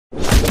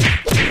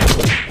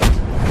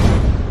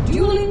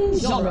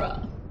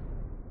genre.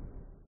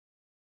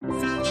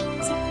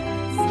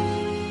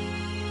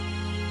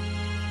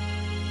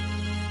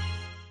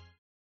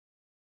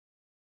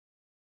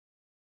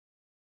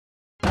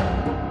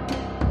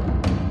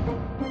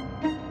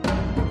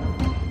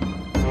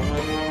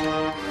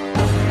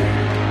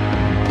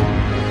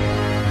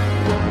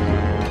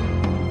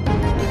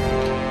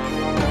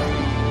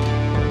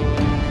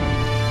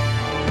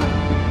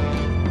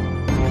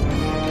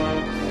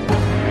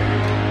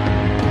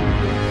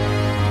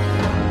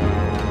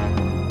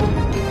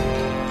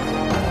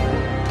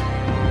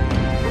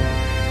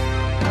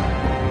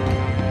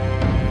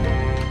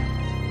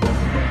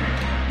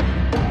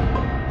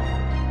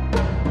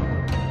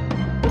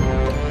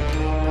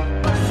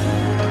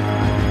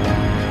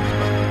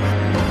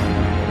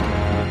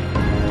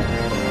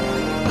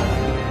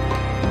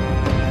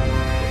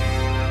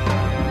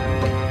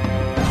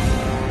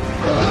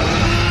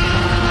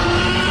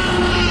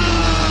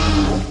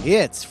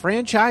 It's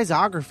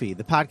Franchiseography,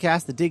 the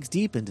podcast that digs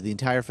deep into the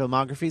entire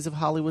filmographies of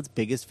Hollywood's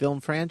biggest film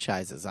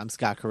franchises. I'm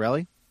Scott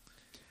Corelli.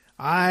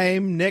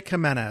 I'm Nick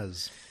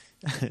Jimenez.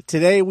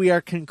 Today we are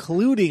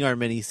concluding our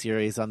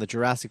mini-series on the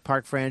Jurassic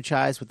Park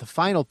franchise with the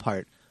final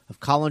part of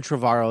Colin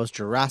Trevorrow's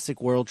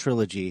Jurassic World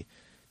trilogy,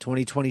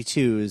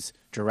 2022's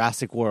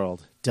Jurassic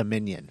World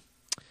Dominion.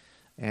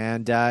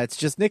 And it's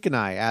just Nick and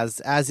I,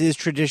 as is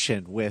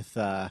tradition with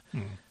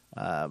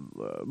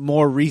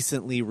more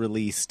recently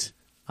released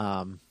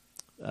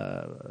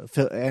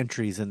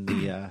entries in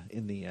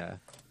the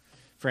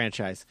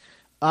franchise.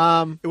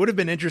 It would have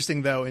been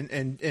interesting, though,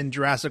 in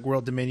Jurassic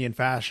World Dominion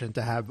fashion,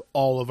 to have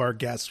all of our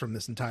guests from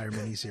this entire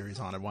miniseries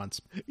on at once.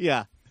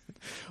 Yeah.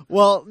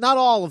 Well, not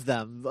all of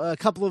them. A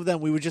couple of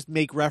them we would just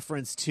make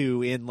reference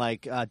to in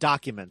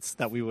documents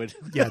that we would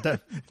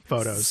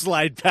photos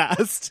slide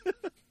past.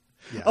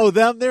 Yeah. Oh,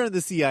 them? They're in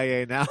the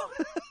CIA now.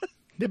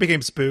 They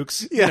became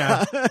spooks.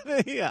 Yeah.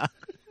 You know?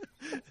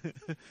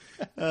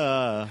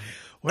 Yeah.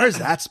 Where's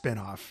that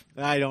spinoff?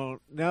 I don't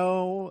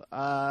know.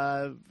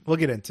 We'll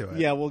get into it.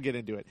 Yeah, we'll get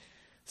into it.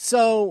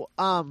 So,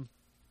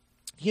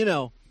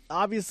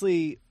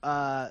 obviously,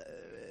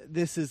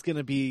 this is going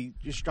to be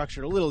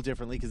structured a little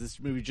differently because this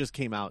movie just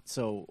came out.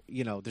 So,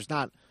 there's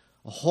not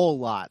a whole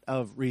lot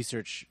of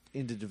research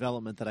into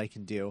development that I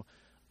can do.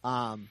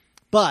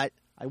 But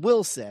I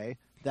will say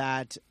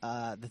that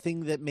the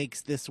thing that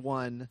makes this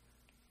one,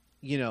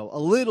 a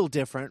little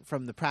different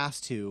from the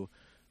past two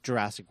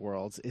Jurassic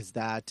Worlds is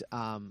that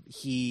Trevorrow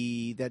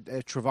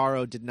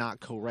did not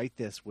co-write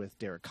this with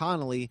Derek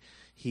Connolly.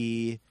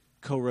 He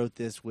co-wrote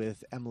this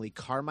with Emily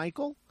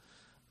Carmichael,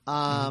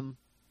 who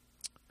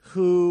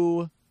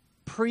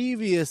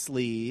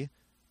previously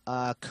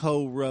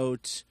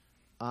co-wrote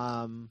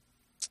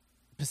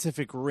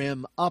Pacific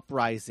Rim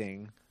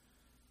Uprising,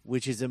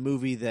 which is a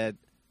movie that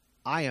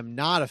I am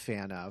not a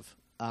fan of,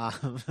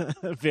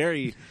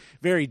 very,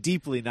 very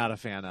deeply not a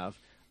fan of.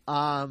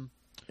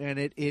 And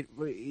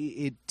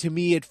it to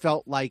me, it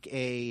felt like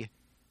the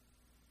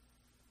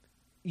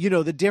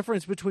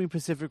difference between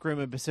Pacific Rim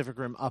and Pacific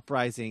Rim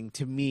Uprising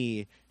to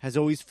me has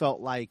always felt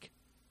like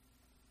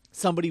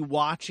somebody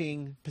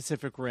watching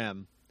Pacific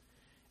Rim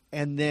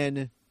and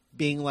then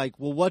being like,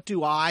 well, what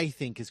do I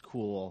think is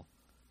cool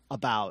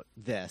about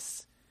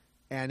this?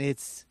 And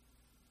it's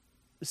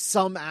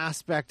some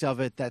aspect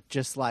of it that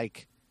just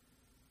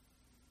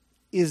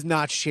is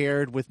not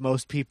shared with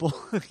most people,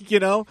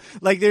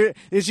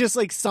 it's just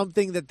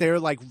something that they're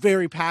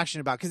very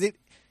passionate about. Cause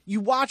you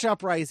watch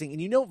Uprising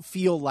and you don't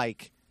feel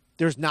like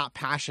there's not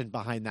passion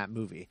behind that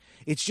movie.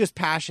 It's just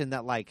passion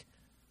that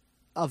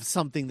of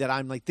something that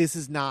I'm this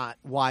is not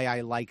why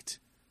I liked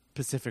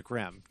Pacific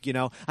Rim.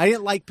 I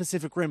didn't like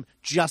Pacific Rim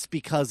just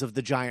because of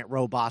the giant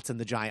robots and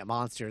the giant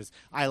monsters.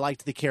 I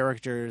liked the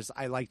characters.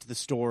 I liked the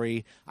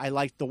story. I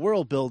liked the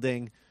world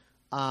building.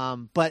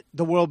 But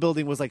the world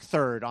building was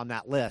third on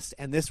that list.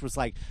 And this was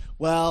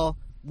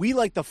we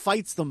like the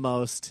fights the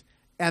most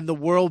and the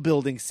world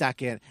building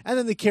second. And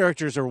then the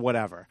characters or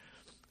whatever.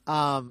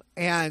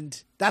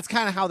 And that's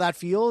kind of how that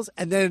feels.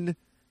 And then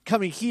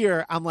coming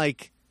here, I'm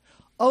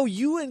oh,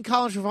 you and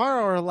Colin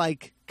Trevorrow are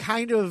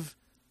kind of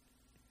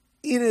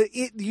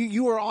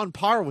you are on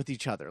par with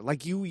each other.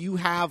 You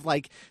have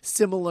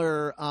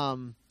similar,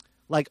 oh,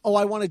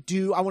 I want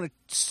to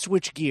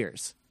switch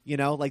gears.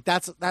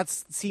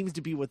 That's seems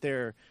to be what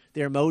their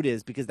mode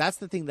is, because that's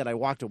the thing that I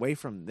walked away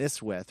from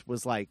this with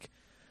was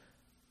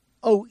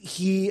oh,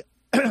 he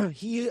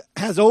he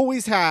has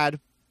always had,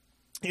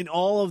 in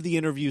all of the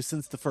interviews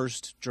since the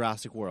first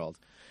Jurassic World,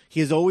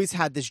 he has always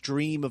had this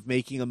dream of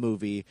making a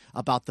movie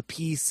about the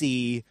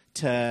PC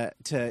to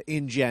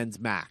InGen's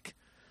Mac.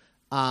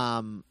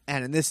 And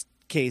in this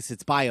case,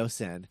 it's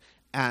Biosyn.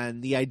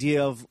 And the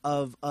idea of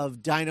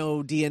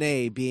Dino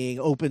DNA being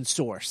open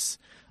source.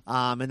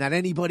 And that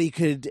anybody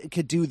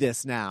could do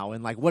this now,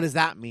 and what does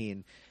that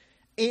mean?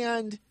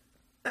 And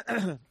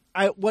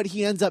what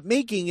he ends up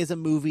making is a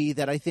movie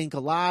that I think a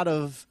lot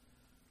of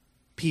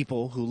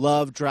people who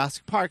love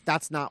Jurassic Park,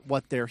 that's not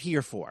what they're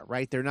here for,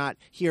 right? They're not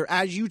here,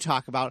 as you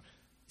talk about,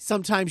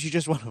 sometimes you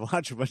just want to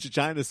watch a bunch of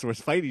dinosaurs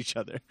fight each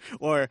other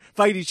or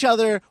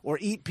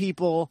eat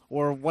people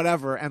or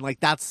whatever. And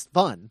like, that's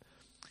fun.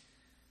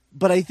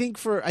 But I think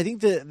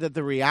that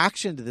the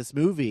reaction to this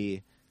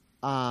movie,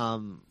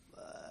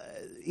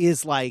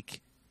 is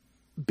like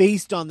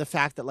based on the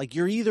fact that like,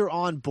 you're either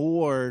on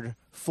board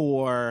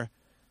for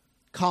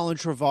Colin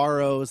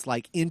Trevorrow's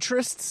like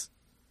interests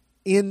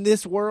in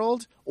this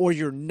world or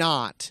you're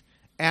not.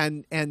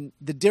 And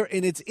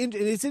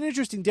it's an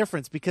interesting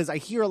difference because I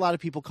hear a lot of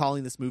people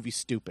calling this movie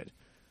stupid.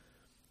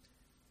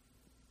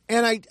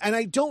 And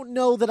I don't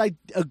know that I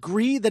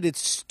agree that it's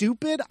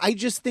stupid. I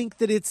just think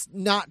that it's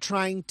not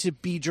trying to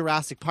be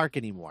Jurassic Park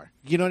anymore.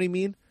 You know what I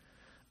mean?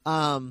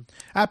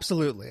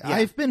 Absolutely. Yeah.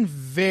 I've been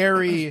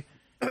very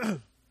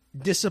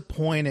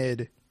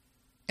disappointed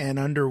and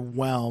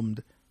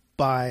underwhelmed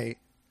by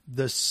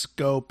the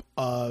scope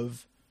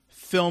of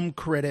film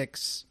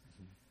critics'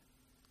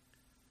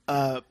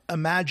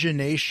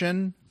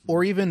 imagination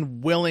or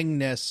even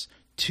willingness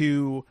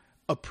to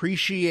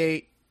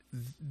appreciate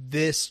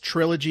this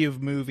trilogy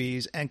of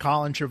movies and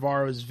Colin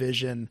Trevorrow's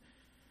vision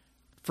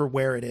for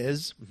where it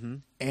is. Mm-hmm.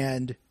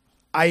 And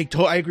I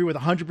agree with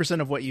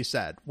 100% of what you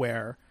said,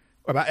 where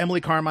about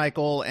Emily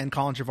Carmichael and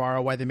Colin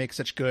Trevorrow, why they make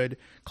such good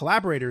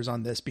collaborators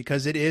on this,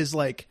 because it is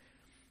like,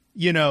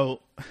 you know,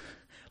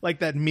 like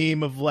that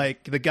meme of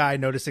like the guy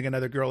noticing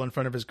another girl in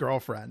front of his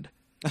girlfriend,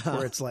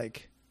 where it's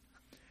like,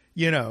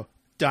 you know,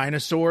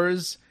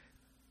 dinosaurs,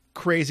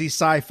 crazy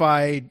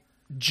sci-fi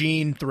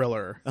gene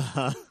thriller,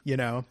 you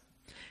know?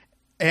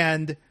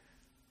 And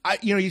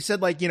you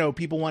said like, you know,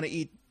 people want to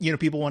eat, you know,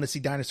 people want to see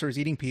dinosaurs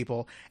eating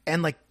people.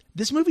 And like,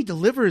 this movie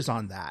delivers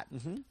on that.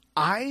 Mm-hmm.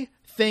 I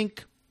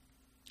think,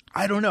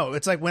 I don't know.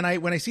 It's like when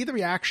I see the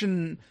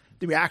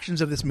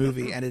reactions of this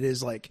movie, and it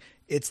is like,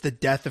 it's the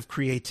death of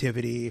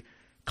creativity.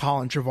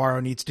 Colin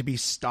Trevorrow needs to be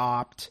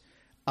stopped.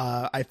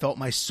 I felt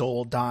my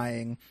soul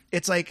dying.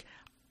 It's like,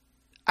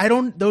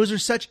 those are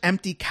such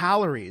empty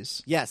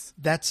calories. Yes.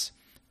 There's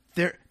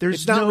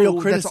it's not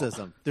real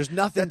criticism. There's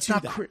nothing to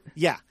that.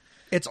 Yeah.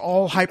 It's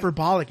all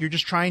hyperbolic. You're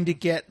just trying to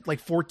get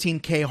like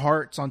 14K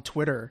hearts on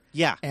Twitter.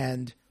 Yeah.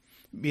 And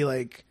be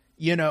like,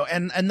 you know,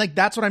 and like,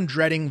 that's what I'm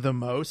dreading the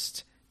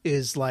most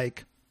is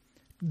like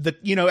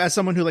you know, as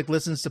someone who like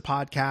listens to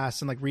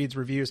podcasts and like reads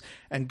reviews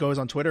and goes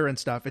on Twitter and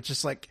stuff, it's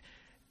just like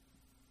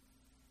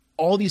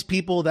all these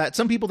people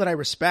some people that I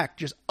respect,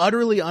 just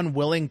utterly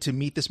unwilling to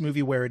meet this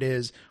movie where it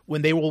is,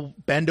 when they will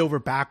bend over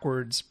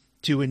backwards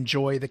to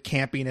enjoy the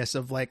campiness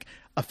of like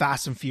a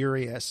Fast and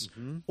Furious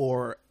mm-hmm.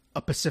 or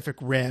a Pacific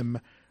Rim,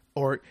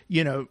 or,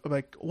 you know,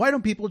 like, why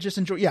don't people just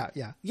enjoy? Yeah.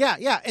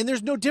 And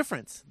there's no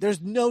difference. There's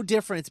no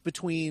difference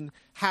between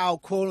how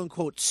quote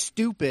unquote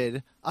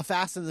stupid a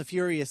Fast and the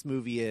Furious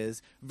movie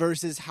is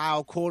versus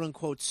how quote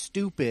unquote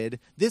stupid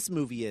this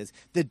movie is.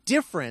 The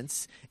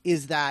difference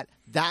is that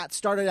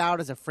started out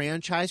as a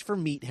franchise for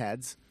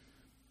meatheads,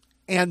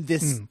 and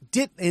this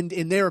didn't,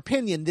 in their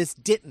opinion, this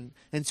didn't.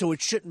 And so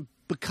it shouldn't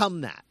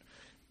become that.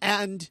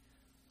 And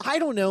I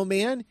don't know,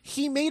 man.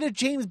 He made a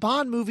James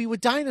Bond movie with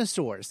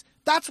dinosaurs.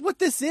 That's what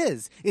this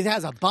is. It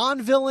has a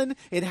Bond villain.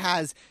 It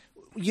has,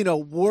 you know,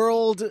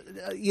 world,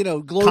 you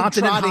know,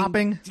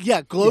 globe-trotting.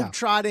 Yeah,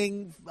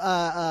 globe-trotting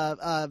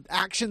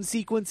action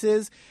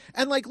sequences.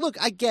 And, like, look,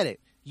 I get it.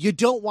 You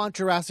don't want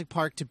Jurassic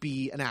Park to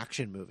be an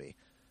action movie.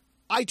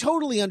 I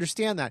totally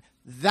understand that.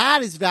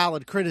 That is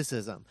valid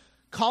criticism.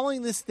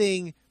 Calling this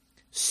thing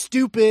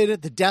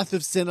stupid, the death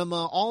of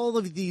cinema, all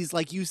of these,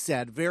 like you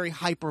said, very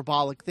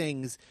hyperbolic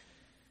things,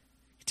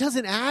 it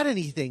doesn't add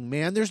anything,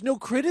 man. There's no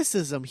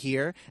criticism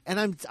here,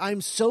 and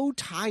I'm so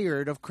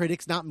tired of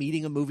critics not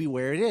meeting a movie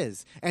where it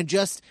is and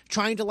just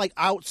trying to like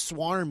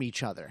outswarm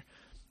each other.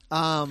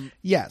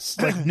 Yes,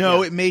 like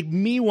no, it made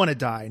me want to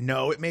die.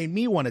 No, it made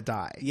me want to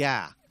die.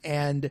 Yeah,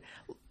 and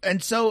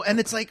it's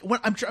like when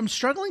I'm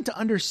struggling to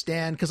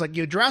understand, because like,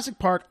 you know, Jurassic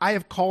Park, I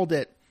have called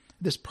it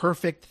this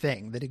perfect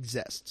thing that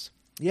exists.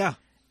 Yeah,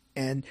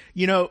 and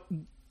you know,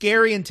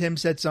 Gary and Tim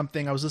said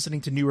something. I was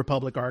listening to New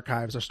Republic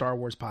Archives, our Star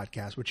Wars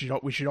podcast, which you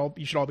should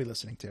all be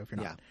listening to if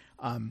you're not.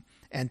 Yeah.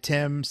 And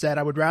Tim said,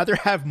 I would rather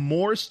have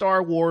more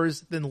Star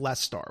Wars than less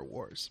Star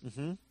Wars.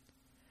 Mm-hmm.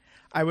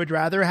 I would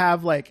rather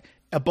have like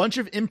a bunch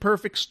of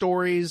imperfect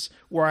stories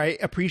where I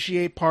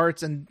appreciate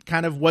parts and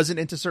kind of wasn't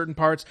into certain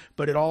parts,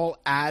 but it all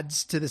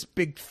adds to this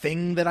big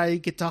thing that I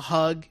get to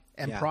hug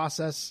and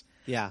process.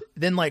 Yeah.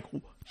 Then like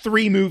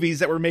 3 movies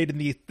that were made in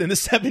the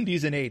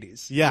 70s and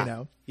 80s. Yeah. You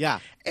know? Yeah.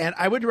 And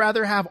I would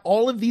rather have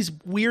all of these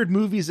weird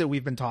movies that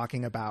we've been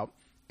talking about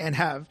and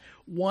have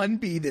one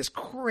be this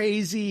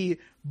crazy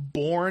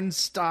Bourne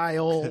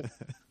style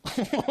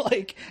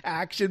like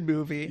action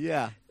movie.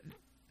 Yeah.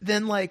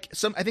 Then like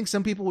I think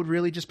some people would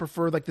really just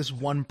prefer like this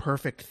one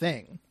perfect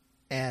thing.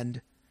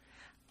 And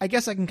I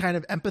guess I can kind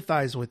of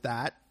empathize with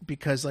that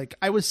because like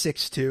I was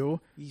 6'2".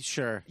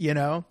 Sure. You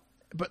know?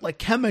 But like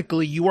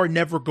chemically, you are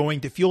never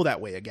going to feel that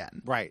way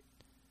again. Right.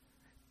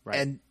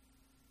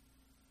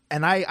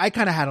 And I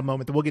kind of had a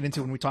moment that we'll get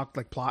into when we talk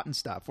like plot and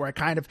stuff, where I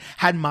kind of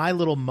had my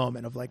little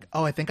moment of like,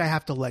 oh, I think I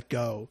have to let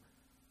go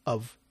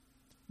of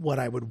what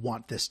I would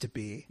want this to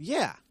be.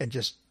 Yeah. And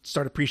just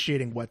start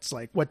appreciating what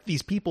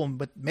these people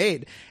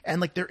made. And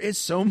like, there is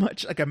so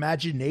much like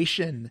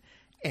imagination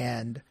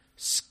and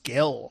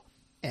skill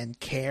and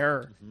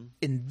care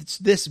in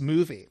this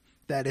movie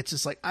that it's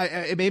just like,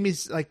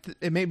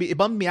 it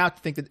bummed me out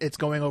to think that it's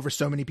going over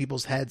so many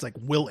people's heads, like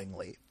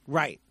willingly.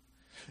 Right.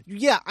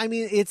 Yeah. I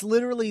mean, it's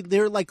literally,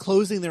 they're like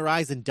closing their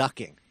eyes and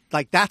ducking.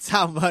 Like, that's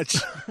how much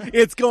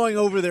it's going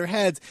over their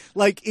heads.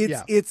 Like,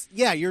 it's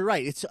you're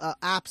right. It's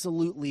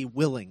absolutely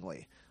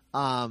willingly.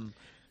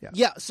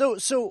 So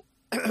so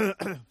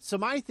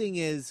my thing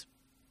is,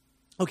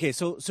 okay,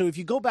 so if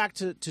you go back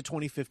to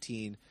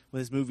 2015 when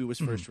this movie was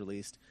first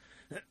released,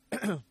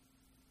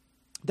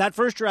 that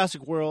first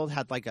Jurassic World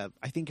had like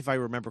I think if I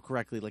remember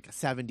correctly, like a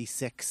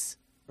 76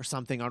 or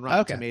something on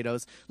Rotten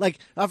Tomatoes. Like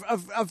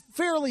a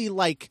fairly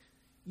like,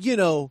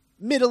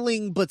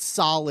 middling but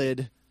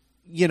solid,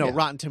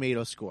 Rotten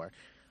Tomato score.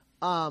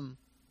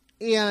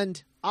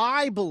 And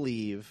I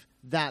believe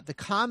that the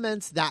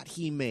comments that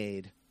he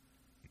made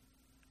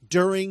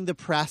during the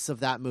press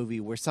of that movie,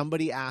 where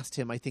somebody asked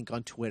him, I think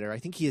on Twitter, I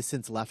think he has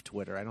since left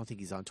Twitter. I don't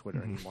think he's on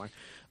Twitter anymore.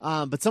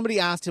 But somebody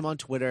asked him on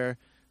Twitter,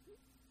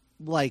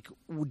 like,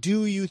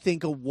 do you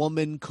think a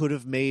woman could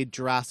have made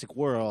Jurassic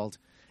World?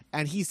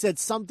 And he said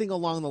something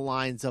along the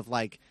lines of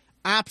like,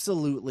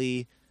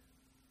 absolutely.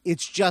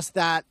 It's just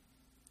that,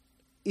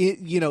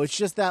 it's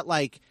just that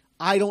like,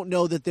 I don't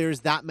know that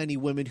there's that many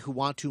women who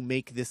want to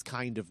make this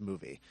kind of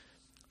movie.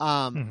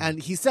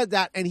 And he said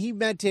that, and he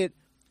meant it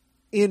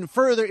in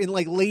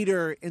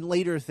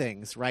later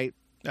things, right?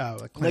 Oh,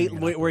 like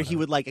where he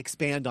would like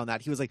expand on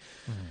that. He was like,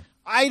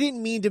 I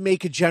didn't mean to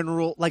make a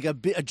general, like a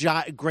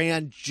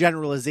grand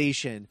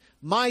generalization.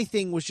 My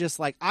thing was just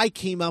like, I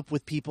came up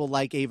with people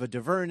like Ava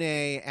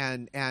DuVernay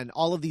and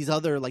all of these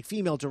other like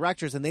female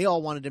directors, and they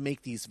all wanted to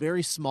make these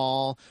very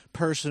small,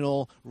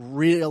 personal,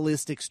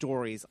 realistic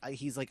stories.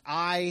 He's like,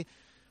 I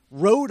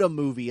wrote a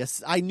movie.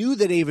 I knew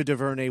that Ava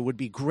DuVernay would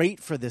be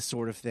great for this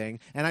sort of thing,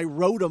 and I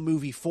wrote a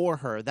movie for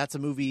her. That's a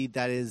movie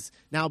that is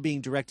now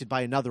being directed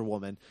by another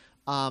woman.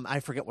 I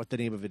forget what the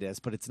name of it is,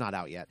 but it's not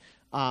out yet.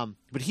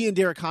 But he and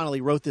Derek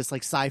Connolly wrote this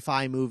like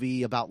sci-fi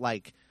movie about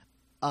like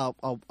a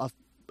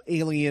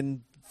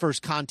alien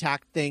first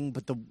contact thing,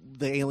 but the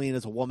alien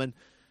is a woman.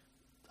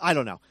 I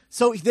don't know.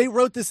 So they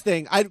wrote this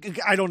thing. I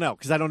don't know,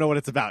 because I don't know what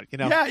it's about. It's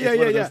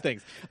one of those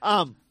things.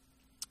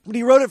 But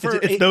he wrote it for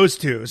it's those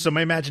two, so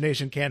my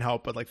imagination can't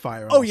help but like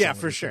fire. Oh yeah,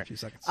 for sure.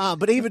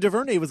 But Ava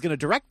DuVernay was going to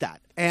direct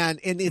that,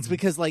 and it's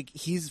because like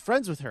he's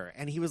friends with her,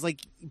 and he was like,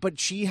 but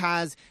she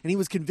has, and he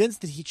was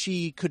convinced that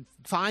she could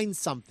find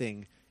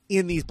something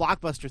in these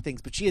blockbuster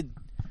things, but she had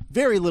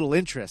very little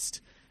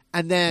interest,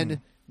 and then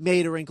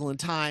made A Wrinkle in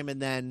Time,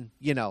 and then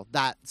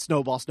that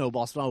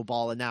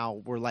snowball, and now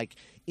we're like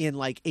in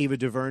like Ava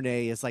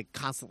DuVernay is like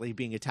constantly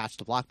being attached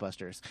to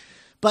blockbusters,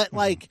 but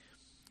like.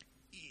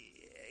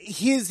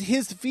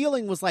 His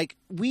feeling was like,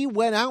 we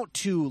went out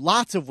to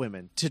lots of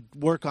women to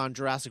work on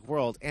Jurassic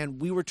World,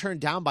 and we were turned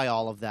down by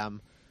all of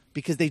them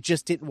because they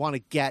just didn't want to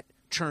get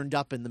churned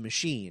up in the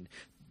machine.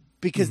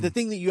 Because the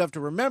thing that you have to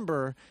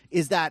remember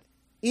is that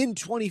in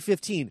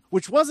 2015,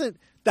 which wasn't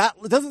that,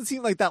 it doesn't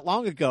seem like that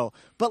long ago,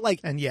 but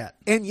like, and yet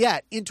in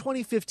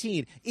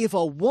 2015, if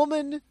a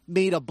woman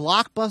made a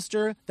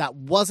blockbuster that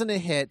wasn't a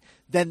hit,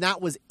 then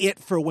that was it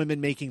for women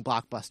making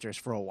blockbusters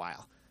for a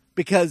while,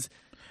 because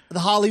the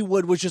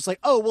Hollywood was just like,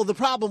 oh, well, the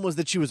problem was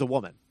that she was a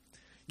woman,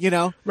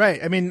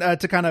 Right. I mean,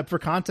 to kind of, for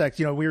context,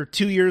 we were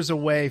 2 years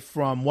away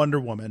from Wonder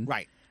Woman.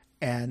 Right.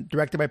 And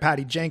directed by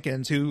Patty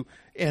Jenkins, who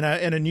in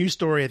a news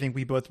story I think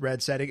we both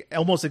read said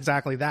almost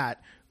exactly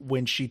that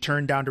when she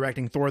turned down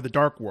directing Thor: The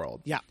Dark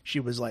World. Yeah. She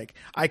was like,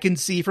 I can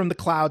see from the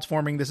clouds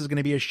forming this is going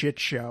to be a shit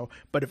show,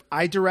 but if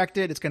I direct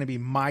it, it's going to be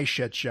my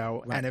shit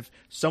show. Right. And if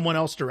someone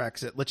else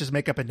directs it, let's just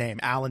make up a name,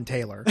 Alan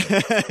Taylor.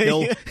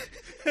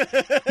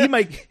 He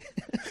might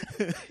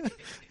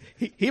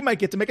he might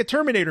get to make a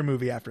Terminator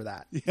movie after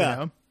that.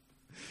 Yeah.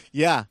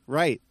 Yeah,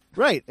 right,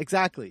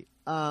 exactly.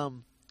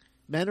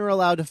 Men are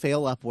allowed to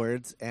fail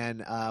upwards,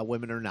 and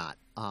women are not.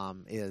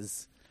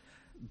 Is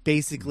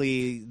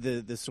basically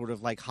the sort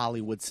of like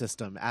Hollywood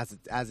system as it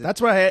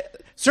that's why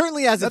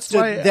certainly as it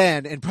stood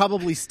then, and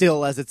probably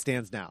still as it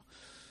stands now.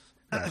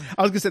 I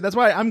was gonna say that's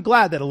why I'm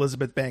glad that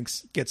Elizabeth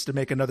Banks gets to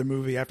make another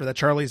movie after that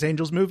Charlie's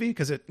Angels movie,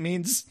 because it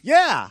means she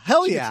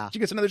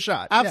gets another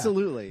shot.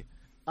 Absolutely.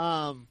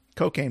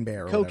 Cocaine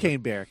Bear.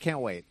 Bear. Can't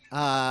wait.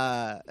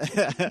 I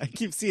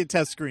keep seeing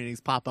test screenings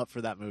pop up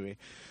for that movie.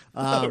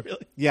 Oh,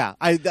 really? Yeah.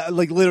 I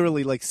like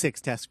literally like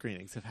 6 test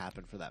screenings have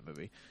happened for that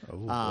movie. Oh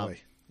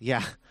boy.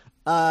 Yeah.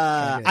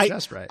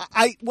 Just right.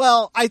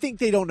 I think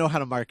they don't know how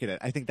to market it.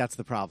 I think that's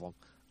the problem.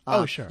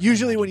 Sure.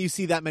 Usually when you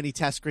see that many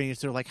test screenings,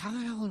 they're like, how the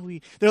hell are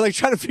we? They're like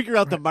trying to figure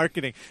out the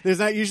marketing. There's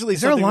not usually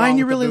Is there a something line wrong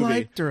you with the really movie.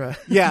 liked? Or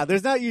Yeah,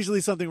 there's not usually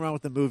something wrong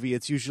with the movie.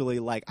 It's usually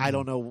like, I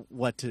don't know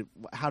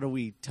how do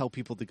we tell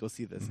people to go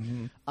see this?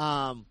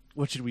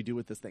 What should we do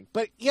with this thing?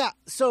 But yeah,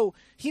 so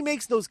he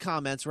makes those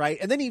comments, right?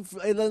 And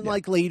then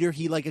like later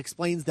he like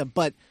explains them,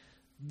 but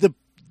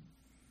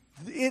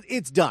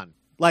it's done.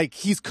 Like,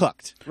 he's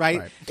cooked, right?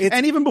 Right.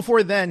 And even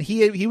before then,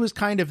 he was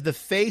kind of the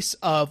face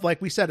of,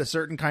 like we said, a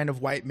certain kind of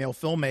white male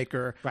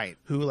filmmaker, right?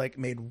 Who like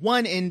made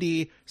one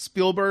indie.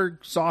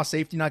 Spielberg saw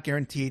Safety Not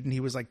Guaranteed, and he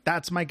was like,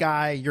 "That's my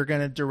guy. You're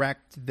going to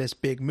direct this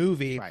big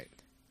movie," right?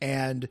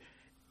 And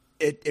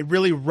it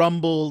really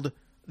rumbled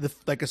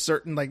a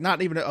certain, like,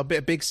 not even a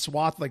big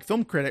swath, like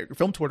film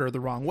Twitter, the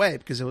wrong way,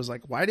 because it was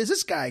like, why does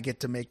this guy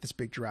get to make this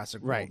big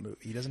Jurassic World movie?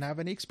 He doesn't have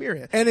any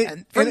experience. And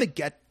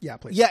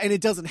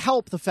it doesn't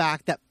help the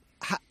fact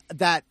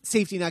that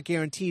Safety Not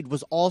Guaranteed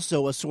was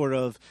also a sort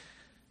of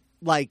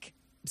like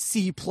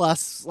C+,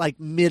 like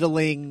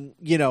middling,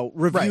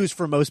 reviews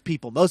for most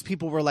people. Most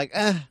people were like,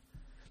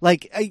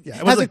 like,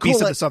 it was like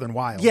Beast of the Southern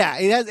Wild. Yeah,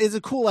 it's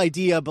a cool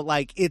idea, but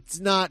like, it's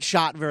not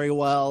shot very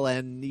well,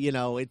 and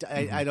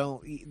I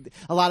don't.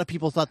 A lot of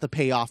people thought the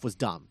payoff was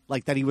dumb,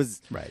 like that he was.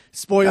 Right.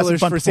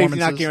 Spoilers for Safety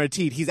Not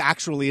Guaranteed. He's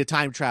actually a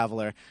time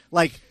traveler.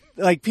 Like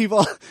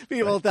people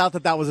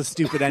thought that was a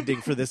stupid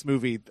ending for this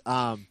movie.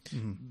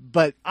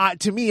 But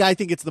to me, I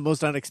think it's the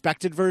most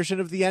unexpected version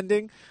of the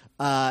ending.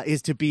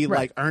 Is to be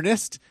like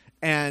earnest.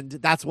 And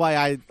that's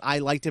why I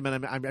liked him,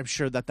 and I'm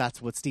sure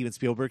that's what Steven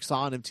Spielberg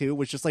saw in him too,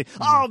 was just like,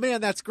 oh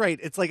man, that's great.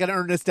 It's like an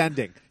earnest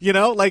ending,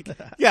 like,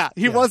 yeah,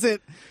 he wasn't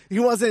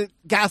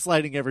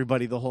gaslighting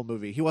everybody the whole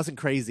movie. He wasn't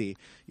crazy.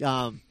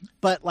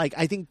 But like,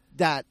 I think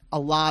that a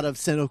lot of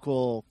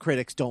cynical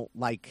critics don't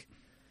like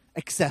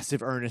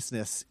excessive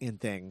earnestness in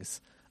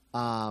things.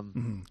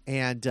 And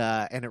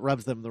it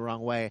rubs them the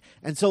wrong way.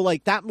 And so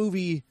like, that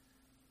movie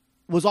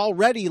was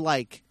already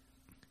like,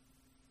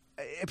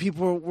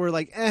 people were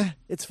like,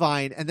 it's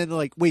fine. And then they're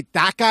like, wait,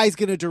 that guy's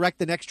going to direct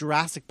the next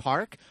Jurassic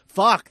Park?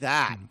 Fuck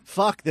that.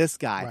 Fuck this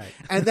guy.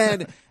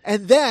 Right.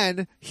 And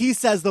then he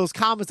says those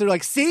comments. They're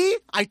like, see,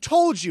 I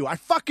told you. I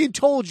fucking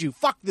told you.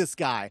 Fuck this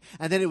guy.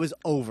 And then it was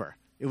over.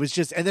 It was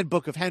just, and then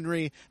Book of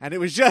Henry, and it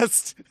was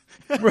just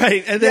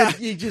right. And then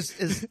he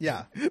just is,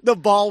 the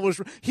ball was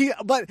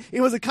but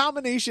it was a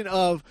combination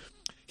of,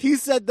 he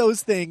said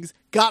those things,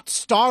 got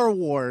Star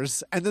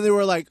Wars, and then they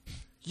were like,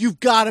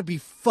 you've got to be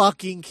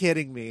fucking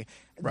kidding me.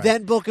 Right.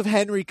 Then Book of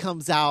Henry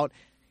comes out.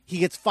 He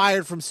gets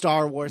fired from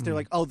Star Wars. They're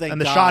like, oh, thank God.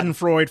 And the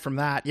Schadenfreude from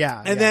that,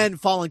 And then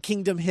Fallen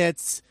Kingdom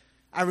hits.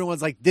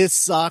 Everyone's like, this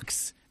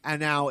sucks.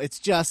 And now it's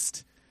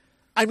just,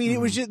 I mean,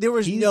 it was just, there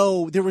was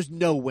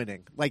no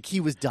winning. Like, he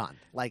was done.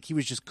 Like, he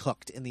was just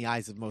cooked in the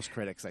eyes of most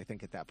critics, I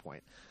think, at that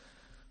point.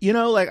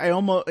 Like, I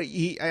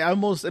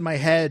almost in my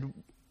head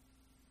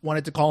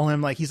wanted to call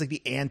him, like, he's like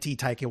the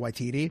anti-Taika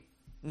Waititi.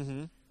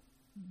 Mm-hmm.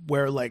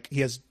 Where like he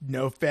has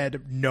no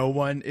fed, no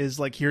one is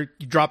like, here,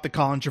 you drop the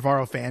Colin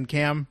Trevorrow fan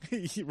cam,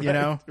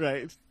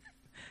 right?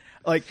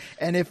 Like,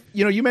 and if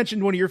you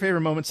mentioned one of your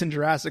favorite moments in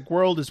Jurassic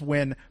World is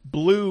when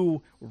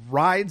Blue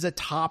rides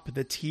atop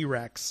the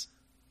T-Rex,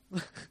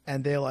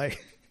 and they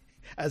like,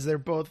 as they're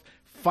both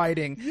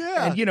fighting,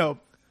 and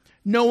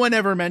no one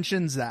ever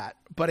mentions that,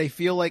 but I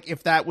feel like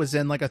if that was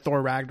in like a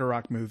Thor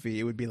Ragnarok movie,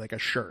 it would be like a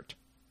shirt.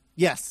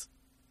 Yes,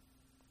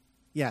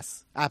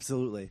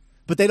 absolutely,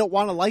 but they don't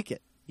want to like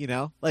it.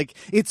 Like,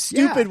 it's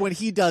stupid when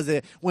he does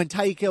it. When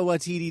Taika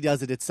Waititi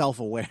does it, it's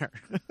self-aware.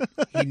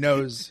 He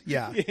knows.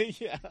 Yeah.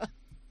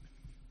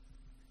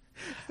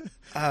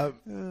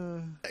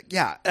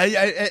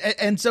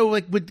 And so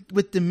like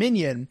with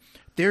Dominion,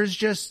 there's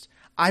just,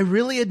 I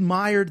really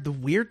admired the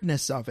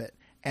weirdness of it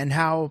and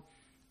how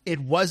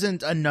it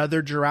wasn't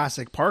another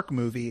Jurassic Park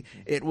movie.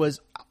 It was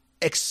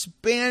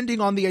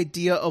expanding on the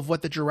idea of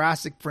what the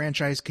Jurassic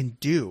franchise can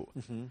do.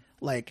 Mm-hmm.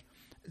 Like,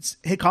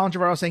 Colin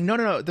Trevorrow saying,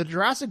 no, the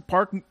Jurassic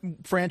Park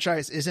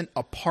franchise isn't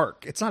a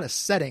park. It's not a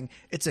setting.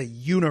 It's a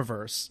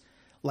universe,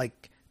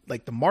 like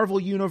the Marvel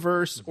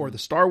universe or the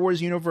Star Wars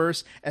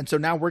universe. And so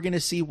now we're going to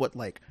see what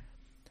like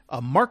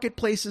a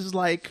marketplace is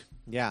like.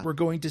 Yeah, we're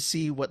going to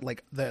see what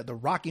like the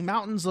Rocky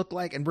Mountains look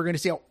like, and we're going to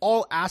see how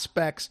all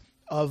aspects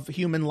of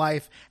human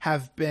life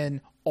have been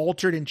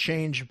altered and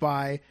changed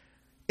by.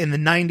 In the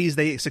 90s,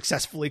 they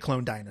successfully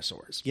cloned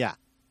dinosaurs. Yeah.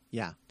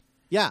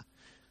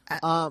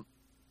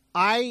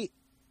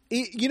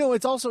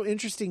 It's also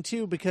interesting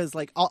too, because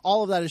like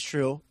all of that is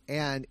true.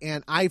 And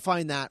I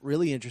find that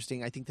really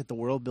interesting. I think that the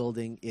world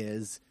building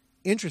is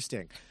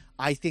interesting.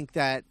 I think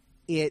that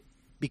it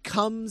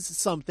becomes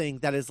something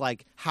that is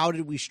like, how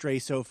did we stray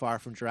so far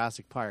from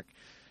Jurassic Park?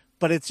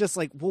 But it's just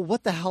like, well,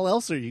 what the hell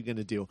else are you going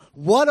to do?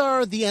 What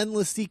are the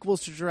endless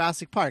sequels to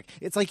Jurassic Park?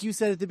 It's like you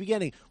said at the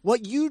beginning,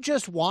 what you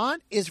just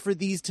want is for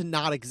these to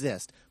not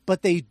exist,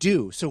 but they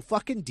do. So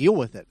fucking deal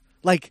with it.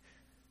 Like,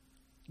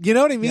 you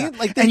know what I mean? Yeah.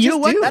 Like, and you know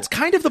what? That's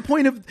kind of the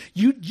point of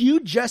you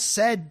just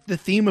said the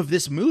theme of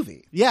this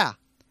movie. Yeah.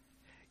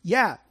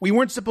 Yeah. We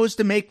weren't supposed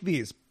to make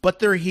these, but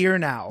they're here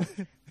now.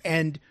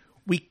 And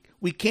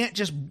we can't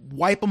just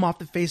wipe them off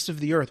the face of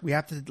the earth. We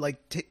have to like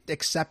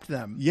accept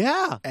them.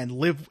 Yeah. And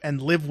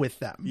live with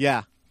them.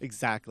 Yeah,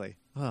 exactly.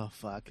 Oh,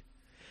 fuck.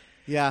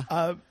 Yeah.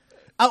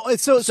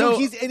 So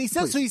he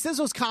says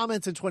those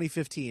comments in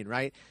 2015,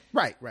 right?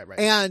 Right.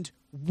 And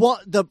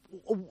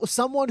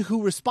someone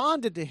who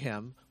responded to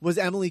him was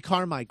Emily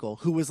Carmichael,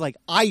 who was like,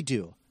 I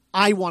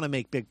want to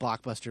make big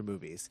blockbuster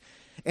movies.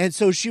 And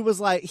so she was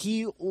like,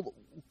 he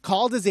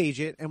called his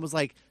agent and was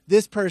like,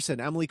 this person,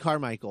 Emily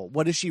Carmichael,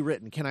 what has she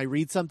written? Can I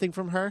read something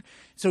from her?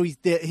 So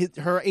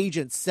her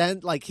agent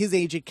his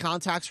agent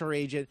contacts her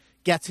agent,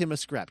 gets him a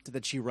script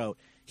that she wrote.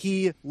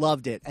 He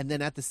loved it. And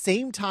then at the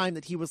same time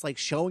that he was like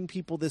showing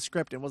people this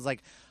script and was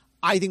like,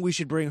 I think we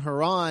should bring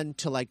her on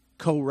to like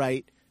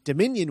co-write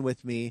Dominion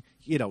with me,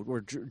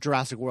 or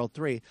Jurassic World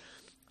 3.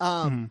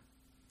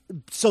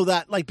 So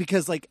that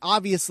because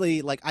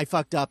obviously I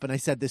fucked up and I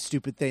said this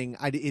stupid thing.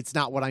 It's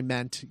not what I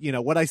meant.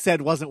 What I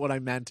said wasn't what I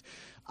meant.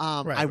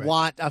 I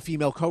want a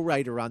female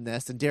co-writer on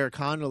this. And Derek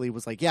Connolly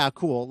was like, yeah,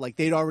 cool.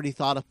 They'd already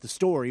thought up the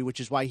story, which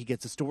is why he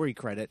gets a story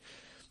credit.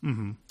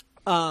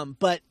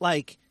 But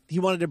he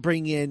wanted to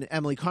bring in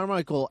Emily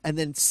Carmichael, and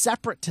then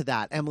separate to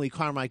that, Emily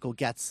Carmichael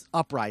gets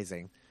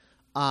Uprising.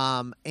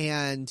 And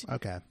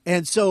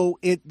so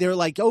they're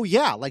like, oh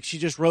yeah, she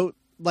just wrote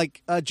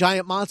a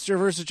giant monster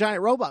versus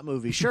giant robot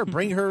movie. Sure.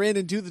 Bring her in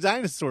and do the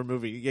dinosaur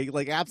movie.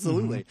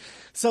 Absolutely.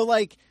 So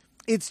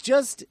it's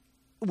just,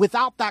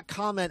 without that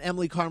comment,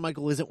 Emily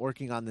Carmichael isn't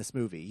working on this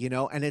movie,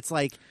 and it's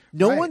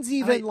no one's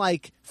even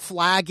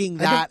flagging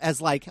that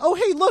as oh,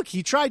 hey, look,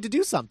 he tried to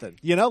do something,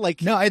 No,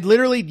 I'd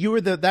literally,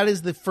 that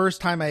is the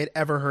first time I had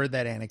ever heard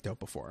that anecdote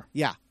before.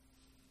 Yeah.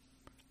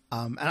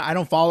 And I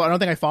don't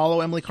think I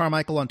follow Emily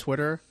Carmichael on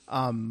Twitter.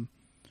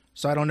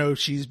 So I don't know if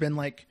she's been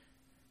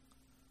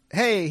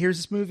hey, here's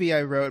this movie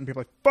I wrote, and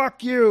people are like,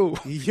 fuck you.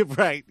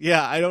 Right.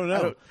 Yeah. I don't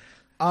know.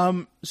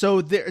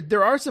 So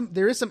there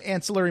is some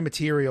ancillary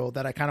material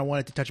that I kind of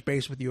wanted to touch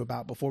base with you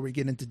about before we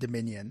get into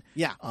Dominion.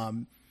 Yeah.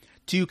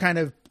 Two kind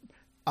of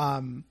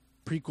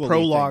prequel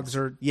prologues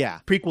things.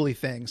 Prequel-y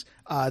things.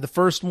 The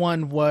first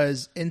one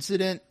was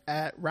Incident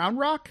at Round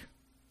Rock.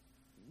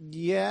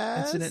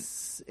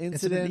 Yes.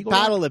 Incident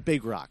Battle at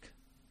Big Rock.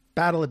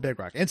 Battle at Big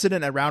Rock.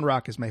 Incident at Round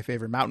Rock is my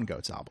favorite Mountain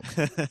Goats album.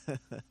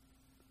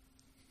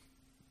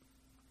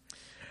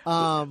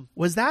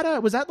 Was that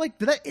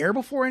did that air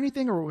before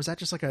anything, or was that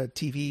just a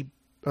TV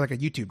or a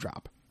YouTube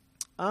drop?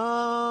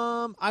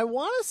 I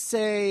want to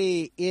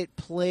say it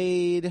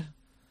played.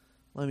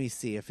 Let me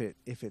see if it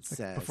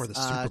says before the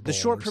Super Bowl. The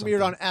short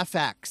premiered on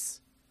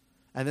FX,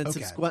 and then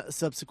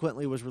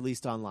subsequently was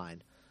released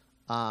online.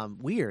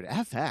 Weird.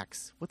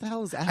 FX. What the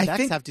hell does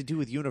FX have to do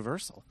with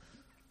Universal?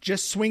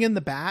 Just swinging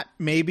the bat.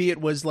 Maybe it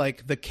was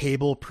the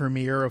cable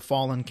premiere of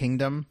Fallen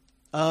Kingdom.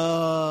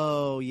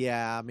 Oh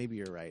yeah, maybe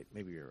you're right.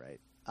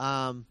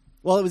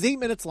 Well, it was 8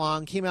 minutes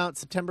long. Came out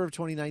September of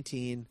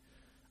 2019.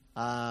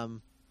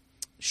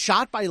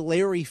 Shot by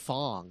Larry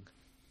Fong.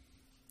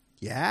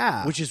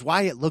 Yeah, which is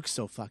why it looks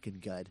so fucking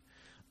good.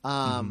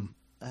 Another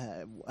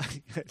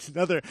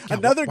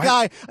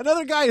guy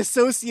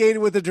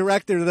associated with a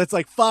director that's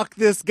fuck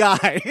this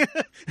guy.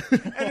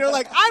 And you're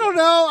I don't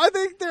know, I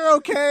think they're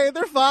okay,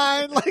 they're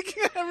fine,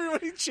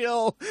 everybody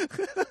chill.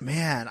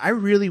 Man, I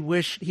really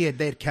wish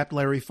they'd kept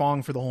Larry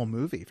Fong for the whole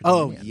movie.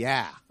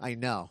 Yeah, I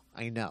know.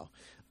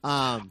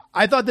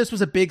 I thought this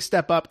was a big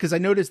step up because I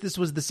noticed this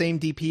was the same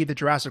DP that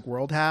Jurassic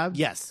World had.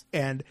 Yes.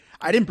 And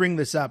I didn't bring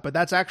this up, but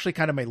that's actually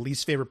kind of my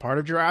least favorite part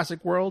of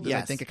Jurassic World.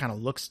 Yes. I think it kind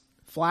of looks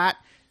flat,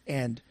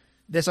 and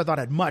this I thought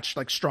had much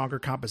stronger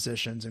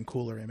compositions and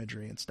cooler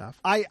imagery and stuff.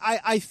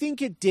 I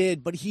think it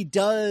did, but he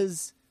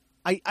does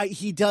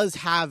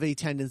have a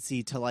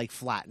tendency to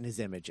flatten his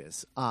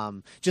images.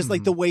 Just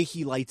the way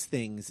he lights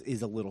things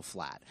is a little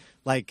flat.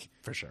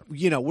 For sure.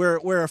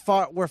 We're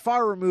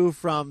far removed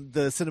from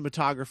the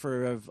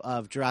cinematographer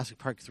of Jurassic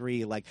Park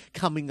 3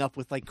 coming up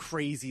with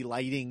crazy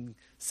lighting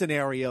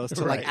scenarios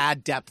to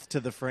add depth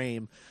to the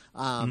frame.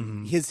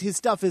 His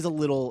stuff is a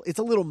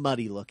little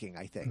muddy looking,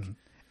 I think.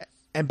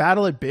 And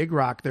Battle at Big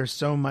Rock, there's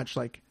so much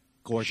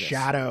gorgeous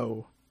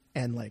shadow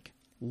and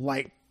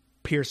light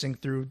piercing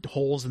through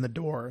holes in the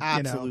door.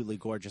 Absolutely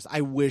gorgeous.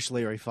 I wish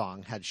Larry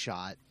Fong had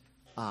shot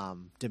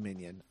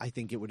Dominion. I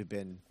think it would have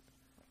been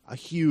a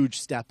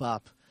huge step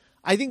up.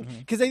 I think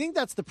because I think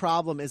that's the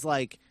problem is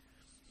Larry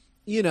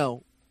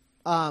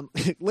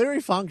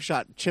Fong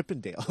shot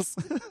Chippendales.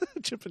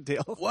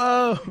 Chippendales.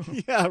 Whoa.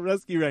 Yeah,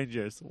 Rescue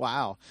Rangers.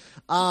 Wow.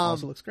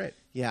 Also looks great.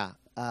 Yeah.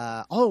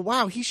 Oh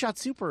wow, he shot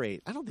Super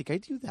 8. I don't think I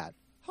do that.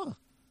 Huh.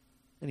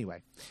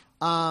 Anyway.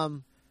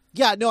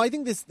 Yeah, no, I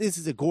think this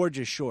is a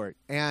gorgeous short,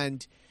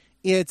 and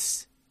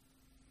it's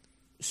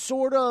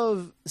sort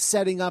of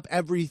setting up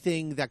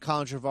everything that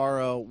Colin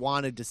Trevorrow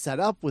wanted to set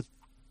up with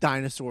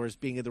dinosaurs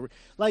being in the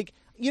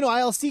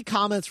I'll see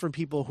comments from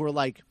people who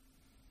are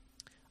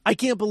I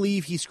can't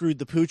believe he screwed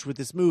the pooch with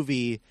this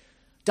movie.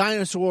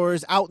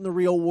 Dinosaurs out in the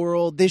real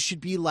world. This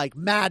should be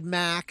Mad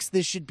Max.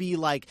 This should be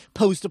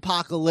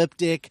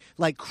post-apocalyptic,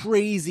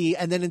 crazy.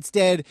 And then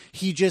instead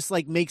he just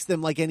makes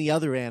them like any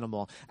other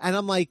animal. And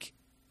I'm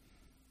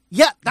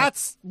yeah,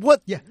 that's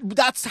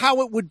that's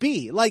how it would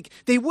be.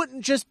 They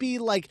wouldn't just be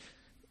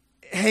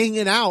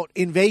hanging out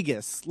in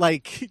Vegas.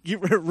 You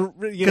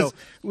know,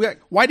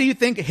 why do you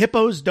think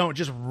hippos don't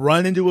just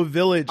run into a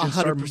village and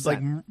 100%.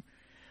 start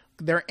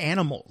they're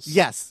animals?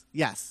 Yes,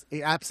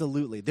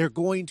 absolutely. They're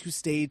going to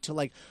stay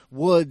to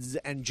woods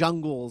and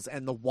jungles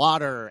and the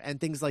water and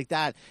things like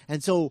that.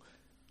 And so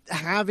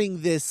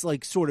having this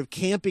like sort of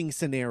camping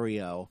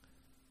scenario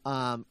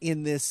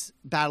in this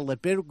Battle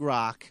at Big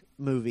Rock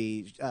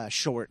movie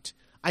short,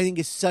 I think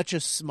is such a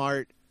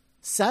smart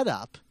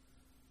setup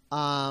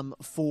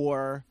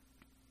for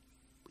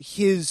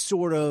his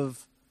sort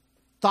of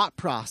thought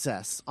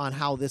process on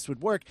how this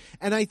would work.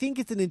 And I think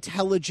it's an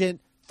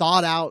intelligent,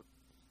 thought out,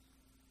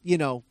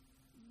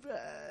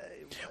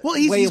 well,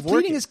 he's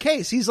pleading his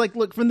case. He's like,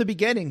 look, from the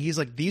beginning, he's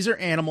like, these are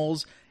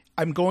animals.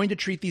 I'm going to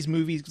treat these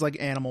movies like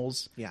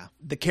animals. Yeah.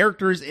 The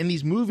characters in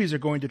these movies are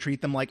going to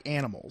treat them like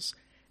animals.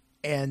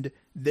 And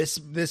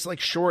this like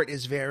short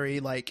is very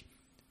like,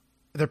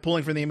 they're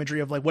pulling from the imagery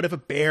of like, what if a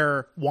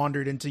bear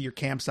wandered into your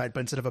campsite,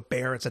 but instead of a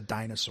bear, it's a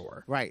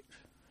dinosaur. Right.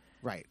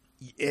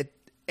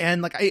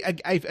 And like,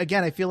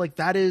 I feel like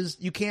that is,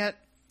 you can't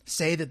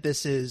say that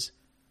this is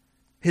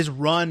his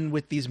run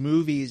with these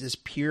movies is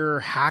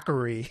pure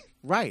hackery.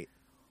 Right.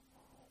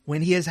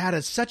 When he has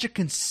had such a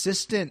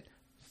consistent,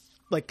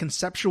 like,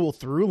 conceptual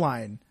through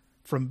line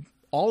through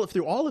all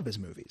of his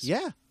movies.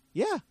 Yeah,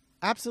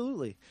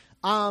 absolutely.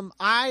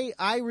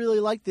 I really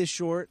like this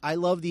short. I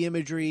love the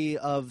imagery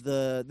of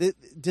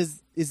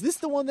is this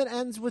the one that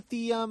ends with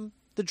the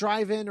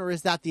drive-in, or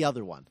is that the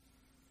other one?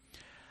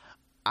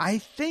 I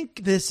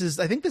think this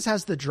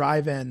has the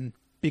drive-in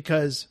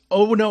because,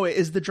 oh no,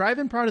 is the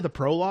drive-in part of the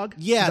prologue?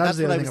 Yeah, that that's was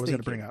the what other I thing I was going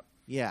to thinking. bring up.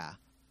 Yeah.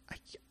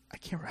 I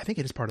can't remember. I think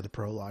it is part of the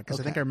prologue because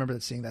I think I remember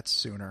seeing that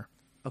sooner.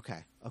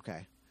 Okay.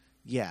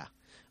 Yeah.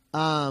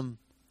 In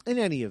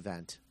any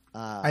event,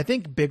 I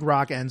think Big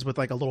Rock ends with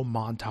like a little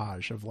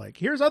montage of like,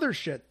 here's other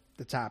shit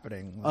that's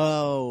happening.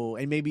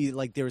 And maybe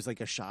like there was like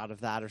a shot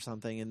of that or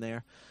something in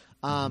there.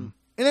 In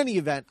any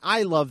event,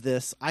 I love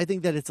this. I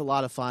think that it's a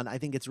lot of fun. I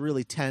think it's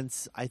really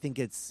tense. I think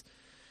it's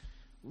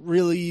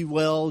really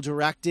well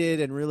directed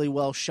and really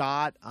well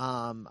shot.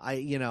 I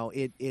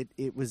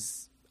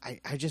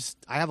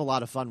have a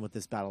lot of fun with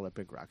this Battle at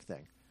Big Rock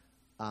thing.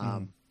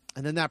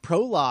 And then that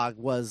prologue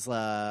was,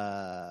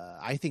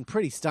 I think,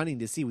 pretty stunning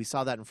to see. We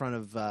saw that in front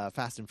of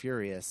Fast and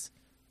Furious,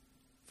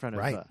 in front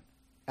of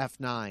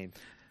F9.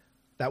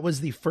 That was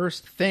the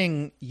first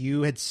thing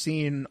you had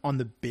seen on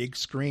the big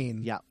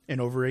screen in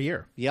over a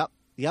year. Yep.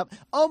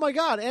 Oh, my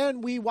God.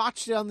 And we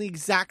watched it on the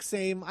exact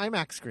same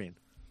IMAX screen.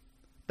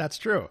 That's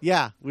true.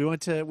 Yeah. We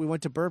went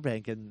to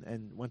Burbank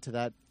and went to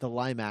the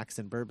Limax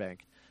in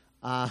Burbank.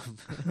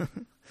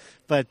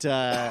 But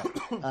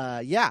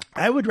yeah.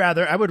 I would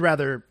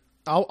rather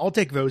I'll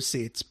take those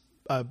seats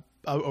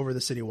over the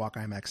City Walk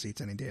IMAX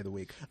seats any day of the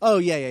week. Oh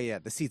yeah.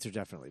 The seats are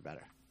definitely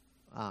better.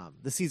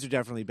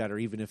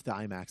 Even if the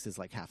IMAX is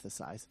like half the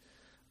size.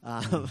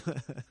 But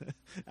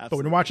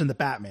when you're watching the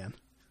Batman,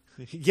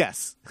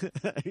 yes,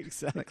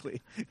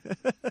 exactly.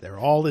 they're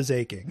all as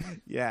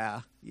aching.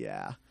 Yeah.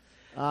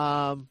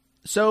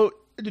 So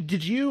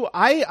did you?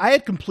 I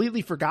had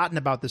completely forgotten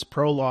about this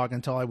prologue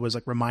until I was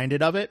like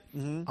reminded of it.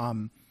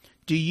 Mm-hmm.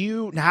 Do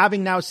you,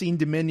 having now seen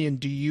Dominion,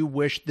 do you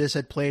wish this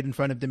had played in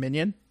front of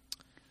Dominion?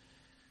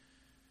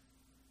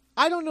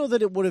 I don't know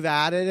that it would have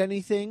added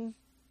anything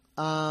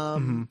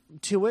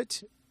to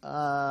it.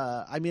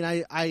 I mean,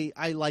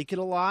 I like it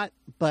a lot,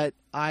 but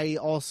I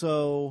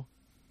also,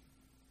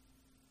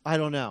 I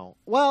don't know.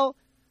 Well,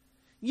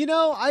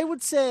 I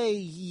would say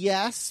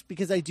yes,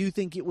 because I do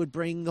think it would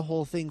bring the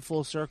whole thing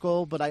full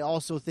circle, but I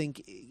also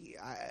think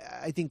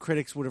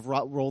critics would have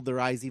rolled their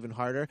eyes even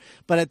harder.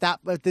 But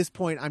at this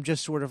point, I'm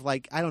just sort of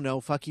like, I don't know,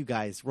 fuck you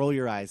guys, roll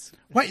your eyes.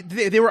 Right.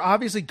 They were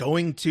obviously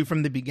going to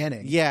from the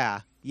beginning.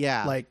 Yeah.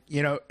 Like,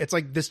 it's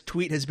like this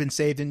tweet has been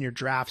saved in your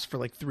drafts for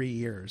like 3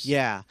 years.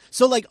 Yeah.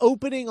 So like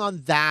opening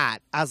on that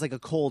as like a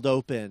cold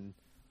open,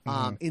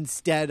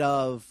 instead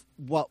of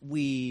what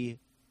we...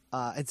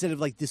 instead of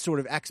like this sort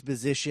of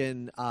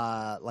exposition,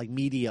 like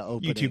media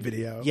opening. YouTube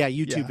video. Yeah,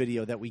 YouTube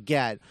video that we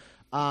get.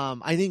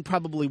 I think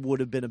probably would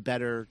have been a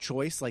better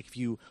choice. Like if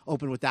you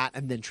open with that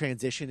and then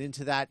transition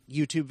into that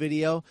YouTube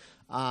video.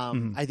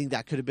 I think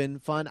that could have been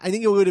fun. I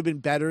think it would have been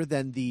better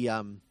than the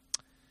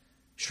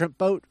shrimp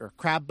boat or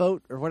crab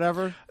boat or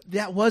whatever.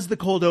 That was the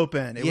cold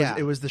open.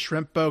 It was the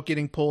shrimp boat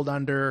getting pulled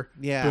under.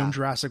 Boom,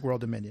 Jurassic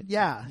World Dominion.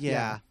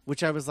 Yeah.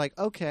 Which I was like,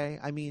 okay.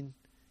 I mean,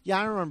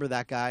 I remember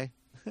that guy.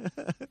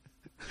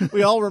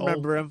 We all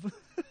remember him.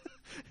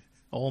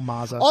 Old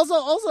Mazza.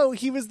 Also,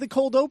 he was the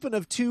cold open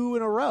of 2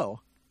 in a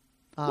row.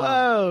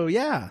 Whoa,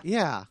 yeah.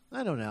 Yeah,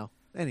 I don't know.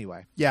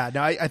 Anyway. Yeah,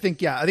 no, I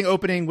think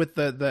opening with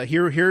the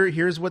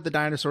here's what the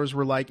dinosaurs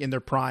were like in their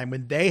prime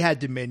when they had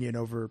dominion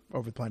over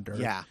the planet Earth.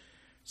 Yeah.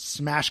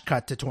 Smash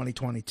cut to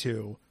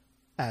 2022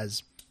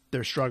 as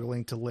they're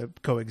struggling to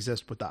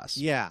coexist with us.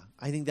 Yeah,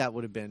 I think that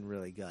would have been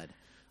really good.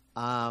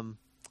 A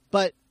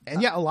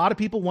lot of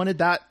people wanted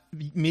that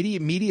media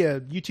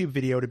YouTube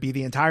video to be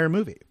the entire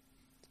movie.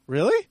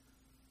 Really?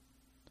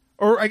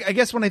 Or I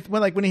guess when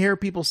you hear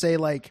people say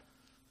like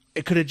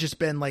it could have just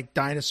been like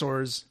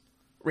dinosaurs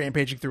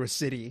rampaging through a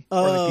city,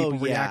 or like people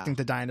reacting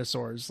to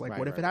dinosaurs. Like,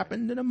 what if it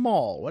happened in a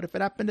mall? What if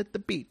it happened at the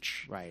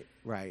beach?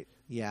 Right.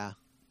 Yeah.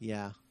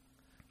 Yeah.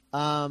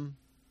 I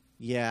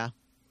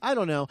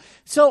don't know.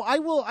 So I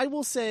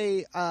will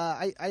say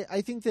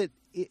I think that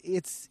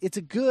it's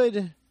a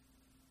good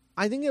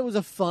I think it was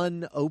a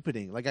fun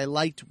opening. Like I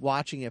liked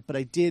watching it, but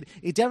it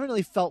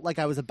definitely felt like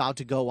I was about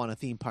to go on a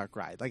theme park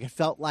ride. Like it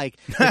felt like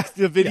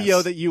the video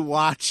Yes. that you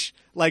watch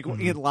like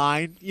in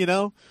line, you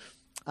know?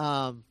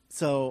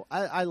 So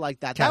I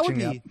like that.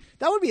 Catching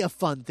That would be a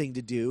fun thing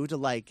to do, to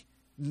like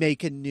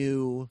make a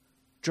new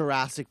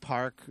Jurassic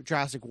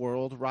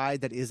World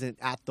ride that isn't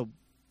at the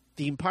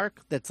theme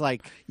park. That's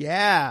like,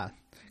 Yeah.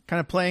 Kind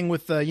of playing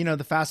with the,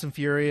 the Fast and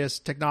Furious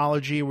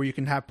technology where you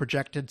can have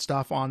projected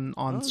stuff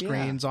on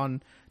screens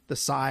on the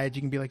side.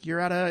 You can be like, you're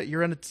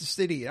in a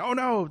city. Oh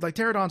no, like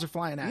pterodons are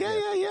flying at you.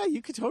 yeah. You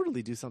could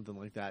totally do something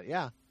like that.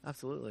 Yeah,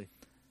 absolutely.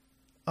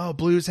 Oh,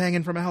 Blue's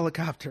hanging from a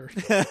helicopter.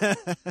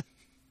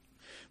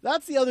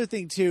 That's the other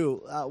thing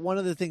too. One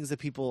of the things that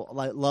people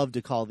love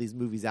to call these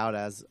movies out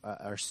as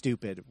are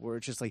stupid, where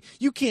it's just like,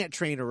 you can't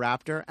train a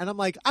raptor, and I'm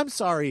like, I'm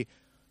sorry,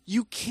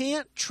 you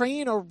can't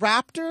train a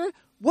raptor?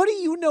 What do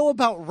you know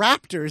about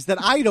raptors that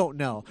I don't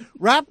know?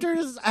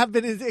 Raptors have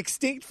been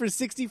extinct for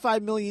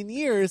 65 million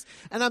years,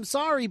 and I'm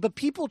sorry, but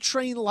people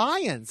train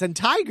lions and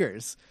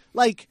tigers.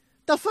 Like,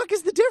 the fuck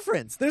is the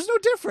difference? There's no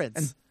difference.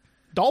 And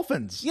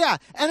dolphins. Yeah,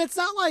 and it's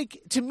not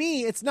like, to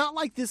me, it's not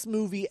like this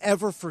movie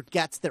ever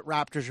forgets that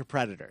raptors are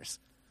predators.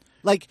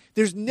 Like,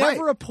 there's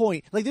never a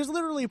point, like, there's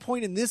literally a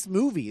point in this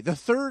movie, the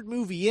third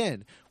movie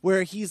in,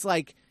 where he's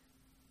like,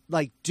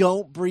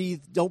 don't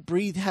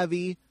breathe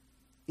heavy.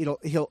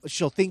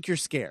 She'll think you're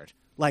scared.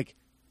 Like,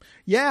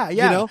 Yeah.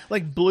 You know?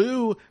 Like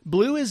Blue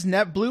is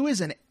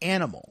an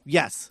animal.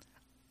 yes.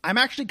 I'm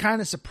actually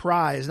kind of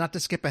surprised, not to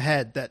skip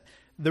ahead, that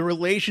the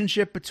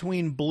relationship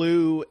between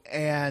Blue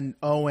and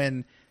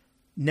Owen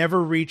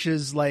never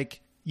reaches like,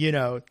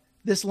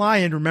 this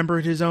lion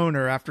remembered his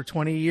owner after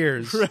 20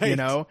 years,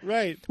 Right,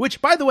 right.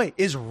 Which, by the way,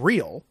 is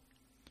real.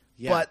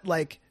 Yeah. But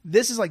like,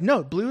 this is like,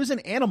 no, Blue is an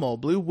animal.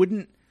 Blue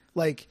wouldn't,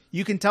 like,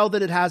 you can tell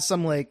that it has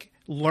some like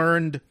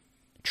learned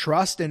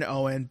trust in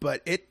Owen,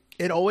 but it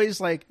always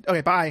like,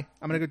 okay, bye,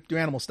 I'm gonna go do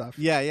animal stuff.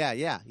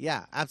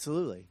 Yeah,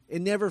 absolutely.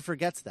 It never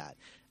forgets that.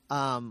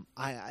 I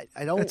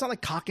don't. It's not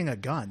like cocking a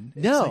gun.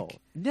 It's No, like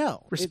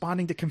no.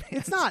 responding to commands.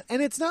 It's not,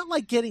 and it's not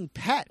like getting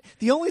pet.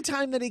 The only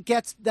time that it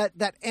gets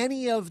that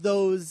any of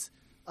the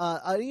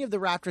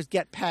raptors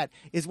get pet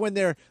is when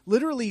they're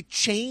literally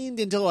chained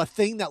into a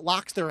thing that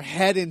locks their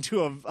head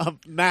into a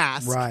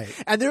mask, Right.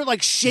 And they're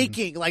like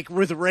shaking, like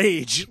with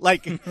rage,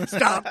 like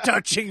stop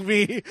touching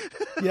me.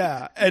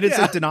 Yeah, and it's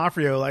like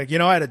D'Onofrio, like,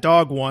 I had a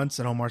dog once,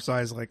 and Omar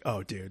Sy's like,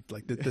 oh, dude,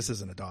 like this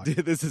isn't a dog.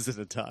 This isn't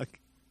a dog.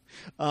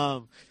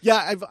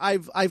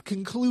 I've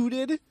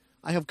concluded.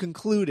 I have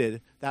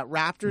concluded that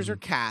raptors are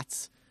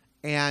cats,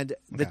 and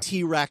the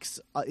T-Rex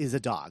is a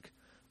dog.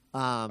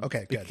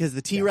 Okay, good. Because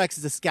the T-Rex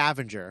is a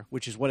scavenger,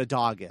 which is what a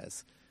dog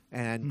is,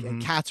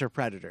 and cats are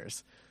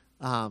predators,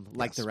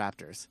 like the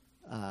raptors.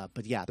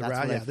 But yeah,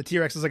 The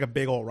T-Rex is like a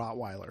big old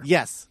Rottweiler.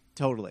 Yes,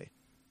 totally.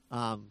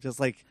 Just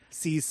like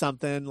sees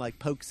something, like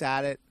pokes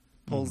at it,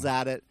 pulls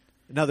at it.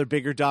 Another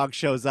bigger dog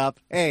shows up.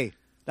 Hey,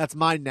 that's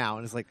mine now,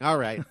 and it's like, all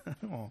right,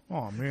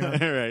 Oh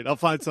man. all right, I'll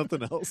find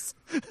something else.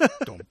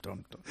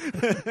 Dum.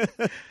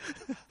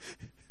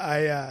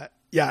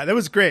 Yeah, that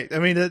was great. I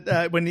mean,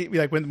 when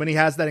he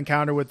has that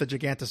encounter with the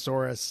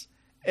Gigantosaurus,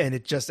 and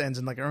it just ends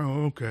in like,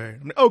 oh, okay,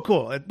 oh,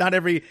 cool. Not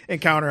every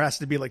encounter has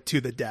to be like to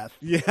the death.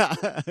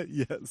 Yeah,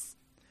 yes.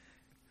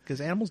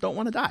 Because animals don't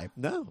want to die.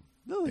 No,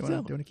 They they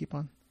want to keep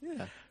on.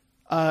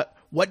 Yeah.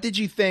 What did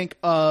you think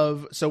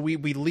of? So we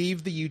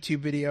leave the YouTube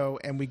video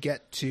and we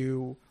get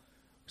to.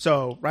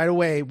 So right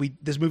away,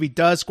 this movie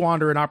does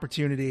squander an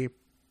opportunity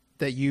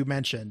that you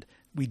mentioned.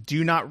 We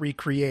do not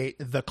recreate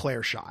the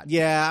Claire shot.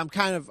 Yeah,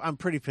 I'm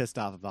pretty pissed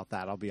off about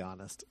that, I'll be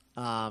honest.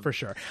 For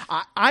sure.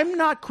 I'm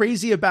not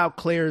crazy about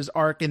Claire's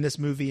arc in this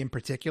movie in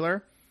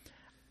particular.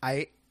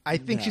 I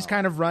think she's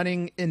kind of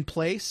running in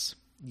place.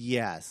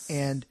 Yes.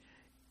 And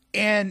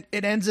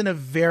it ends in a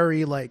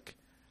very like,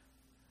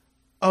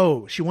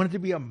 oh, she wanted to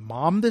be a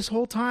mom this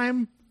whole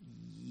time?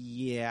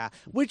 Yeah.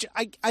 Which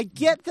I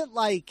get that,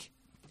 like,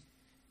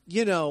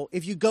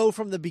 if you go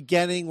from the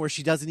beginning where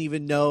she doesn't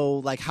even know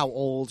like how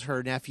old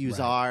her nephews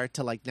are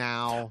to like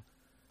now.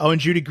 Oh, and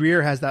Judy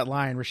Greer has that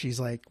line where she's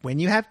like, when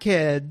you have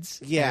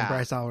kids. Yeah. And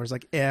Bryce Dallas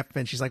like, if,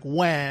 and she's like,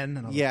 when.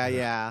 And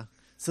Yeah.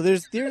 So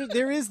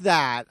there is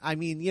that. I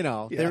mean,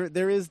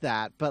 there is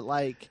that, but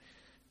like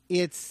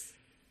it's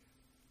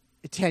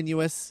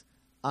tenuous,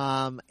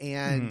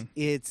 and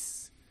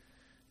it's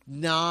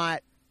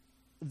not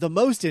the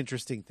most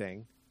interesting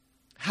thing.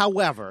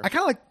 However, I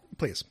kind of like,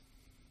 please.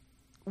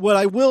 What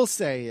I will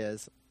say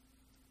is,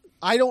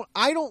 I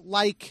don't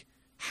like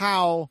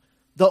how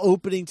the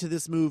opening to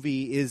this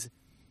movie is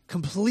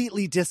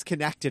completely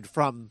disconnected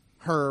from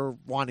her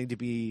wanting to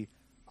be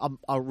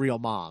a real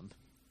mom.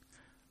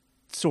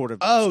 Sort of.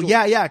 Oh, story.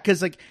 yeah,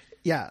 because like,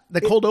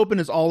 the cold open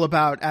is all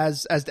about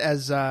as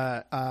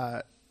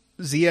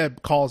Zia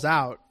calls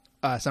out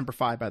Semper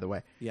Fi, by the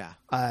way. Yeah.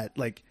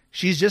 Like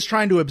she's just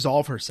trying to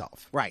absolve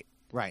herself. Right.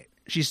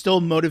 She's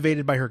still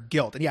motivated by her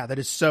guilt, and that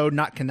is so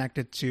not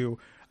connected to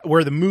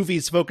where the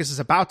movie's focus is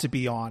about to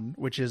be on,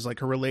 which is like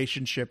her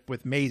relationship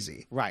with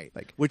Maisie. Right.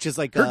 Like Which is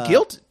like her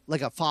guilt,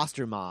 like a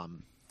foster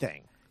mom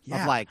thing.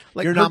 Yeah. Of like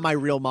Like you're her- not my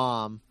real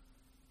mom.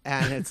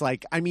 And it's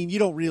like, I mean, you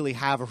don't really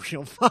have a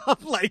real mom.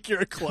 Like,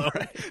 you're a clone.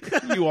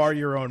 you are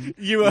your own.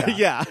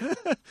 Yeah.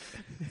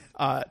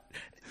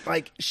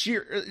 Like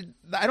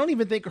I don't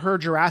even think her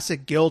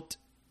Jurassic guilt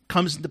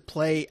comes into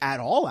play at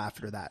all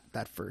after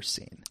that first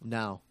scene.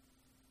 No,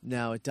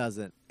 it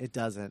doesn't. It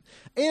doesn't.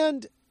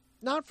 And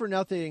not for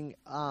nothing,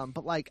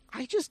 but like,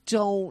 I just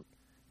don't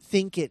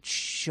think it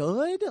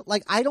should.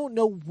 Like, I don't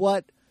know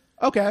what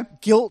Okay.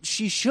 guilt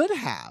she should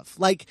have.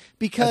 Like,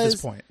 because At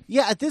this point.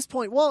 Yeah, at this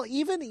point. Well,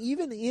 even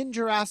in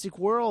Jurassic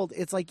World,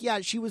 it's like,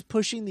 yeah, she was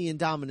pushing the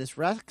Indominus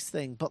Rex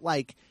thing, but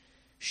like,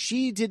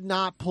 she did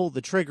not pull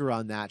the trigger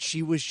on that.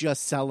 She was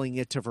just selling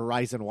it to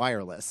Verizon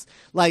Wireless.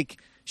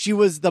 Like, she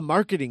was the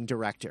marketing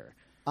director.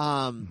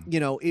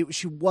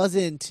 She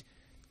wasn't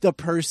the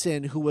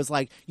person who was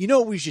like, you know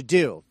what we should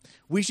do?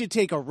 We should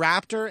take a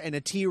raptor and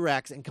a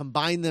T-Rex and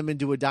combine them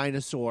into a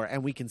dinosaur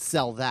and we can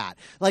sell that.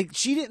 Like,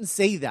 she didn't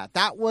say that.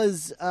 That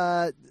was, the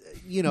other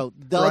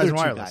two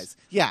Wireless. guys.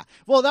 Yeah.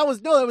 Well, the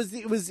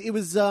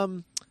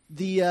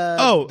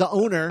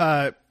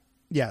owner.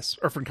 Yes,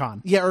 Irfan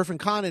Khan. Yeah, Irfan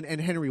Khan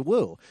and Henry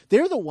Wu.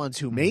 They're the ones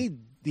who made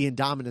the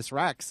Indominus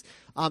Rex.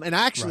 And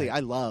actually, Right. I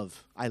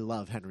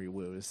love Henry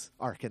Wu's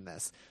arc in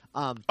this.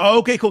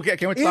 Okay, cool.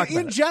 Can't wait to talk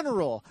about In it.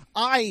 general,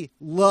 I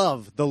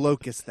love the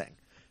locust thing.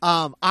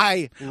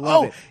 I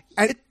love it.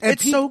 And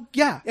it's so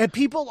and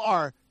people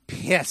are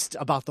pissed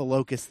about the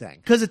locust thing.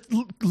 because it's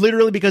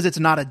literally because it's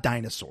not a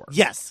dinosaur.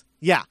 Yes.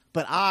 Yeah,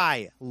 but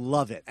I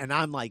love it. And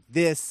I'm like,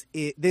 this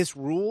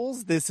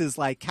rules. This is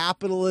like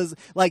capitalism.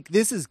 Like,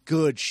 this is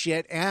good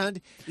shit.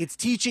 And it's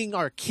teaching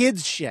our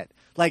kids shit.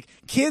 Like,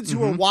 kids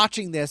who are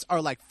watching this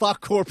are like,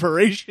 fuck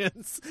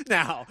corporations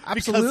now.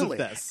 Absolutely.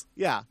 Because of this.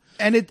 Yeah.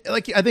 And it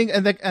like I think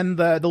and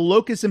the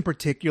locust in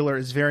particular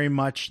is very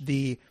much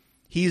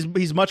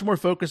he's much more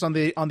focused on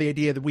the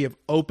idea that we have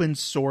open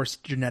source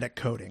genetic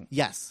coding.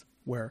 Yes.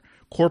 Where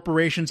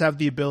corporations have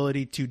the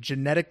ability to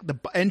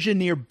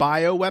engineer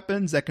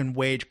bioweapons that can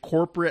wage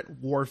corporate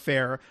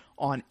warfare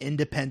on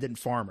independent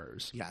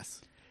farmers. Yes.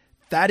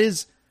 That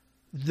is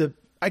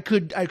I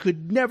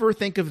could never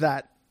think of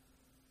that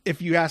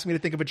if you asked me to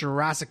think of a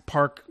Jurassic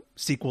Park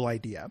sequel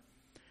idea.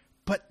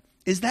 But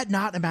is that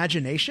not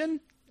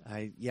imagination?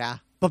 Yeah.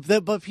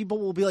 But people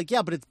will be like,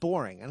 yeah, but it's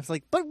boring. And it's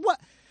like, but what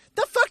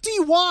the fuck do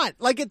you want?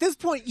 Like, at this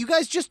point, you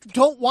guys just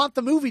don't want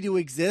the movie to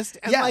exist.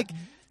 And Yeah. like,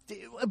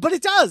 but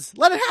it does.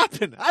 Let it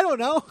happen. I don't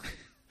know.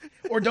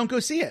 Or don't go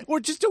see it.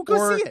 Or just don't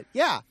go see it.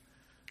 Yeah.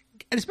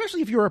 And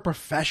especially if you're a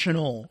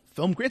professional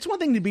film creator, it's one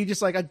thing to be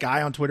just like a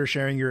guy on Twitter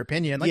sharing your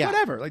opinion, like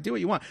whatever, like do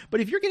what you want.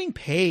 But if you're getting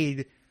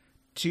paid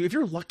if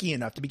you're lucky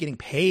enough to be getting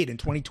paid in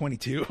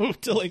 2022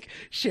 to like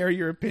share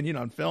your opinion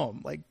on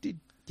film, like, dude,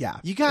 yeah,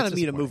 You got to it's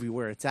meet a disappointing. movie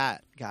where it's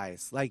at,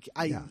 guys. Like,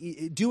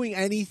 doing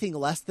anything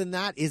less than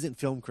that isn't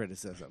film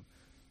criticism.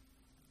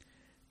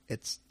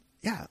 It's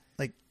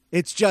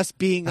It's just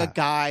being a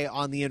guy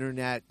on the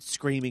internet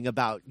screaming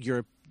about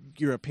your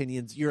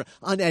opinions, your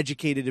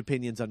uneducated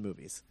opinions on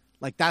movies.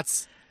 Like,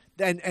 that's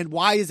and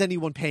why is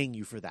anyone paying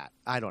you for that?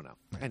 I don't know.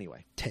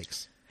 Anyway,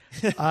 takes.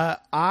 Heart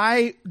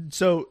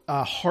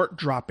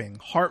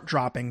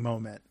dropping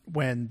moment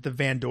when the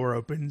van door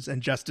opens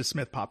and Justice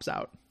Smith pops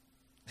out.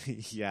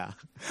 yeah,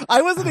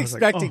 I wasn't I was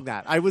like, expecting oh.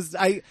 that.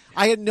 I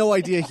had no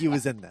idea he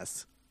was in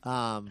this.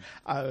 I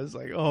was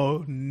like,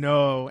 oh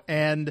no.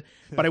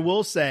 But I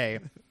will say,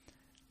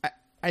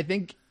 I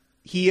think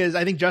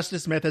I think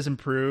Justice Smith has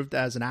improved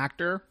as an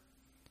actor.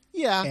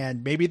 Yeah,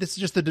 And maybe this is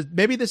just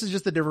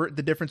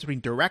the difference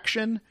between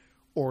direction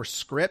or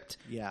script.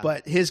 Yeah.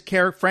 But his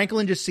character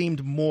Franklin just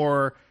seemed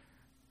more,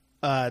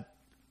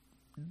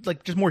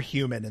 just more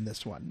human in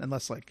this one, and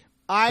less like.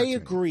 I cartoony.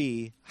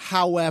 agree.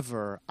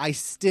 However, I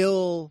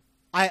still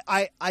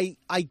I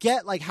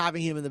get like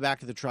having him in the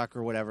back of the truck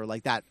or whatever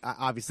like that.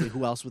 Obviously,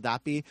 who else would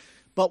that be?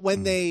 But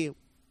when they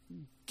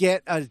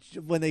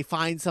when they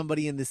find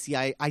somebody in the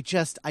CIA,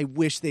 I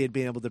wish they had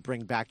been able to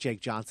bring back Jake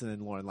Johnson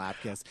and Lauren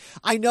Lapkus.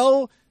 I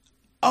know.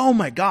 Oh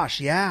my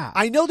gosh! Yeah.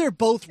 I know they're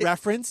both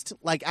referenced,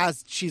 like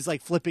as she's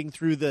like flipping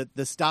through the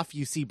stuff,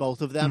 you see both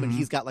of them, and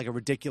he's got like a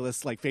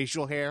ridiculous like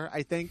facial hair,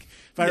 I think,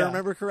 if I Yeah.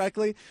 remember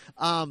correctly.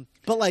 But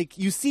like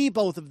you see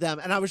both of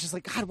them, and I was just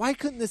like, God, why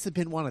couldn't this have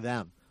been one of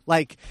them?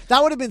 Like,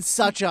 that would have been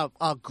such a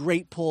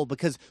great pull,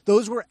 because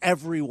those were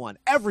everyone,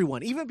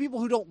 even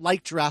people who don't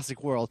like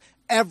Jurassic World,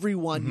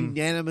 everyone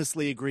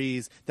unanimously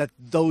agrees that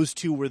those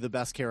two were the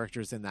best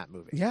characters in that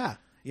movie. Yeah.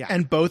 Yeah.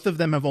 And both of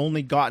them have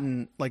only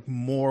gotten like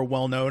more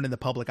well known in the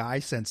public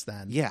eye since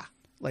then. Yeah.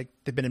 Like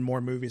they've been in more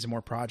movies and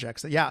more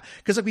projects. Yeah.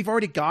 Because like we've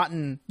already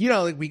gotten,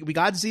 like we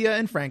got Zia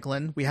and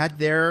Franklin. We had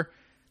their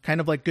kind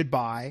of like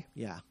goodbye.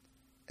 Yeah.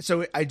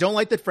 So I don't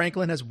like that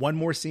Franklin has one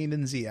more scene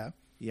than Zia.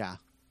 Yeah.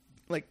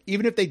 Like,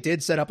 even if they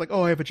did set up like,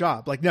 oh, I have a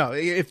job. Like, no,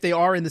 if they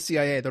are in the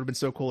CIA, that would have been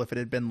so cool if it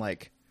had been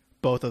like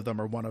both of them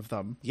or one of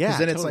them. Yeah, Because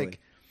then it's totally. like,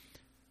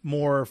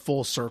 more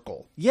full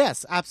circle.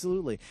 Yes,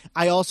 absolutely.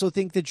 I also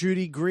think that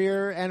Judy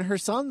Greer and her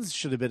sons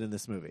should have been in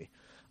this movie.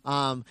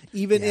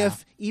 Even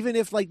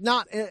if like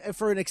not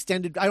for an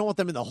extended, I don't want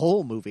them in the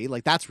whole movie.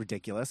 Like that's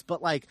ridiculous.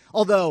 But like,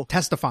 although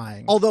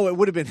it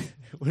would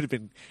have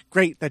been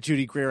great that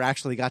Judy Greer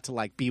actually got to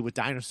like be with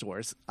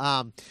dinosaurs.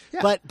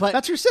 But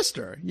that's her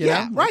sister. You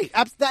know? Right.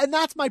 And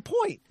that's my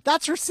point.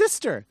 That's her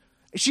sister.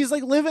 She's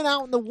like living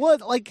out in the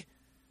wood. Like,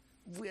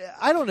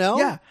 I don't know.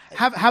 Yeah.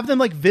 Have them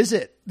like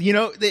visit, you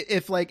know,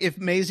 if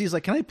Maisie's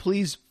like, can I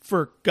please,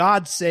 for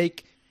God's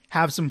sake,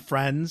 have some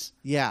friends?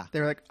 Yeah.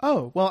 They're like,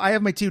 oh, well, I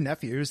have my 2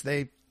 nephews.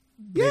 They've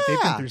been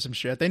through some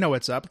shit. They know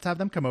what's up. Let's have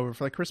them come over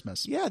for like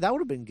Christmas. Yeah, that would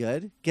have been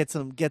good. Get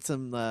some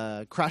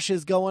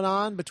crushes going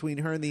on between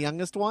her and the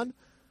youngest one.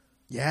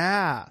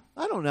 Yeah.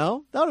 I don't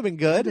know. That would have been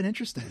good. That would have been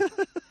interesting.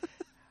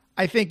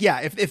 I think,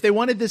 yeah, if they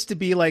wanted this to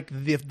be like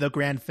the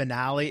grand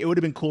finale, it would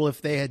have been cool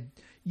if they had,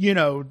 you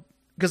know,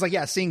 because like,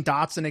 yeah, seeing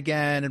Dotson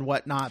again and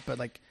whatnot, but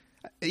like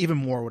even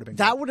more would have been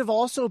that good. would have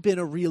also been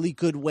a really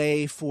good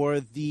way for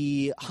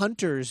the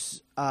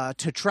hunters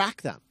to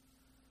track them.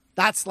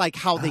 That's like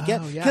how they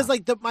get, because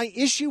like my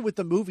issue with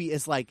the movie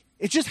is like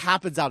it just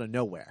happens out of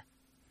nowhere.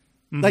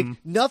 Like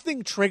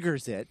nothing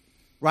triggers it,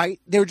 right?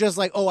 They're just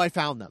like, oh, I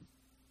found them.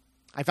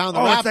 I found the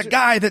raptor. It's that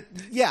guy that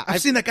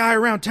I've seen that guy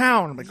around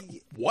town. I'm like,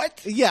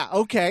 what? Yeah,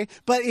 okay.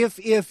 But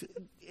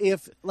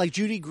if like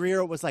Judy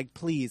Greer was like,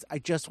 please, I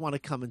just want to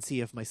come and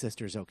see if my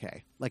sister's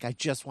okay. Like, I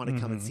just want to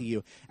come and see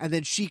you. And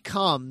then she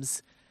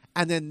comes,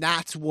 and then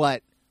that's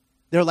what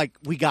they're like,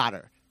 we got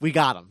her. We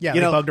got him. Yeah,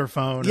 they bugged her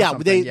phone. Yeah,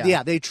 or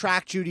something. they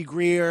track Judy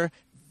Greer,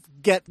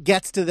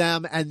 gets to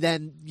them, and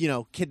then, you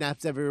know,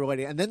 kidnaps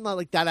everybody. And then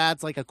like that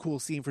adds like a cool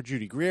scene for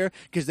Judy Greer,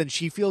 because then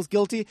she feels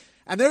guilty.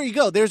 And there you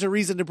go. There's a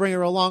reason to bring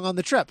her along on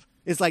the trip.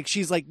 It's like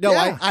she's like, no,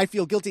 I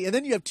feel guilty. And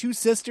then you have 2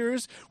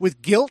 sisters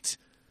with guilt,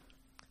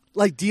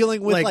 like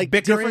dealing with like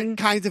different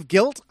kinds of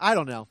guilt. I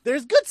don't know.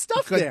 There's good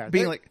stuff there.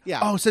 Being like,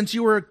 oh, since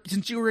you were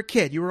a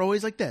kid, you were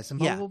always like this, and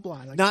blah blah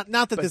blah. Like,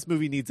 not that this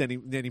movie needs any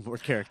more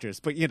characters,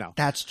 but you know,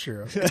 that's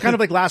true. It's kind of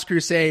like Last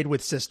Crusade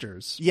with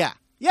sisters. Yeah,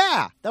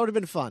 that would have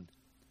been fun.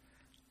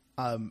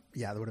 That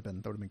would have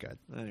been good.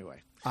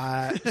 Anyway,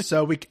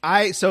 so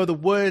the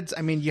woods.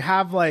 I mean, you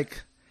have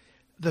like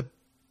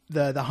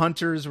the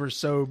hunters were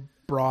so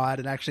broad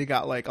and actually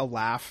got like a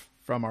laugh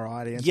from our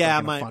audience. Yeah,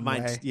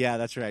 way. Yeah,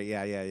 that's right.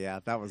 Yeah.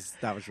 That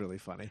was really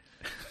funny.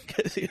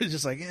 He was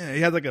just like,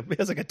 he has like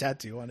a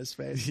tattoo on his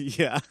face.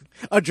 Yeah,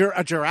 a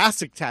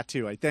Jurassic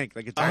tattoo, I think,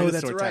 like a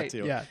dinosaur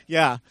tattoo.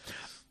 Yeah.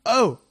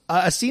 Oh,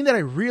 a scene that I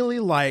really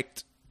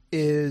liked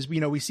is,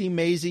 you know, we see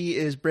Maisie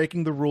is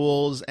breaking the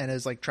rules and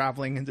is like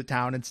traveling into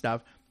town and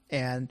stuff,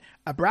 and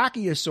a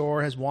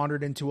brachiosaur has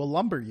wandered into a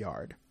lumber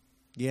yard.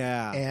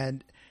 Yeah,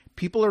 and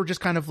people are just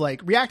kind of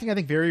like reacting, I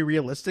think, very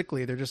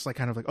realistically. They're just like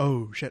kind of like,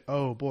 oh shit,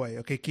 oh boy,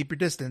 okay, keep your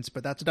distance,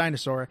 but that's a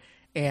dinosaur.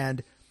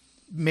 And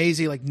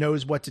Maisie like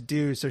knows what to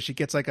do, so she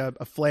gets like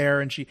a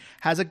flare, and she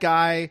has a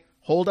guy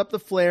hold up the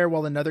flare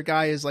while another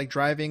guy is like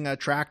driving a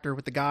tractor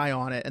with the guy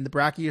on it, and the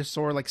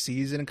brachiosaur like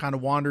sees it and kind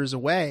of wanders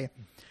away.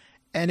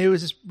 And it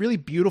was this really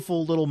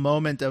beautiful little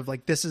moment of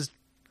like, this is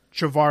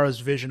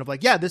Trevorrow's vision of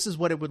like, yeah, this is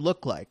what it would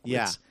look like.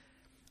 Yeah.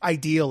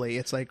 Ideally,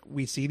 it's like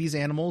we see these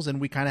animals and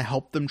we kind of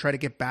help them try to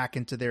get back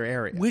into their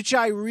area. Which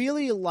I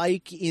really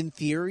like in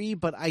theory,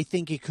 but I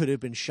think it could have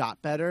been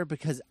shot better,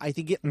 because I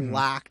think it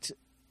lacked...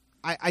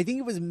 I think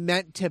it was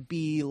meant to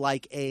be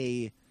like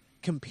a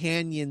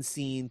companion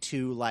scene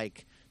to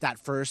like that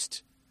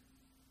first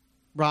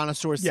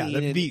brontosaur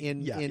scene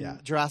in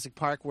Jurassic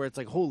Park, where it's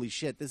like, holy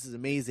shit, this is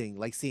amazing,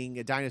 like seeing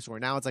a dinosaur.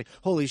 Now it's like,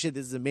 holy shit,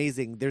 this is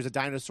amazing, there's a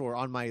dinosaur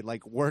on my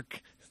like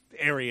work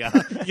area,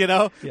 you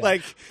know?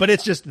 Like, but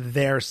it's just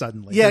there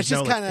suddenly. Yeah, There's it's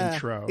just no, kind of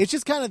intro. It's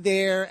just kind of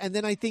there. And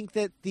then I think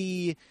that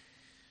the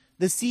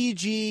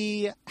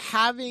CG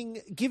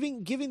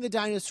giving the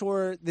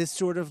dinosaur this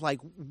sort of like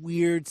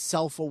weird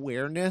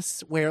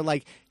self-awareness, where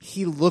like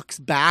he looks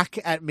back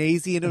at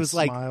Maisie and it was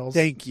smiles.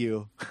 Like, thank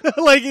you.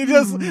 Like he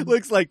just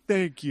looks like,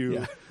 thank you.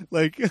 Yeah.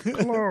 Like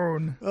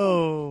clone.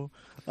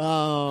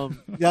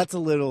 That's a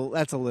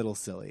little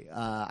silly.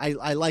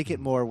 I like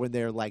it more when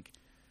they're like,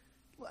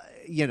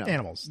 you know,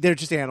 animals. They're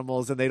just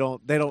animals, and they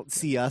don't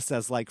see us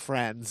as like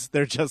friends.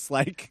 They're just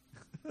like,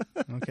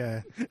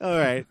 okay, all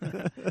right,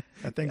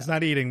 that thing's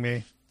not eating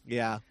me.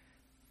 Yeah,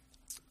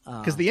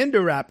 because the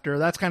Indoraptor,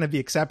 that's kind of the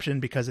exception,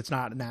 because it's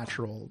not a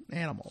natural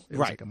animal. It's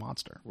like a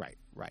monster. Right,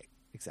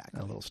 exactly.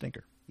 A little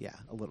stinker. Yeah,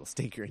 a little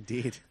stinker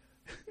indeed.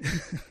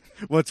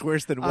 What's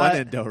worse than one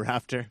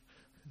Indoraptor?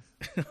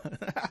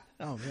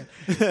 Oh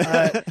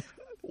man.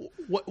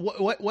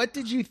 What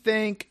did you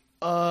think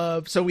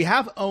of? So we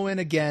have Owen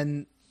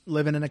again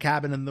living in a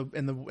cabin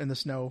in the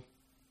snow.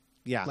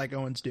 Yeah, like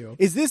Owens do.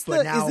 Is this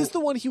the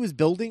one he was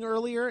building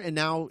earlier and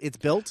now it's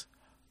built?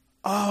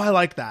 Oh, I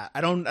like that.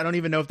 I don't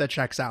even know if that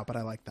checks out, but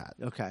I like that.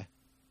 Okay.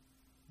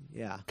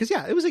 Yeah. Because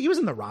he was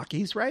in the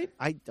Rockies, right?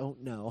 I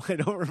don't know. I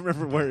don't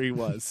remember where he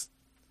was.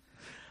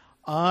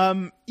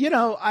 You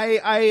know,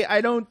 I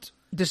don't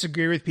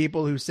disagree with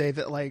people who say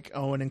that like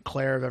Owen and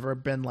Claire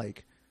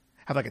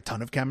have have like a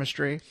ton of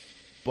chemistry.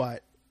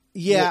 But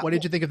Yeah. what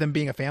did you think of them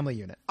being a family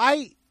unit?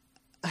 I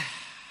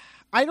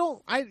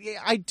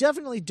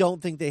definitely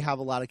don't think they have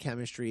a lot of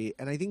chemistry,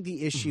 and I think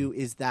the issue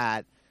is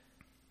that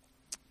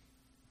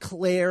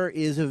Claire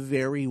is a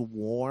very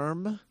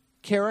warm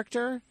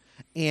character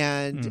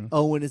and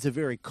Owen is a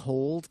very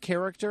cold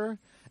character,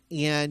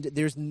 and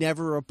there's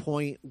never a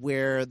point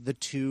where the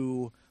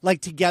two,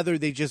 like, together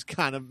they just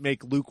kind of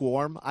make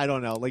lukewarm. I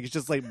don't know, like, it's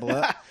just like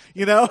blah,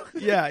 you know?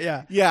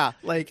 Yeah.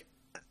 Like,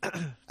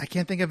 I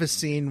can't think of a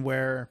scene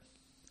where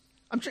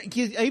I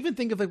even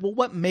think of like, well,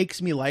 what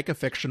makes me like a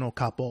fictional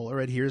couple or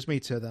adheres me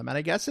to them? And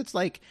I guess it's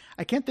like,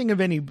 I can't think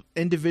of any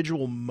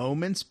individual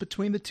moments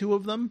between the two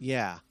of them.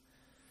 Yeah.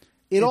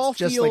 It's all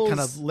just feels like kind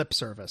of lip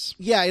service.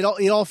 Yeah,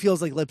 it all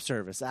feels like lip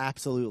service.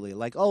 Absolutely.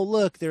 Like, oh,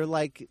 look, they're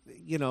like,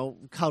 you know,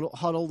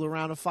 huddled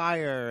around a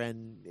fire,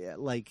 and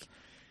like,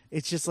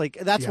 it's just like,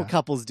 that's what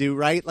couples do,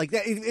 right? Like,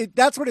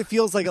 that's what it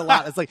feels like a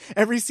lot. It's like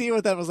every scene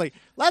with them was like,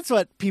 that's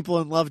what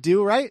people in love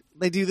do, right?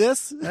 They do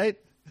this, right?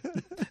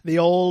 The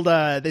old,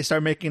 they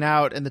start making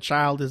out, and the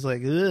child is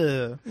like,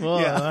 ugh, well,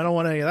 I don't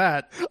want any of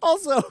that.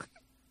 Also,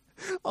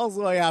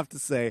 I have to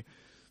say,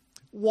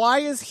 why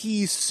is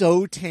he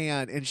so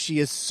tan and she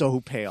is so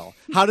pale?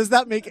 How does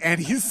that make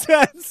any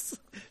sense?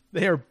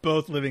 They are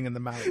both living in the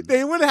mountains.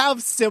 They would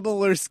have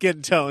similar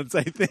skin tones,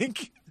 I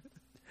think.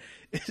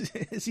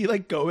 Is he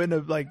like going to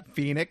like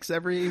Phoenix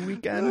every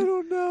weekend? I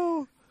don't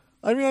know.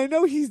 I mean, I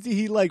know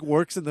he like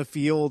works in the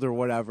field or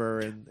whatever.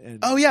 And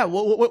oh yeah,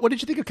 what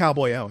did you think of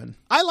Cowboy Owen?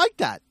 I like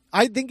that.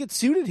 I think it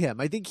suited him.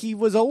 I think he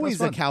was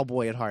always a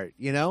cowboy at heart,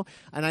 you know.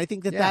 And I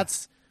think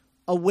that's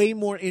a way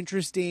more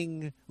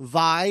interesting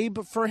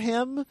vibe for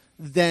him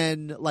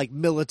than like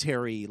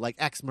military, like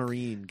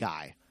ex-Marine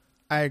guy.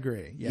 I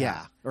agree.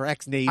 Yeah. Or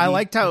ex-Navy. I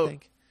liked how I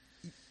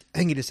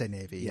think he just said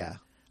Navy. Yeah.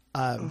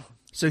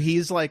 So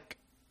he's like,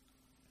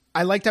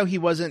 I liked how he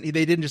wasn't.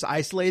 They didn't just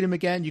isolate him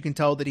again. You can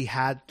tell that he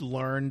had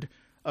learned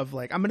of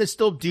like, I'm going to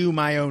still do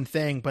my own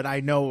thing, but I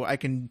know I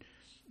can.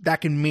 That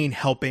can mean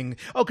helping.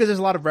 Oh, because there's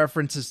a lot of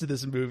references to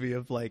this movie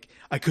of like,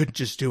 I couldn't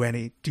just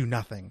do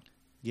nothing.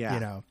 Yeah. You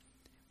know.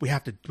 We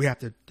have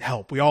to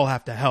help. We all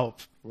have to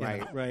help.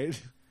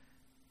 Right.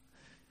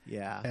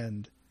 Yeah.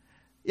 And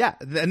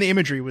the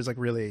imagery was like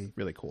really,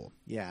 really cool.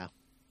 Yeah.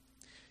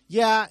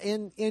 Yeah,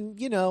 and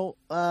you know,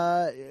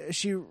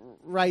 she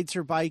rides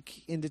her bike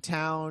into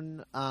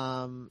town,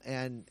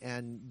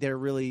 and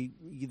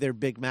they're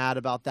big mad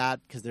about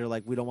that because they're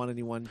like, we don't want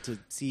anyone to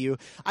see you.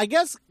 I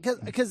guess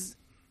because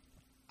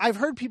I've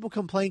heard people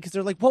complain because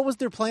they're like, what was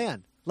their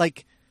plan?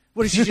 Like,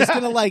 what is she just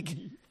gonna like?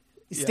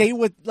 Stay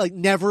with, like,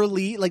 never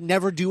leave, like,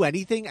 never do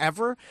anything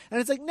ever. And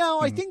it's like,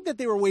 no, I think that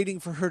they were waiting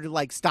for her to,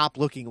 like, stop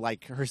looking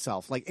like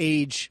herself, like,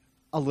 age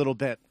a little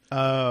bit.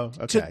 Oh,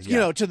 okay. You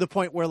know, to the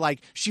point where, like,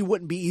 she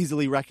wouldn't be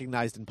easily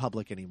recognized in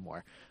public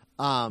anymore.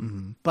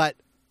 But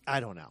I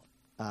don't know.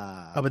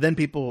 But then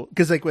people,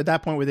 because, like, at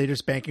that point, were they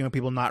just banking on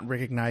people not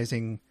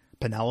recognizing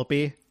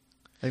Penelope?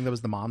 I think that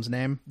was the mom's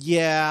name.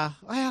 Yeah.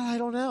 Well, I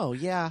don't know.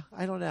 Yeah,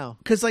 I don't know.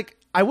 Because, like,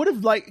 I would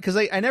have liked, because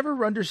I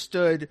never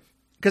understood.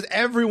 Because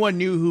everyone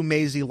knew who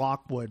Maisie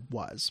Lockwood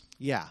was.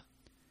 Yeah.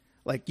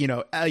 Like,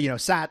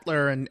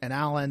 Sattler and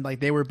Alan,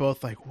 like, they were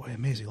both like, what,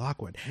 Maisie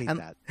Lockwood? I hate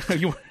that.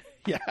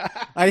 Yeah.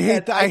 I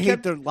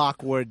hate the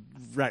Lockwood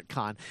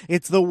retcon.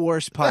 It's the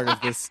worst part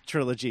of this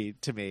trilogy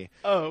to me.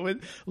 Oh,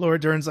 when Laura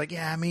Dern's like,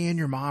 yeah, me and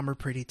your mom are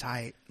pretty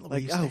tight.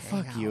 Like, oh,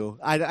 fuck you.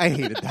 I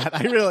hated that.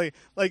 I really,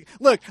 like,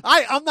 look,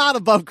 I'm not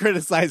above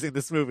criticizing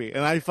this movie,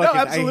 and I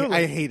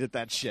hated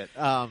that shit.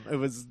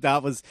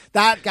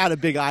 That got a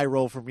big eye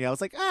roll for me. I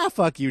was like,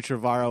 fuck you,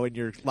 Trevorrow, and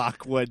your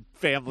Lockwood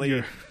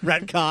family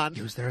retcon.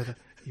 He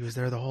was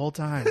there the whole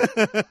time.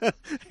 I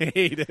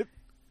hate it.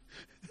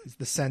 He's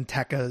the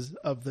Santecas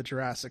of the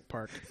Jurassic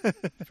Park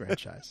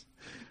franchise.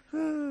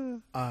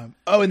 And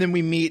then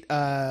we meet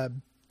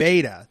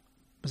Beta.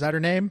 Was that her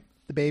name?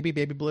 The Baby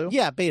Blue?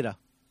 Yeah, Beta.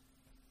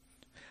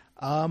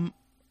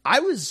 I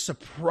was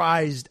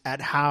surprised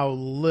at how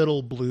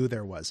little Blue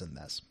there was in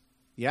this.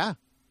 Yeah.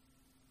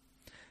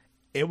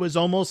 It was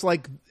almost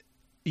like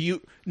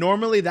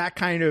normally that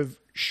kind of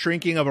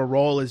shrinking of a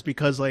role is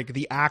because like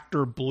the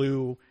actor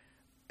Blue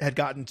had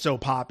gotten so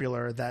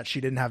popular that she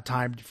didn't have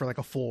time for like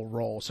a full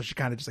role, so she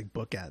kind of just like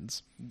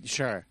bookends.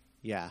 Sure.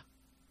 Yeah.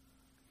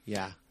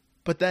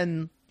 But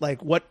then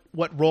like what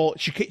role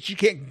she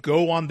can't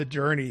go on the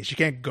journey. She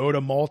can't go to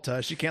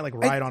Malta. She can't like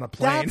ride on a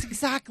plane. That's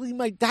exactly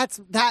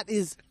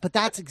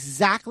that's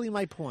exactly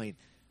my point.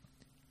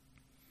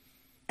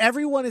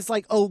 Everyone is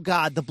like, "Oh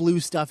God, the Blue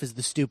stuff is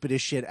the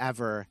stupidest shit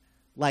ever."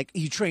 Like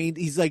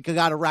he's like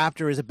got a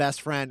raptor as a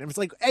best friend, and it's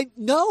like,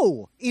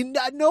 no,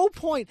 at no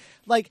point.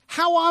 Like,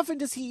 how often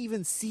does he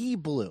even see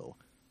Blue?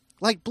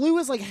 Like, Blue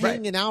is like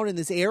hanging out in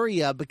this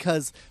area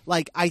because,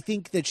 like, I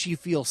think that she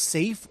feels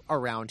safe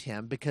around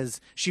him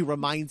because she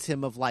reminds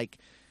him of, like,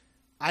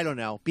 I don't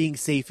know, being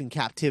safe in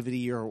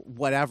captivity or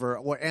whatever.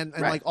 And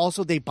like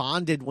also they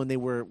bonded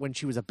when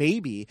she was a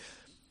baby.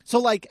 So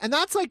like, and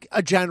that's like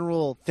a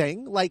general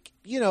thing. Like,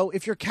 you know,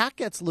 if your cat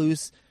gets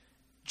loose,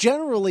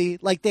 generally,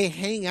 like, they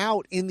hang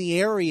out in the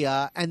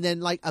area and then,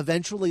 like,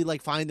 eventually,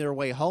 like, find their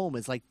way home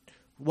is, like,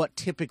 what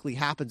typically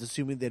happens,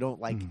 assuming they don't,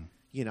 like,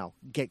 you know,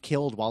 get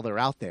killed while they're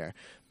out there.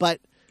 But,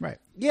 Right.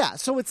 yeah,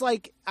 so it's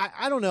like,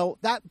 I don't know,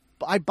 that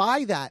I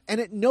buy that.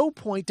 And at no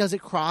point does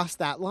it cross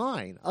that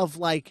line of,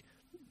 like,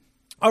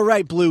 all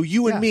right, Blue,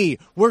 you and me,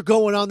 we're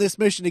going on this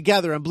mission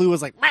together. And Blue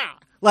was like, "Meow."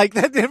 Like,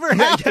 that never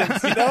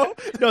happens, you know?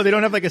 No, they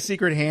don't have like a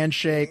secret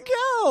handshake.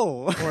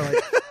 No. Or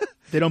like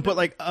they don't put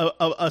like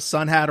a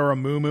sun hat or a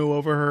moo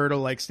over her to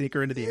like sneak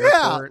her into the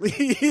airport.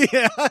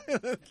 Yeah.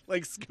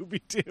 Like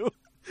Scooby-Doo.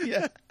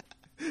 Yeah.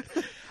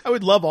 I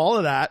would love all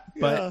of that,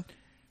 but Yeah.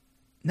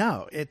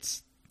 no,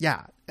 it's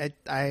so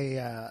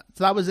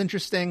that was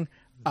interesting.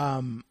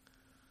 When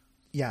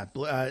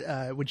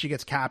she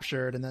gets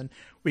captured, and then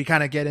we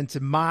kind of get into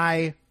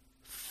my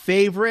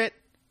favorite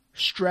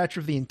stretch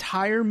of the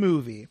entire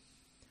movie.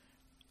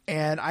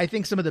 And I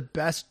think some of the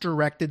best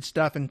directed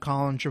stuff in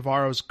Colin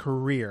Trevorrow's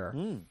career,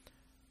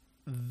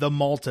 the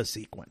Malta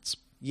sequence.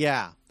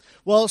 Yeah.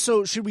 Well,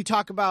 so should we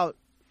talk about,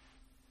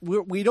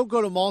 we don't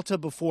go to Malta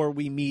before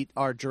we meet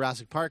our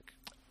Jurassic Park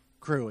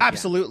crew again.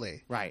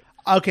 Absolutely. Right.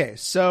 Okay.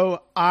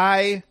 So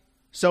I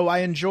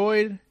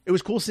enjoyed, it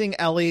was cool seeing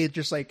Ellie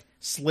just like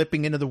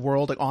slipping into the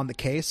world like on the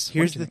case.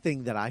 Here's the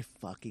thing that I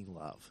fucking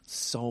love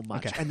so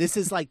much. Okay. And this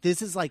is like,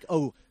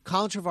 oh,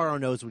 Colin Trevorrow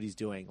knows what he's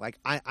doing. Like,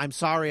 I'm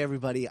sorry,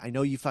 everybody. I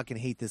know you fucking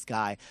hate this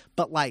guy.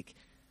 But, like,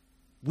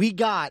 we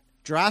got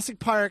Jurassic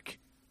Park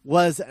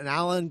was an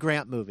Alan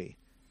Grant movie.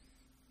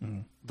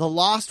 The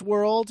Lost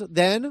World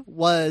then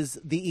was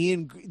the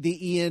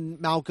Ian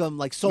Malcolm,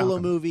 like, solo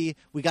movie.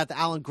 We got the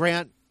Alan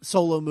Grant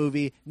solo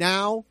movie.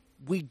 Now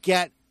we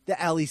get the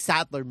Ellie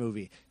Sattler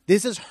movie.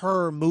 This is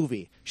her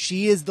movie.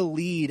 She is the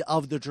lead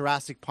of the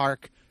Jurassic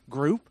Park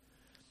group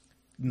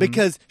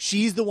because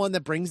she's the one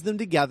that brings them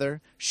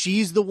together.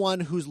 She's the one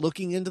who's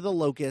looking into the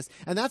locust.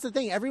 And that's the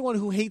thing. Everyone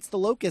who hates the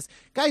locust,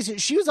 guys,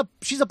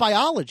 she's a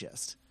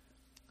biologist.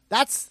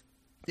 That's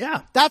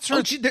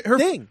her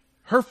thing.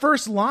 Her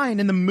first line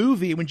in the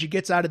movie when she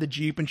gets out of the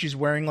Jeep and she's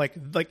wearing like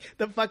the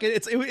fucking,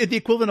 it's the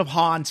equivalent of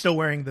Han still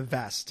wearing the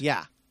vest.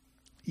 Yeah.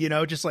 You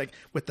know, just like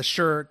with the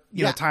shirt,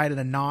 you know, tied in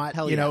a knot,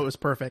 Hell you know, yeah. it was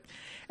perfect.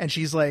 And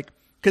she's like,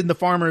 because the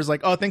farmer is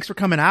like, oh, thanks for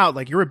coming out.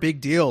 Like, you're a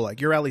big deal.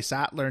 Like, you're Ellie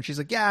Sattler. And she's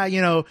like, yeah,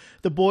 you know,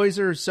 the boys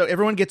are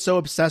everyone gets so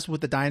obsessed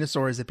with the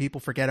dinosaurs that people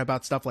forget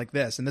about stuff like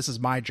this. And this is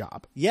my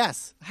job.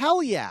 Yes.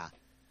 Hell yeah.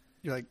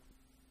 You're like,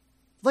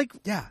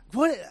 yeah.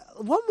 What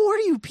more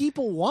do you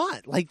people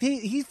want? Like,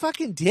 he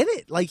fucking did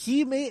it. Like,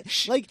 he made,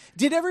 like,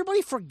 did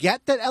everybody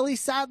forget that Ellie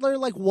Sattler,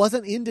 like,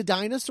 wasn't into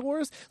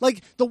dinosaurs?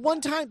 Like, the one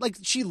time, like,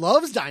 she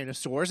loves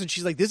dinosaurs and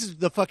she's like, this is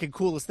the fucking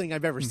coolest thing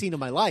I've ever seen in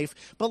my life.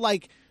 But,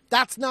 like,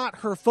 that's not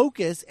her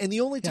focus. And the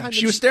only time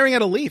she was staring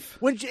at a leaf.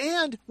 when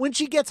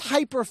she gets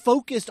hyper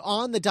focused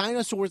on the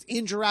dinosaurs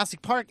in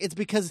Jurassic Park, it's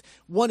because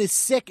one is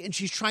sick and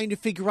she's trying to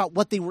figure out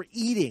what they were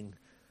eating,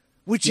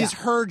 which is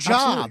her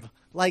job. Absolutely.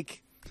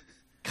 Like,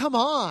 come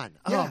on.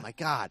 Yeah. Oh my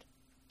God.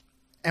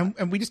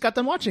 And we just got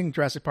done watching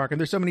Jurassic Park, and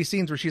there's so many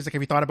scenes where she's like,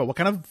 have you thought about what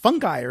kind of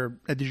fungi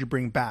did you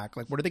bring back?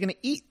 Like, what are they going to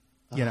eat?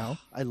 You know?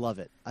 I love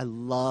it. I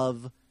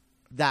love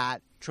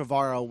that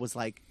Trevorrow was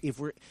like,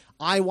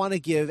 I want to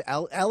give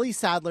Ellie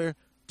Sattler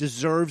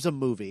deserves a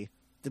movie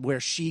where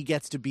she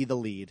gets to be the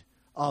lead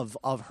of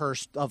her,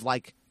 of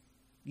like,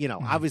 you know,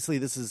 obviously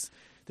there's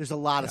a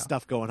lot of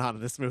stuff going on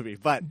in this movie,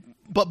 but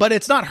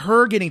it's not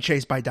her getting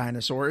chased by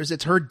dinosaurs.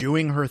 It's her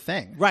doing her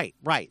thing. Right.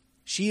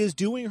 She is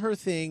doing her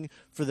thing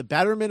for the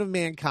betterment of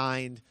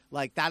mankind.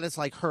 Like, that is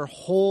like her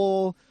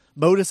whole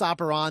modus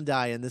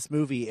operandi in this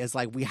movie is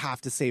like, we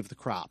have to save the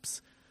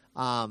crops.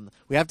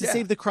 We have to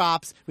save the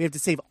crops. We have to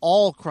save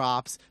all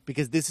crops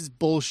because this is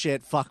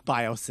bullshit. Fuck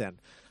biosyn.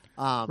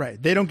 Right.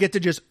 They don't get to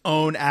just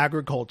own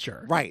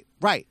agriculture. Right.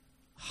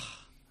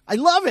 I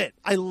love it.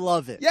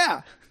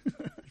 Yeah.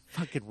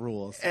 Fucking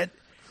rules.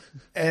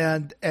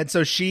 And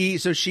so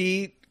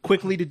she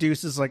quickly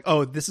deduces like,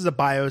 oh, this is a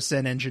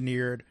biosyn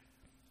engineered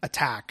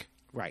attack.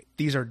 Right.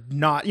 These are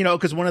not, you know,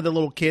 because one of the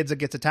little kids that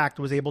gets attacked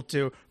was able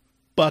to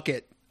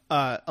bucket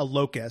a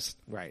locust.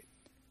 Right.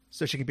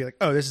 So she can be like,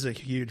 oh, this is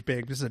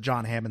a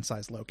John Hammond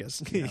sized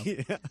locust.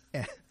 You know?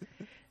 Yeah.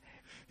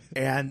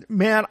 And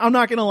man, I'm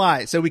not gonna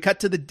lie. So we cut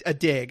to a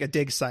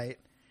dig site,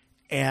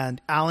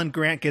 and Alan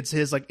Grant gets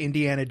his like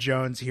Indiana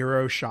Jones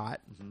hero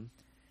shot. Mm-hmm.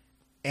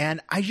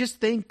 And I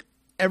just think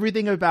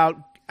everything about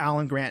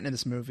Alan Grant in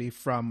this movie,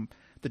 from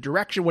the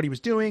direction, what he was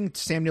doing, to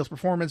Sam Neill's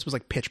performance, was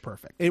like pitch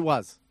perfect. It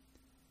was.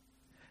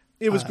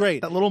 It was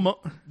great. That little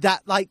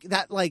that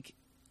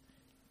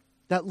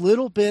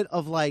little bit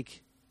of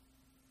like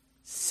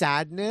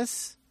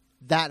sadness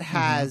that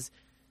has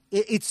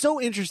it's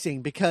so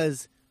interesting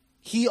because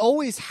he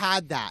always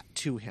had that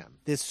to him,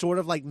 this sort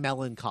of like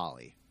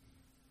melancholy,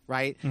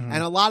 right? And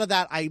a lot of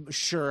that I'm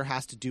sure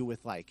has to do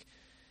with like,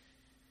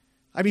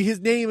 I mean, his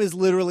name is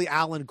literally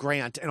Alan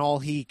Grant, and all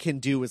he can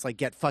do is like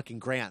get fucking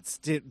grants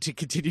to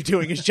continue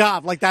doing his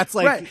job. Like, that's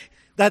like right.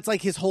 That's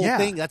like his whole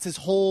thing. That's his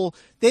whole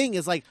thing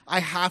is like, I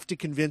have to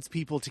convince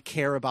people to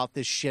care about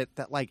this shit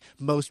that like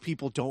most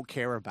people don't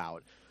care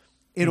about.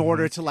 in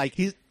order to like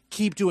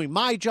keep doing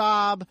my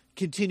job,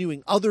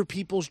 continuing other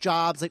people's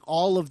jobs. Like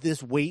all of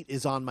this weight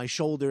is on my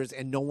shoulders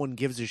and no one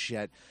gives a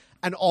shit.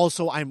 And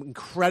also I'm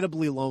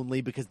incredibly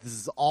lonely because this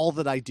is all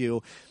that I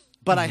do,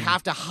 but I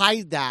have to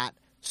hide that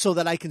so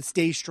that I can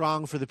stay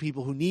strong for the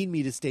people who need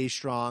me to stay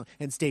strong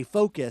and stay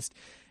focused.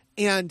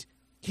 And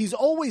he's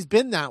always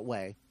been that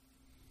way.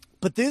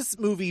 But this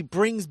movie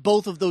brings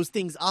both of those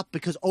things up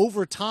because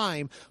over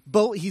time,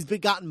 he's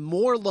gotten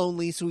more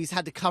lonely, so he's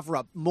had to cover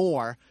up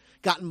more,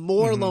 gotten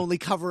more lonely,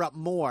 cover up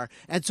more.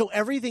 And so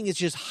everything is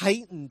just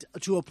heightened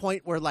to a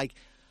point where, like,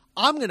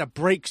 I'm going to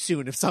break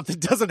soon if something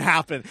doesn't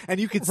happen. And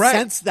you can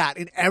sense that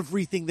in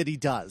everything that he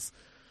does.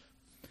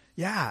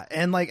 Yeah,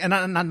 and like,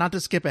 and not to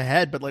skip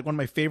ahead, but like one of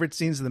my favorite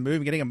scenes in the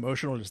movie, getting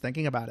emotional just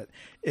thinking about it,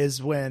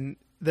 is when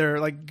they're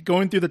like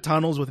going through the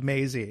tunnels with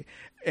Maisie,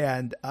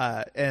 and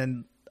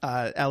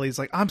Ellie's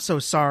like, "I'm so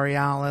sorry,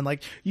 Alan.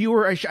 Like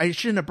I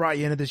shouldn't have brought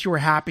you into this. You were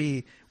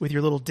happy with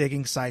your little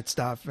digging site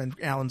stuff." And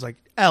Alan's like,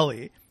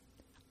 "Ellie,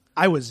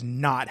 I was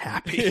not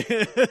happy.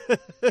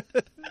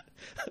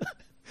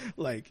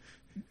 Like,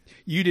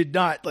 you did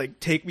not like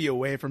take me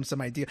away from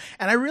some idea."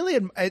 And I really,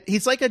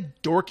 he's like a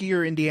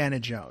dorkier Indiana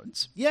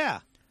Jones. Yeah.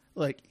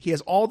 Like he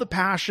has all the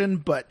passion,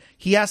 but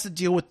he has to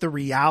deal with the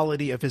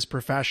reality of his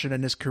profession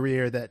and his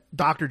career that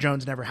Dr.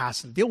 Jones never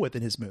has to deal with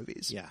in his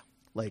movies. Yeah.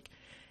 Like,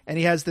 and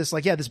he has this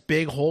like, this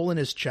big hole in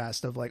his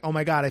chest of like, oh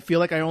my God, I feel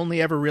like I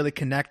only ever really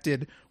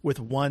connected with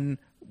one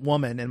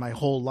woman in my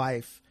whole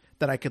life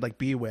that I could like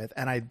be with.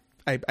 And I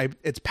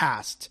it's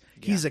past.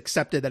 Yeah. He's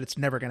accepted that it's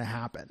never going to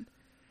happen.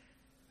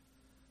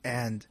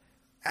 And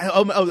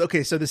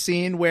okay. So the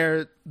scene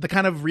where the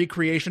kind of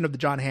recreation of the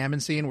John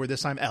Hammond scene where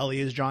this time Ellie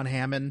is John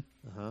Hammond,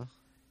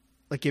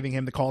 like giving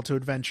him the call to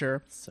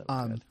adventure. So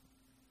good.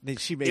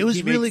 It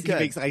was really good. He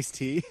makes iced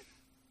tea.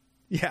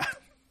 Yeah.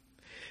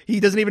 He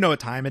doesn't even know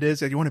what time it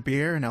is. Like, you want a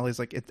beer? And Ellie's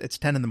like, it's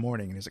 10 in the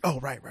morning. And he's like, oh,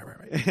 right.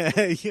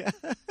 Yeah.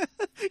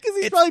 Because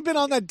he's probably been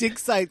on that dig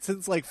site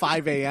since like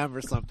 5 a.m.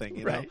 or something,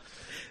 you know?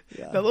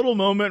 Yeah. That little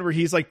moment where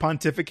he's like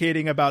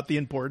pontificating about the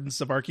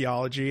importance of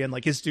archaeology and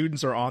like his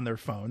students are on their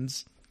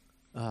phones.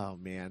 Oh,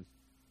 man.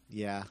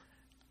 Yeah.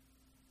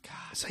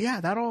 God. So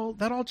yeah, that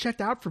all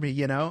checked out for me,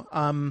 you know?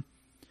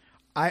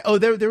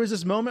 There was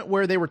this moment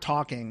where they were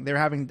talking. They were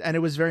having, and it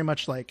was very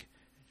much like,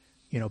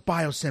 you know,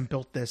 Biosyn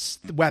built this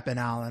weapon,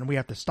 Alan. We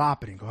have to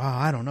stop it. And go, oh,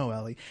 I don't know,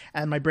 Ellie.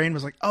 And my brain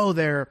was like, oh,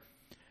 they're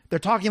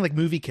talking like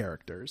movie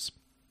characters.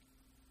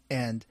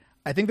 And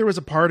I think there was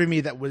a part of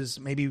me that was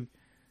maybe,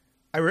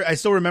 I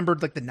still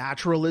remembered like the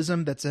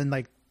naturalism that's in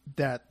like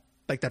that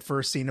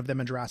first scene of them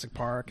in Jurassic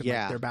Park. And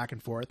like, they're back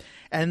and forth.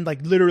 And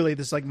like literally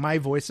this, like my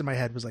voice in my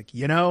head was like,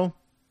 you know,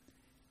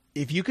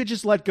 if you could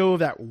just let go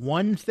of that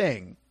one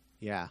thing.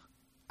 Yeah.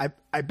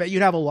 I bet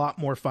you'd have a lot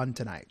more fun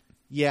tonight.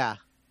 Yeah.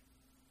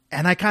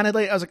 And I kind of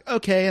like, I was like,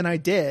 okay. And I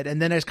did.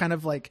 And then I just kind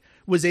of like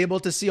was able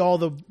to see all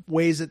the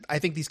ways that I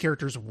think these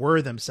characters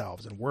were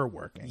themselves and were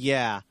working.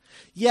 Yeah.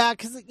 Yeah.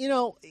 Cause you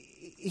know,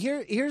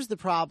 here's the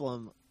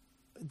problem.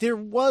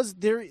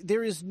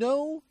 There is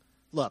no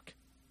look,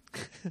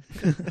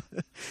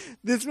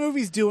 this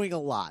movie's doing a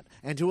lot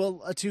and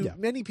to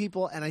many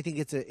people. And I think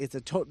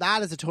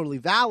that is a totally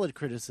valid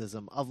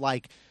criticism of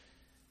like,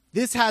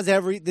 this has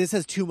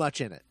too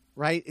much in it.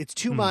 Right? It's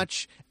too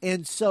much.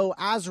 And so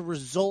as a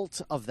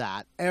result of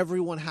that,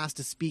 everyone has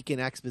to speak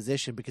in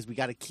exposition because we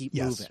got to keep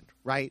moving.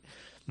 Right.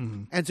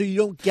 Mm-hmm. And so you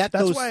don't get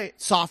those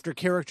softer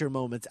character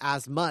moments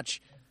as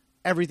much.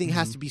 Everything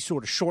has to be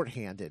sort of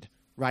shorthanded,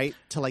 right?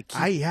 To like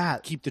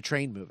keep the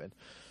train moving.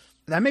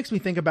 That makes me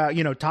think about,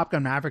 you know, Top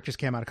Gun Maverick just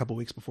came out a couple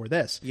weeks before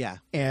this. Yeah.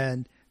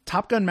 And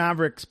Top Gun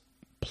Maverick's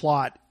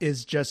plot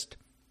is just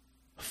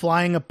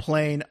flying a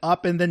plane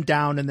up and then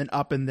down and then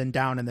up and then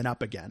down and then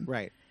up again.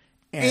 Right.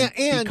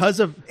 And because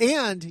of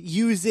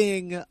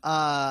using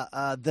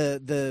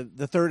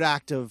the third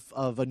act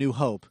of A New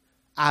Hope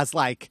as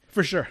like,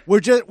 for sure,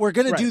 we're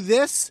gonna do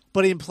this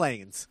but in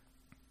planes.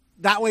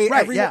 That way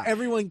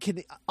everyone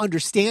can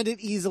understand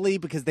it easily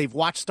because they've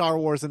watched Star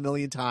Wars a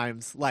million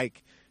times.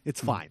 Like, it's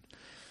fine.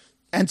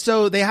 And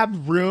so they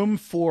have room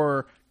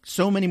for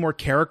so many more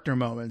character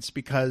moments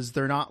because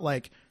they're not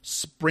like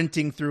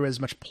sprinting through as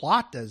much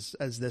plot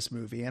as this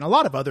movie and a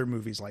lot of other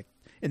movies like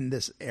in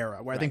this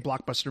era where I think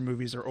blockbuster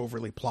movies are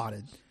overly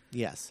plotted.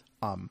 Yes.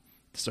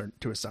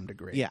 To some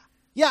degree. Yeah.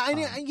 Yeah.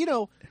 And, you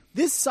know,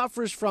 this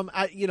suffers from,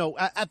 you know,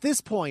 at this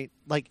point,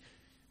 like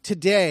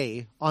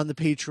today on the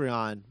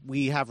Patreon,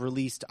 we have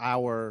released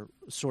our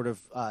sort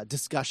of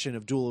discussion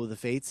of Duel of the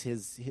Fates,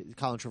 his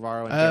Colin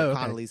Trevorrow and Derek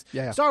Connolly's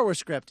Star Wars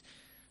script.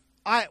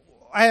 I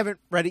haven't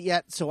read it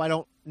yet, so I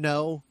don't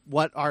know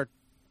what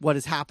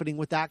is happening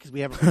with that because we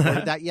haven't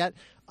recorded that yet.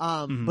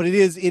 But it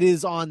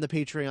is on the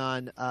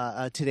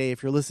Patreon today.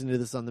 If you're listening to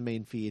this on the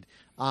main feed,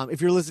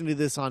 if you're listening to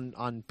this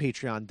on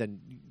Patreon,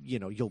 then you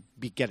know you'll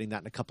be getting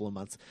that in a couple of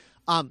months.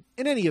 In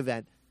any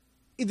event,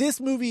 this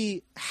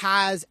movie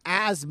has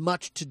as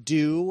much to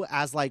do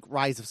as like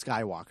Rise of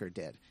Skywalker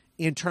did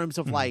in terms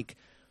of like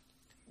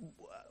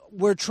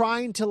we're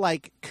trying to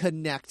like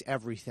connect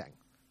everything.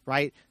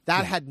 right?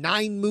 That had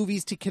 9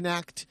 movies to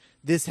connect.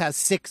 This has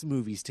 6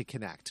 movies to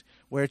connect,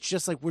 where it's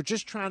just like we're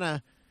trying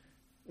to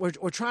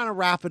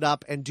wrap it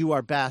up and do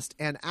our best.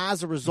 And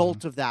as a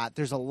result of that,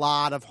 there's a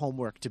lot of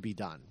homework to be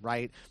done,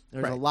 right?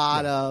 There's a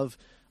lot of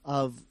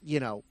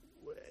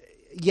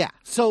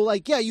So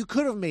like, you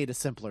could have made a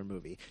simpler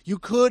movie. You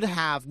could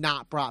have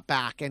not brought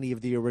back any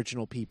of the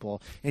original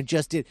people and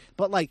just did,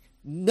 but like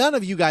none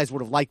of you guys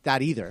would have liked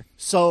that either.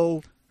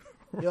 So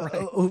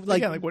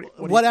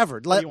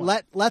whatever.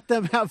 Let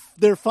them have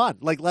their fun.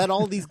 Like let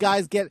all these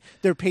guys get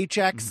their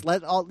paychecks.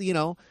 Let all,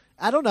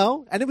 I don't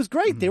know. And it was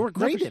great. They were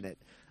great in it.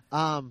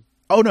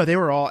 They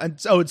were all, and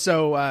so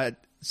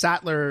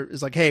Sattler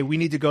is like, hey, we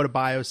need to go to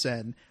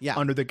Biosyn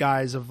under the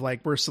guise of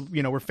like, we're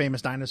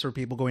famous dinosaur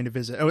people going to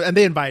visit. And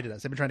they invited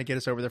us. They've been trying to get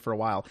us over there for a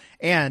while.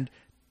 And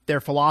their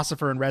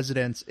philosopher in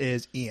residence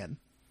is Ian.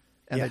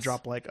 And they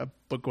drop like a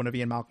book, one of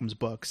Ian Malcolm's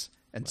books.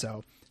 And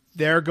so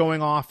they're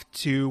going off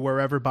to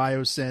wherever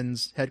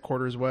Biosyn's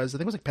headquarters was. I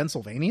think it was like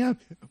Pennsylvania.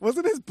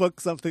 Wasn't his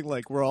book something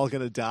like "We're all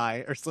gonna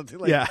die" or something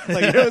like? Yeah,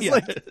 like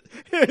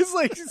it was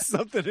like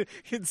something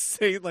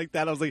insane like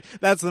that. I was like,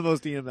 that's the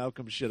most Ian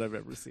Malcolm shit I've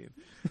ever seen.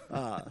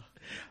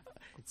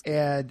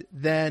 And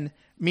then,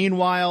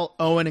 meanwhile,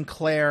 Owen and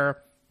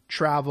Claire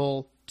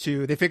travel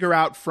to. They figure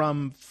out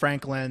from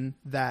Franklin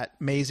that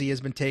Maisie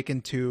has been taken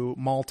to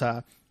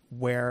Malta,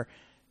 where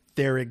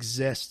there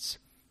exists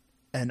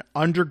an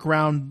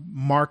underground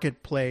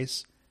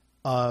marketplace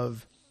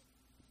of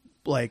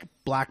like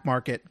black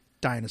market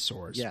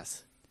dinosaurs.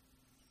 Yes.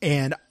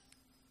 And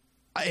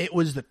it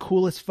was the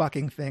coolest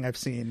fucking thing I've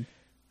seen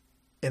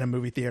in a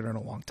movie theater in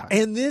a long time.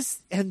 And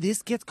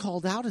this gets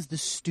called out as the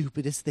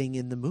stupidest thing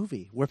in the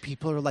movie, where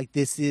people are like,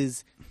 this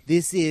is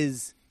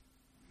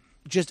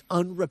just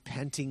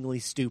unrepentingly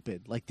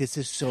stupid. Like, this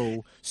is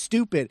so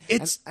stupid.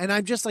 And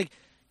I'm just like,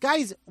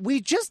 guys,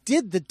 we just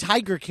did the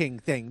Tiger King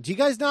thing. Do you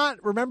guys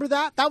not remember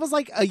that? That was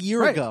like a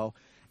year ago.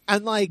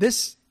 And like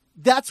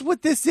that's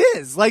what this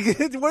is. Like,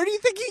 where do you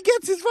think he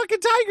gets his fucking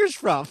tigers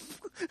from?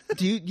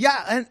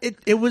 And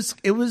it was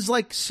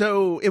like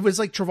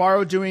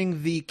Trevorrow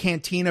doing the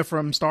cantina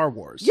from Star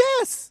Wars.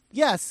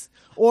 Yes.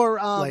 Or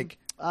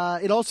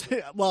it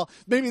also, well,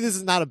 maybe this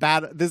is not a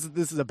bad, this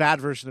is a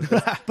bad version of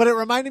this, but it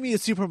reminded me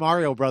of Super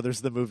Mario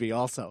Brothers, the movie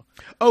also.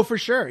 Oh, for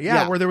sure.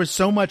 Yeah. Where there was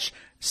so much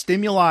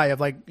stimuli of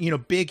like,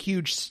 big,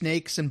 huge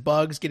snakes and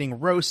bugs getting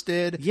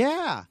roasted.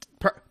 Yeah.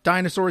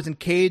 Dinosaurs in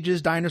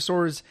cages,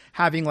 dinosaurs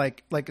having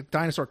like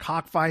dinosaur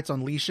cockfights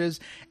on leashes.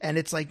 And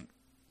it's like,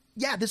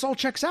 this all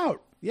checks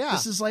out. Yeah.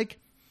 This is like,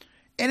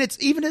 and it's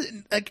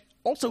even like,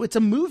 also it's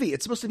a movie.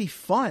 It's supposed to be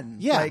fun.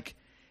 Yeah. Like,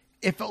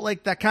 it felt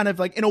like that kind of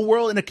like in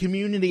a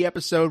community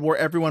episode where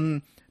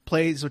everyone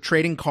plays with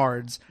trading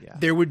cards,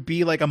 there would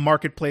be like a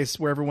marketplace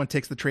where everyone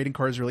takes the trading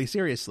cards really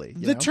seriously.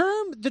 The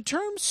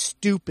term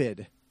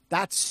stupid,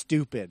 that's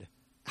stupid,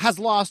 has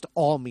lost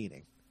all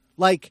meaning.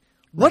 Like,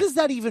 what does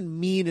that even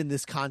mean in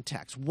this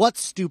context?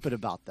 What's stupid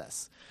about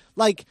this?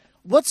 Like,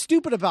 what's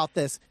stupid about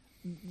this?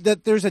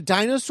 That there's a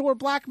dinosaur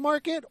black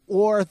market,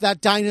 or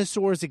that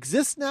dinosaurs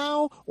exist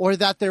now, or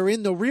that they're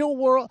in the real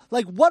world?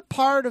 Like, what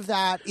part of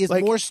that is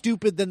more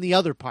stupid than the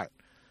other part?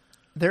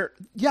 What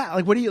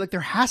do you like?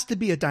 There has to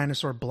be a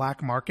dinosaur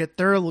black market.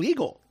 They're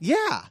illegal.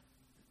 Yeah.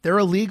 They're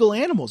illegal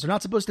animals. They're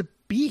not supposed to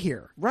be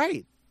here.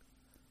 Right.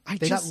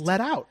 They got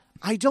let out.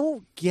 I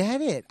don't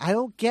get it. I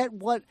don't get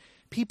what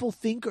people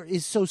think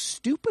is so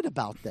stupid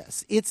about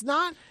this. It's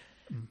not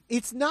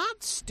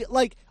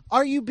like,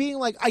 are you being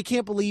like, I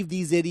can't believe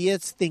these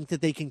idiots think that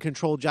they can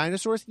control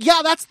dinosaurs? Yeah,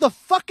 that's the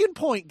fucking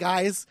point,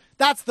 guys.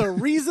 That's the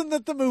reason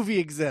that the movie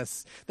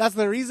exists. That's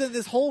the reason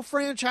this whole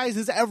franchise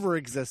has ever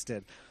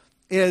existed,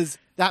 is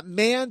that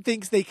man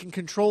thinks they can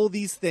control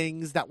these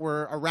things that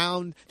were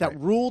around, that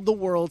ruled the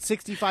world,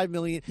 65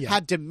 million,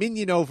 had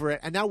dominion over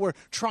it, and now we're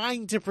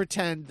trying to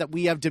pretend that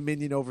we have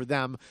dominion over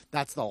them.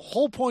 That's the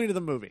whole point of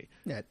the movie.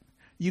 Yeah.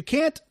 You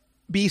can't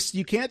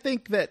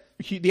think that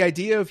the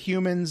idea of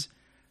humans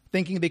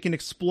thinking they can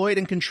exploit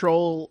and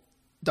control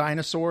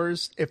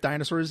dinosaurs, if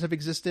dinosaurs have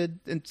existed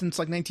since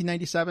like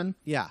 1997.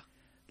 Yeah.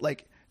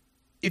 Like,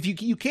 if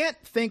you can't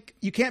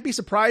be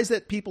surprised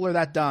that people are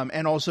that dumb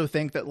and also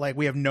think that like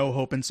we have no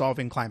hope in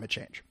solving climate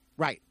change.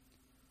 Right.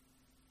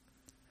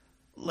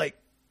 Like,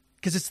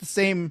 because it's the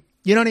same,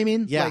 you know what I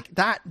mean? Yeah. Like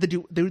that, the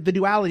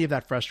duality of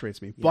that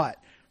frustrates me. Yeah.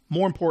 But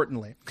more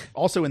importantly,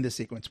 also in this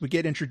sequence, we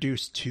get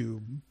introduced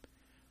to,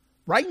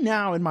 right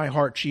now in my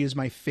heart, she is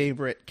my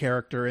favorite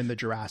character in the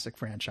Jurassic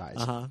franchise.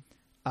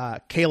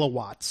 Kayla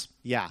Watts.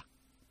 Yeah.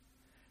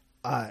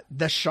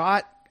 The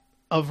shot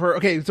of her.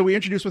 Okay, so we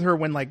introduced with her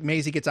when like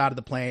Maisie gets out of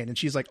the plane and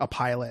she's like a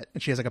pilot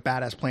and she has like a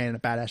badass plane and a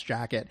badass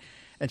jacket.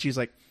 And she's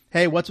like,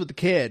 hey, what's with the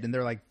kid? And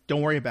they're like,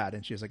 don't worry about it.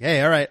 And she's like,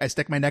 hey, all right, I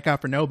stick my neck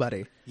out for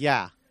nobody.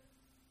 Yeah.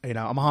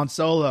 I'm Han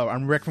Solo.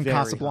 I'm Rick from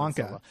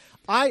Casablanca.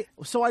 I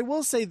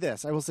will say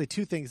this. I will say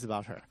 2 things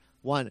about her.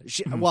 One,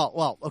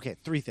 okay,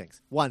 3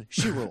 things. One,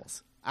 she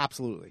rules.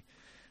 Absolutely.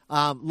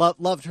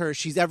 Loved her.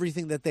 She's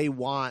everything that they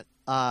want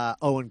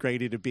Owen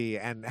Grady to be,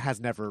 and has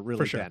never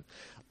really been.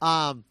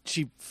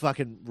 She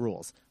fucking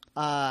rules.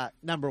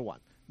 Number one.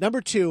 Number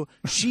two,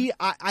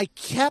 I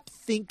kept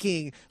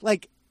thinking,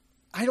 like,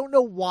 I don't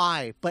know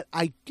why, but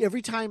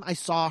every time I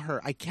saw her,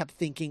 I kept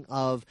thinking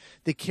of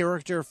the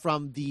character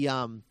from the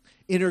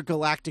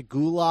intergalactic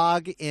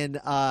gulag in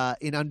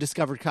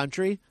Undiscovered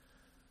Country.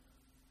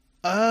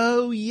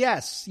 Oh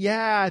yes,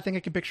 yeah, I think I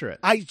can picture it.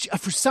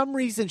 For some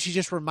reason, she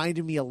just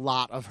reminded me a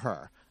lot of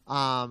her.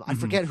 I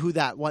forget who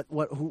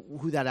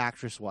that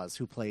actress was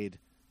who played.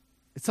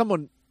 It's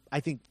someone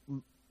I think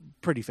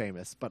pretty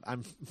famous, but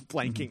I'm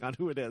blanking on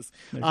who it is.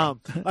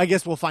 I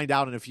guess we'll find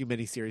out in a few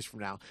miniseries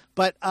from now.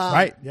 But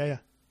right, yeah.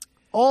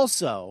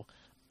 Also,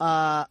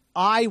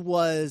 I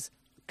was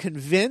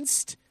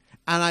convinced,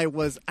 and I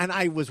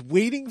was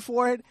waiting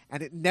for it,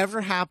 and it never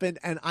happened.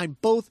 And I'm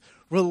both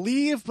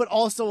relieved, but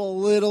also a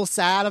little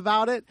sad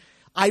about it.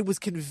 I was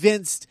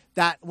convinced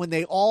that when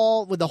the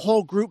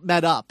whole group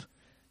met up,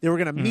 they were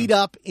going to meet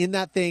up in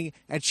that thing,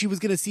 and she was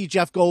going to see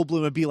Jeff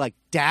Goldblum and be like,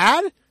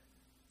 "Dad?"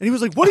 And he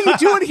was like, "What are you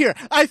doing here?"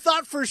 I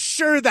thought for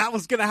sure that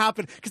was going to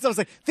happen because I was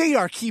like, they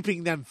are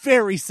keeping them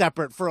very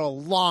separate for a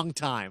long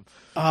time.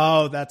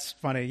 Oh, that's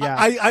funny.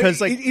 Yeah.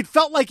 It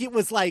felt like it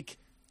was like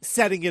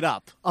setting it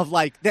up of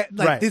like that.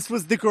 Like right. This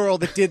was the girl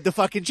that did the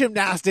fucking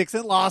gymnastics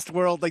in Lost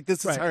World. Like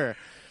this is her.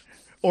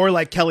 Or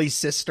like Kelly's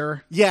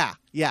sister. Yeah.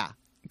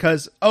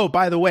 Because, oh,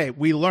 by the way,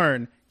 we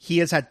learn he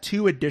has had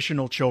 2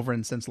 additional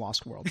children since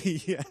Lost World.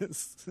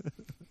 Yes.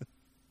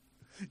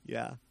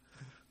 Yeah.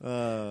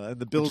 And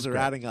the bills are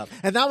adding up.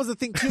 And that was the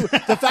thing, too.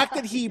 The fact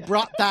that he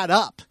brought that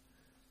up.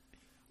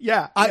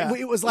 Yeah.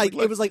 It was like,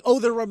 oh,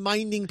 they're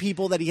reminding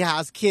people that he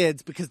has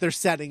kids because they're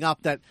setting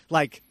up that,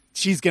 like,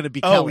 she's going to be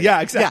Kelly. Oh,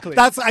 yeah, exactly.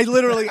 Yeah,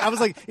 I was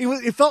like,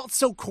 it felt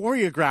so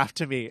choreographed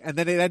to me. And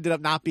then it ended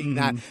up not being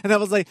that. And I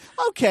was like,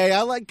 okay,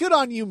 good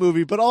on you,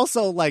 movie. But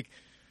also, like,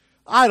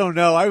 I don't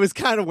know. I was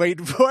kind of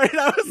waiting for it.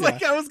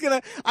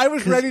 I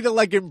was ready to,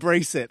 like,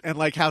 embrace it and,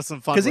 like, have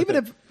some fun with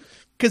it.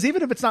 Because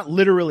even if it's not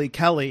literally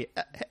Kelly,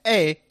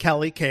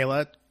 Kelly,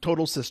 Kayla,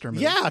 total sister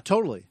movie. Yeah,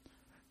 totally.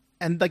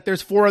 And like,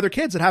 there's 4 other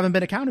kids that haven't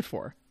been accounted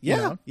for. Yeah,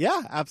 you know?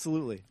 yeah,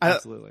 absolutely. I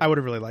would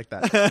have really liked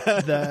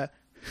that.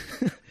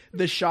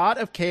 The shot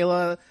of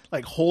Kayla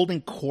like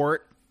holding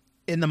court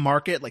in the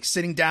market, like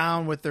sitting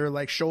down with their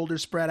like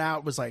shoulders spread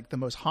out, was like the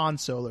most Han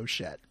Solo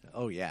shit.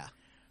 Oh yeah,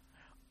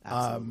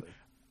 absolutely.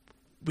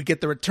 We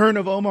get the return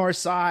of Omar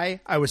Sy.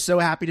 I was so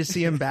happy to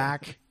see him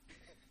back.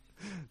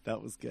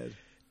 That was good.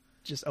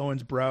 Just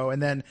Owen's bro.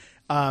 And then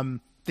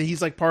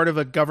he's like part of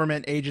a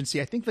government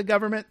agency. I think the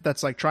government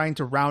that's like trying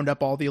to round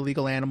up all the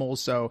illegal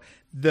animals. So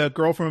the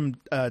girl from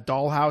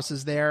Dollhouse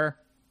is there,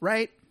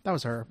 right? That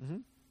was her. Mm-hmm.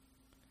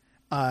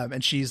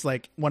 And she's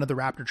like one of the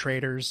Raptor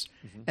traders.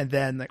 Mm-hmm. And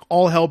then like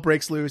all hell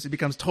breaks loose. It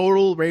becomes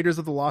total Raiders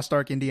of the Lost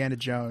Ark Indiana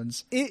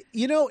Jones.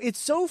 It's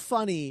so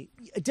funny.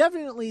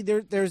 Definitely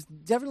there's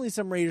definitely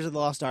some Raiders of the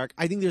Lost Ark.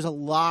 I think there's a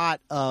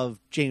lot of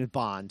James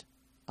Bond.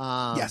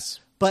 Yes.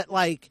 But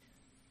like,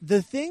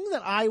 the thing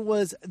that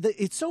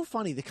it's so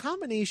funny, the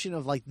combination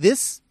of like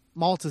this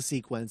Malta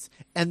sequence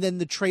and then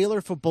the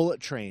trailer for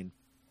Bullet Train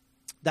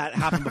that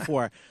happened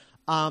before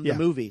the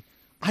movie,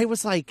 I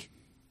was like,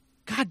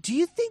 God, do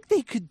you think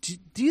they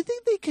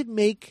could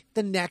make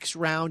the next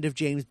round of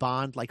James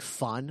Bond like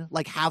fun,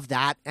 like have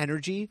that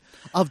energy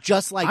of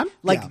just like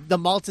the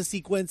Malta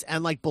sequence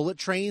and like Bullet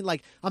Train?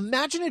 Like,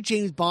 imagine a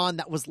James Bond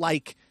that was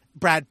like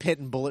Brad Pitt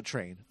and Bullet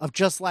Train, of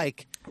just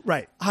like,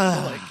 right.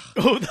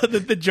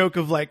 The joke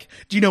of like,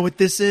 do you know what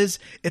this is?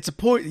 It's a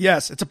poison.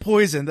 Yes, it's a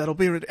poison that'll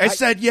be. I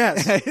said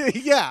yes.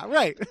 Yeah,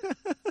 right.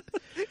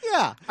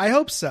 Yeah, I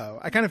hope so.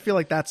 I kind of feel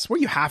like that's where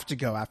you have to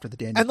go after the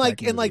Daniel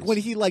Craig movies. Like when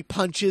he like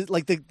punches,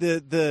 like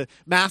the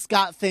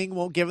mascot thing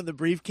won't give him the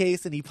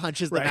briefcase, and he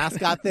punches the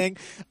mascot thing.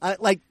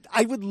 Like,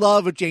 I would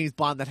love a James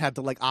Bond that had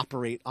to like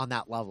operate on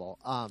that level.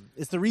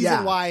 It's the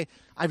reason why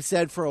I've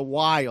said for a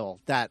while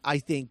that I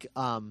think.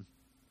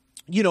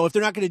 If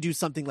they're not going to do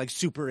something like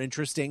super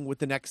interesting with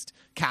the next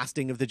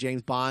casting of the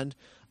James Bond,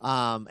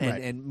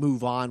 and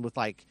move on with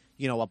like,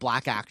 a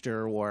black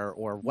actor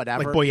or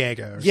whatever, like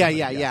Boyega.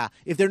 Yeah.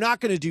 If they're not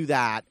going to do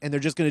that and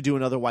they're just going to do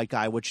another white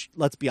guy, which,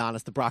 let's be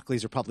honest, the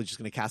Broccoli's are probably just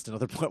going to cast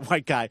another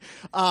white guy.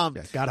 God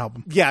help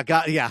him.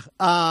 Yeah.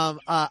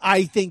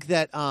 I think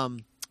that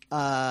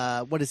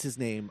what is his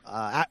name?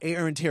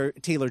 Aaron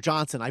Taylor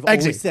Johnson. I've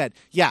always said,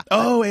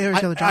 Aaron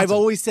Taylor Johnson. I've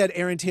always said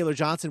Aaron Taylor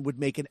Johnson would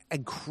make an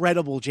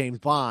incredible James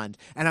Bond,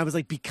 and I was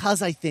like,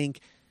 because I think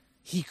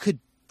he could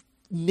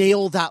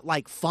nail that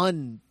like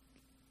fun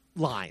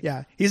line.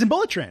 Yeah, he's in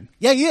Bullet Train.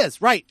 Yeah, he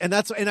is, right, and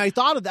I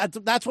thought of that.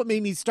 That's what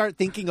made me start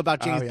thinking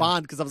about James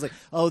Bond, because I was like,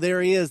 oh,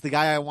 there he is, the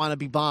guy I want to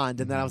be Bond,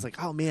 and then I was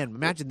like, oh man,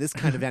 imagine this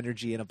kind of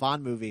energy in a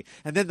Bond movie,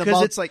 and then the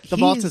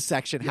Malta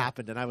section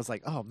happened, and I was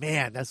like, oh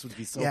man, this would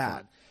be so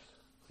fun.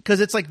 Because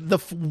it's like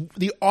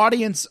the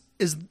audience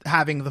is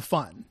having the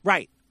fun,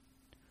 right?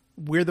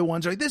 We're the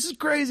ones who are like, this is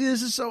crazy.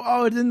 This is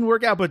it didn't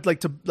work out. But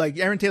like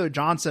Aaron Taylor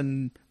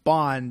Johnson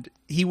Bond,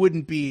 he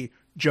wouldn't be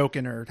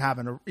joking or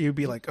he'd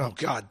be like, oh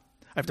God,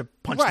 I have to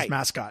punch this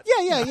mascot.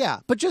 Yeah.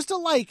 But just to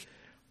like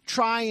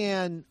try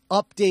and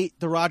update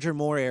the Roger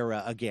Moore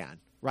era again.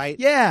 right?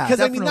 Yeah, because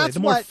definitely. I mean that's the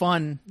more what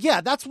fun.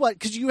 Yeah, that's what,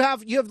 because you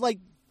have like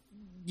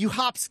you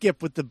hop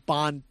skip with the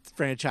Bond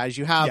franchise.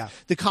 You have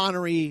the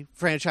Connery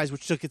franchise,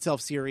 which took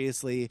itself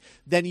seriously.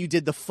 Then you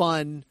did the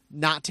fun,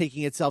 not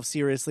taking itself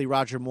seriously,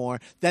 Roger Moore.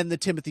 Then the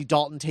Timothy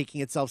Dalton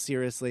taking itself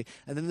seriously,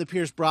 and then the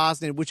Pierce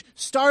Brosnan, which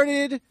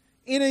started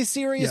in a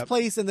serious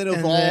place and then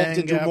evolved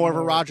into more of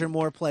a Roger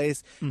Moore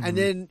place. And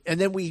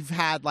then we've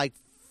had like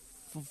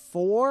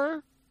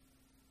 4,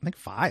 I think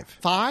 5.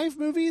 5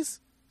 movies.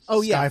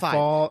 Oh yeah,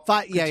 Skyfall,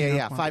 5.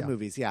 Yeah. One, 5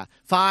 movies. Yeah,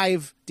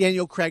 5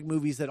 Daniel Craig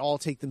movies that all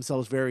take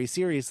themselves very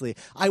seriously.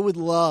 I would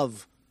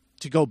love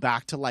to go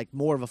back to like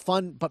more of a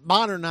fun, but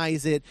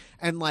modernize it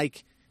and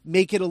like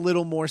make it a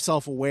little more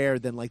self-aware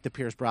than like the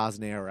Pierce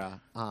Brosnan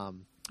era. But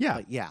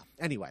yeah.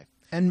 Anyway,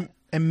 and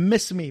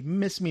miss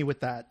me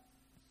with that.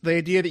 The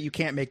idea that you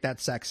can't make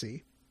that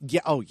sexy.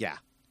 Yeah. Oh yeah.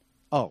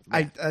 Oh,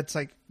 man. It's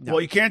like, well,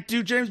 you can't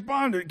do James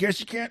Bond. I guess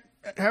you can't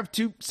have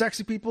 2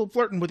 sexy people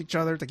flirting with each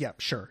other. It's like, yeah,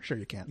 sure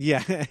you can.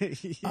 Yeah.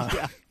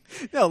 Yeah.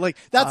 No, like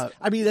that's.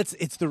 I mean,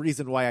 it's the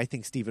reason why I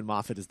think Stephen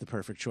Moffat is the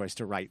perfect choice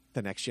to write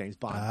the next James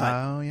Bond.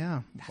 Oh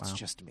yeah, that's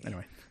just me.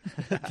 Anyway,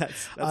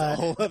 that's a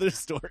whole other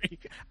story.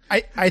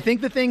 I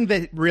think the thing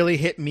that really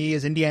hit me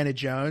as Indiana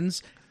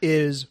Jones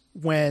is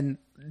when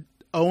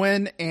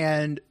Owen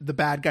and the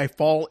bad guy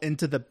fall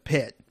into the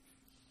pit,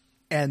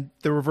 and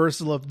the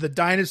reversal of the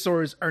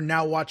dinosaurs are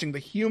now watching the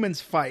humans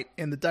fight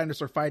in the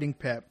dinosaur fighting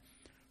pit.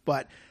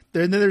 But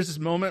then there's this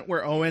moment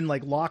where Owen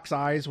like locks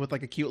eyes with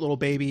like a cute little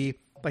baby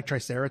like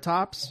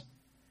Triceratops,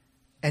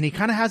 and he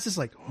kind of has this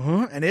like,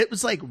 huh? And it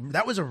was like,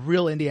 that was a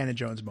real Indiana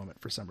Jones moment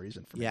for some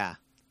reason for me.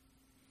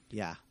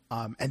 Yeah.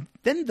 And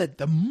then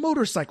the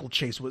motorcycle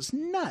chase was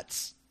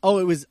nuts. Oh,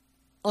 it was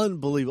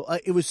unbelievable.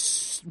 It was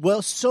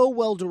so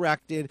well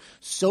directed,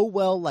 so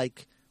well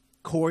like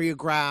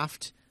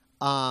choreographed,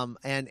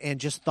 and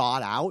just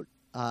thought out.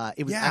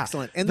 It was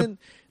excellent. And then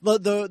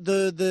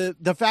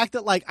the fact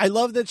that like I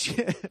love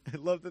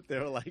that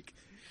they're like,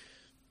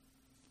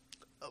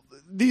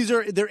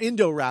 they're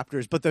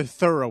Indoraptors, but they're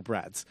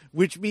thoroughbreds,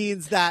 which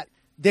means that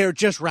they're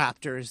just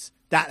raptors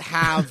that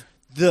have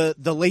the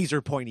laser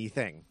pointy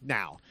thing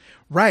now.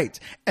 Right.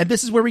 And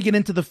this is where we get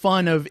into the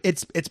fun of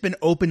it's been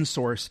open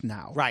sourced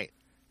now. Right.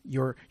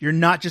 You're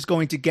not just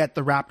going to get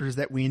the raptors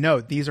that we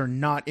know. These are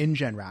not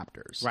InGen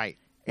raptors. Right.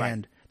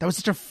 And that was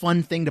such a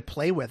fun thing to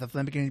play with, of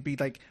them going to be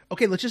like,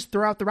 okay, let's just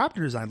throw out the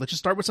raptor design. Let's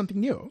just start with something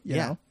new. You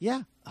know?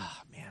 Yeah. Oh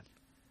man.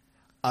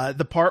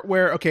 The part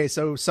where,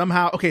 so it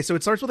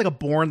starts with like a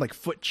Bourne like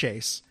foot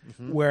chase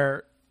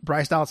where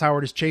Bryce Dallas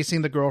Howard is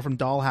chasing the girl from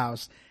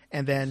Dollhouse,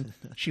 and then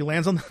she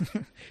lands on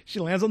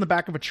the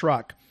back of a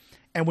truck,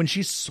 and when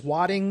she's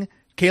swatting,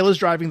 Kayla's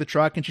driving the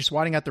truck and she's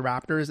swatting at the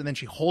raptors, and then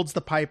she holds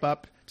the pipe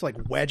up to like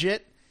wedge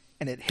it,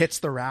 and it hits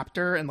the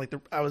raptor, and like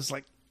I was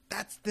like,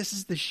 this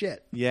is the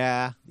shit.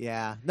 Yeah.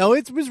 No,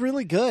 it was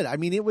really good. I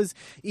mean, it was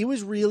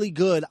really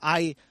good.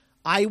 I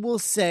will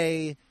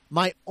say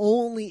my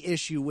only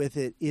issue with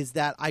it is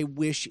that I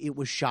wish it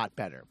was shot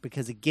better,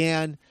 because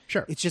again,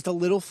 it's just a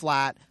little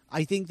flat.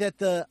 I think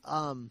that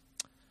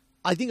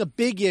I think a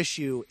big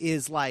issue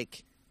is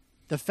like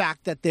the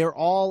fact that they're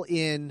all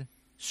in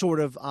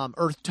sort of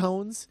earth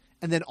tones.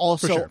 And then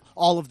also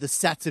all of the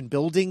sets and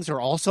buildings are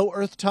also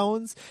earth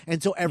tones.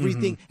 And so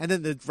everything, and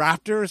then the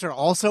raptors are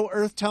also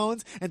earth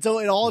tones. And so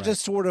it all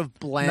just sort of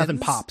blends. Nothing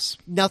pops.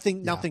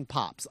 Nothing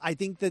pops. I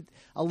think that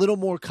a little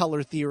more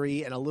color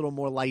theory and a little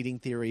more lighting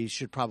theory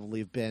should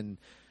probably have been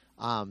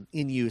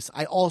in use.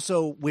 I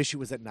also wish it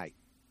was at night.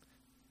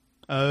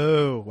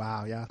 Oh,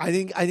 wow. Yeah. I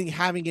think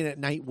having it at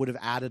night would have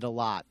added a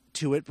lot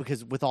to it,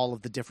 because with all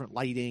of the different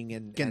lighting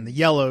and the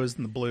yellows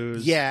and the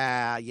blues.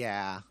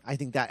 Yeah. I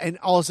think that, and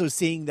also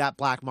seeing that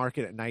black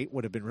market at night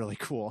would have been really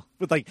cool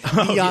with like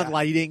neon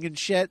lighting and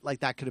shit.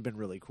 Like that could have been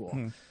really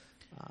cool.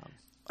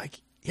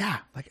 Like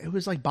it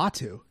was like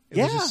Batu. It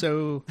was just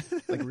so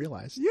like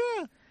realized.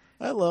 Yeah.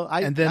 I loved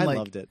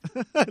it.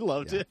 I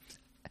loved it.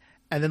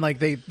 And then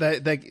like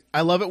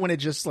I love it when it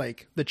just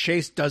like the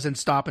chase doesn't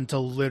stop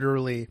until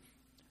literally,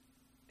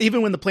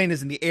 even when the plane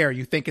is in the air,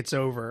 you think it's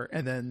over,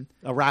 and then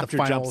a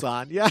raptor jumps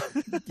on. Yeah.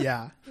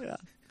 Yeah.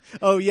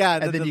 Oh yeah.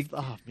 And then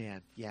oh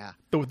man. Yeah.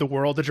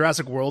 The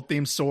Jurassic World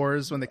theme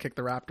soars when they kick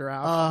the raptor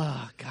out.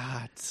 Oh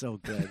God. So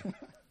good.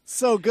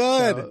 So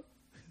good.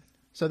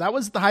 So that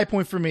was the high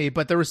point for me,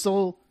 but there was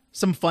still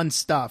some fun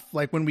stuff.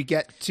 Like when we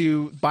get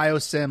to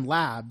Biosim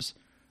Labs.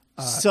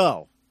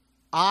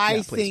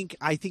 I think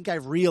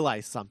I've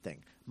realized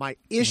something. My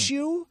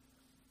issue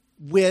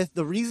with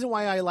the reason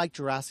why I like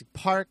Jurassic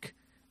Park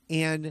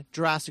and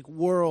Jurassic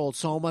World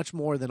so much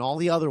more than all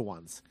the other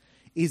ones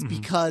is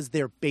because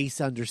they're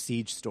base under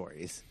siege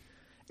stories.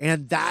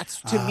 And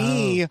that's, to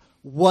me,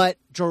 what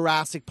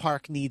Jurassic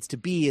Park needs to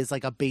be, is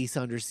like a base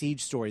under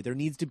siege story. There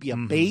needs to be a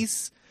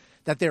base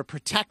that they're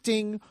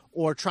protecting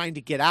or trying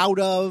to get out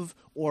of,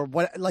 or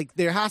what, like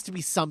there has to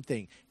be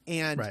something.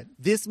 And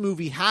this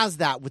movie has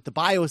that with the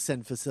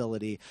Biosyn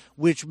facility,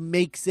 which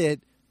makes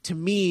it, to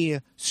me,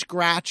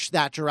 scratch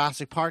that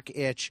Jurassic Park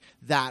itch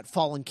that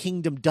Fallen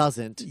Kingdom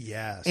doesn't.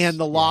 Yes. And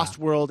The Lost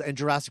World and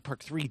Jurassic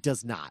Park 3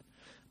 does not.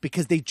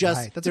 because they're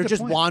That's a good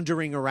just point.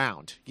 wandering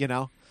around, you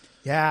know?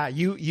 Yeah,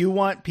 you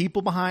want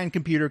people behind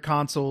computer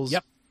consoles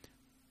Yep.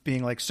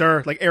 being like,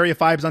 sir, like Area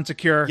 5's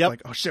unsecure. Yep.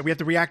 Like, oh shit, we have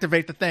to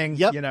reactivate the thing.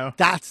 Yep. You know?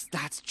 That's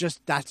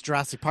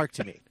Jurassic Park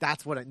to me.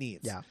 That's what it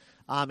needs. Yeah.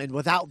 And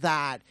without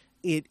that,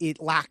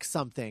 it lacks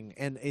something,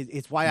 and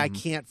it's why I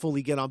can't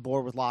fully get on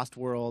board with Lost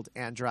World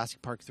and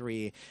Jurassic Park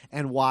 3,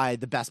 and why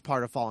the best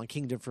part of Fallen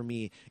Kingdom for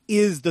me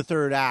is the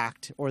third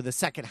act or the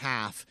second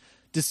half.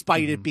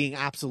 Despite it being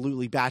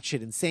absolutely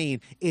batshit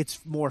insane, it's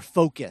more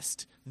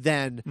focused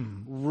than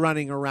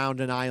running around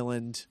an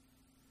island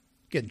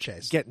Getting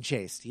chased. getting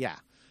chased. Yeah.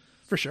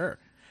 For sure.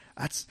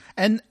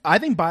 And I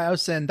think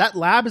Biosyn, that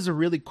lab is a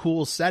really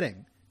cool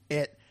setting.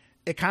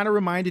 It kind of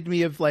reminded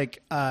me of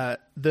like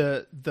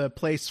the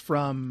place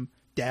from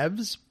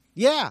Devs,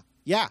 Yeah.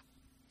 Yeah.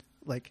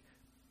 like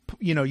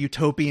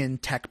utopian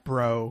tech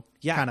bro,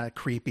 Yeah. kind of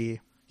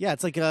creepy. Yeah.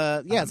 It's like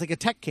a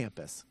tech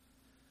campus.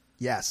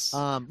 Yes.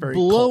 Blown Very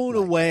cult-like.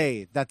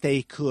 away that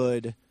they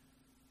could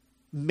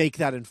make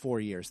that in 4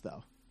 years,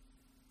 though.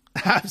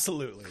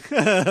 Absolutely.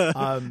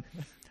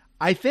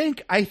 I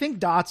think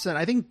Dotson.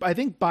 I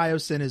think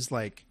Biosyn is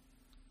like.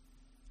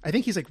 I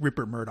think he's like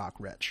Rupert Murdoch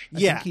rich. I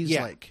think he's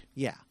like.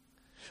 Yeah.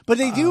 But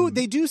they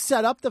do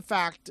set up the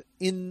fact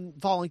in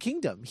Fallen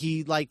Kingdom.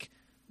 He like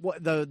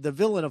what the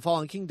villain of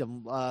Fallen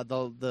Kingdom,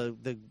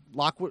 the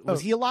Lockwood,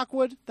 was he a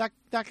Lockwood, that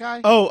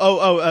guy?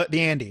 The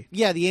Andy.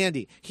 Yeah, the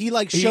Andy. He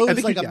like I shows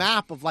think like he- a yeah.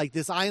 map of like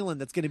this island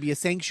that's going to be a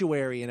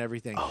sanctuary and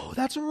everything. Oh,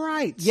 that's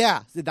right.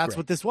 Yeah, that's Great.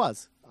 what this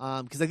was.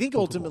 Because I think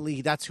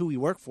ultimately that's who he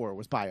worked for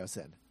was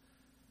Biosyn.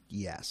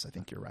 Yes, I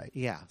think you're right.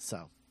 Yeah,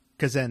 so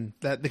Because then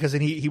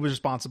he was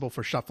responsible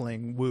for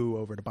shuffling Wu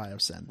over to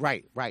Biosyn.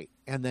 right,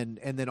 and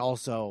then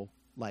also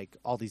like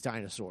all these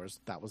dinosaurs.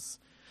 That was,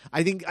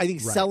 I think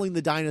selling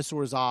the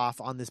dinosaurs off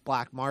on this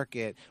black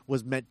market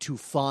was meant to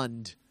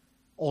fund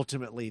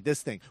ultimately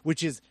this thing,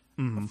 which is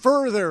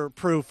further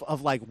proof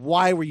of like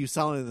why were you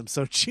selling them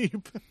so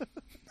cheap?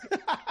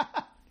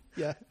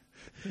 Yeah,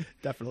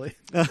 definitely.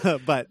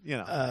 But you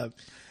know,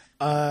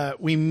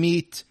 We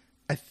meet.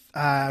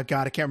 God,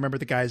 I can't remember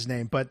the guy's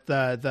name,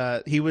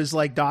 but he was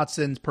like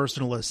Dotson's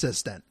personal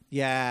assistant,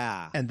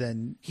 yeah, and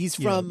then he's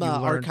you know, from you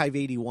learn- Archive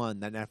 81,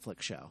 that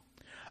Netflix show.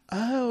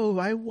 Oh,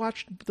 I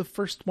watched the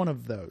first one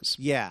of those.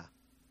 Yeah,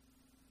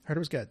 Heard it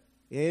was good.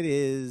 it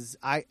is.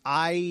 I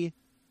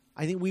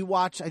think we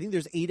watched. I think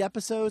there's 8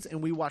 episodes,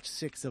 and we watched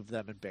 6 of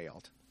them and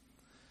bailed.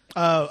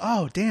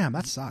 Oh, damn,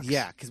 that sucks.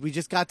 Yeah, because we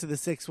just got to the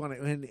 6th one,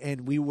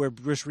 and we were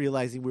just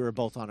realizing we were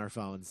both on our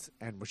phones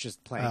and was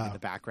just playing in the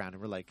background,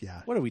 and we're like,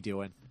 Yeah. what are we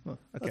doing? Well,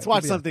 okay, Let's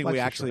watch yeah, something we watch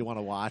actually this want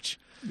to watch.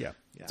 Yeah.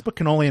 Yeah. Let's put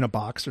cannoli in a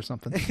box or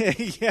something.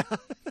 Yeah.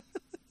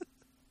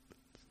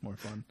 More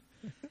fun.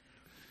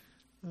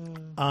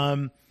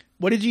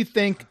 What did you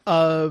think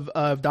of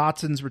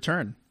Dotson's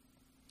return?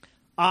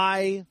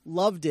 I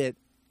loved it.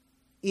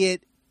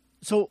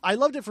 So I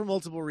loved it for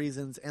multiple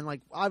reasons, and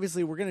like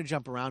obviously we're going to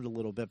jump around a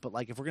little bit, but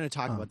like if we're going to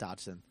talk about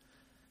Dotson,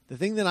 the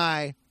thing that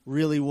I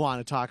really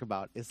want to talk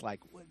about is like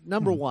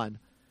number one.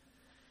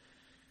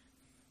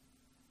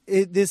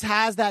 This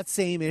has that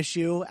same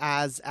issue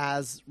as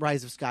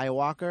Rise of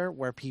Skywalker,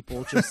 where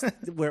people just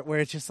where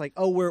it's just like,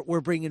 oh,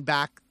 we're bringing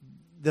back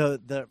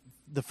the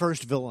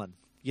first villain,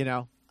 you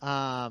know,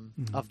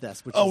 of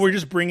this. Which is, We're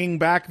just bringing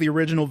back the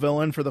original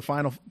villain for the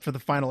final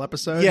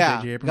episode. yeah,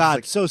 J.J. Abrams God, is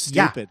like, so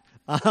stupid.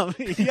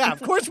 Yeah,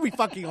 of course we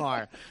fucking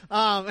are.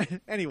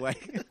 Anyway,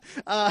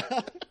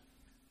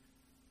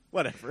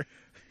 whatever.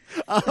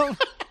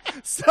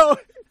 So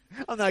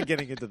I'm not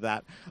getting into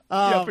that.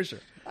 Yeah, for sure.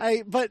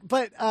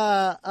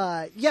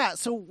 Yeah.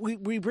 So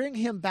we bring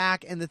him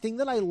back, and the thing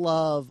that I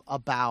love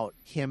about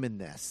him in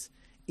this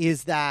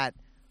is that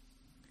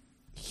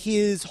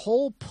his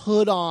whole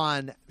put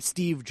on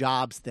Steve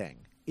Jobs thing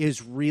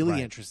is really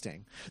Right.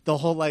 interesting. The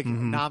whole like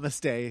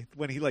namaste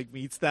when he like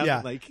meets them,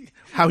 Yeah. like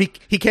How he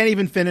can't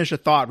even finish a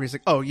thought where he's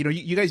like, oh,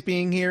 you guys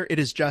being here, it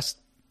is just,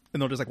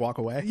 and they'll just like walk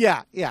away.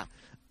 yeah.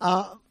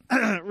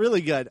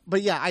 Really good.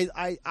 But yeah,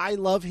 I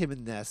love him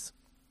in this.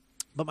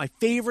 But my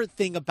favorite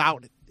thing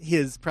about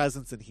his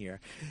presence in here,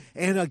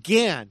 and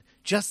again,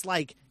 just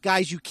like,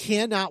 guys, you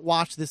cannot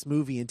watch this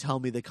movie and tell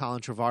me that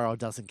Colin Trevorrow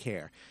doesn't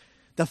care.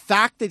 The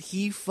fact that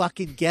he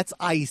fucking gets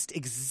iced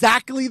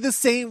exactly the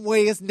same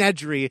way as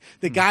Nedry,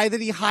 the guy that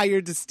he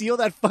hired to steal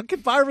that fucking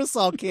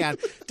Barbasol can,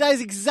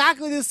 dies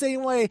exactly the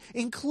same way,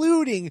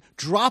 including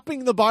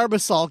dropping the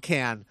Barbasol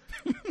can.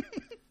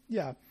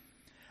 Yeah.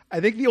 I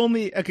think the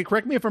only, okay,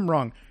 correct me if I'm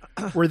wrong.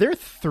 Were there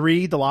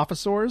 3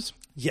 Dilophosaurs?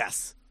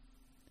 Yes.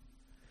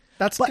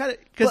 That's kind of,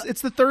 because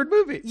it's the third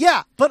movie.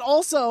 Yeah, but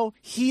also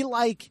he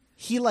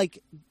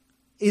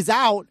is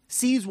out,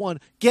 sees one,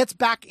 gets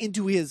back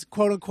into his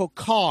quote unquote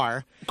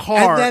car,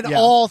 and then yeah.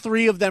 all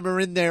 3 of them are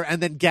in there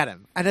and then get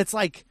him. And it's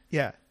like,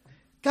 Yeah.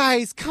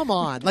 guys, come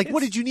on. Like,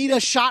 what did you need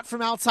a shot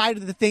from outside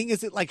of the thing?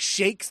 Is it like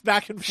shakes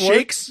back and forth?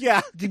 Shakes?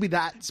 Yeah. Did be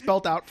that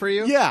spelt out for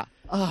you? Yeah.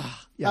 Yeah.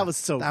 That was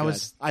so That good.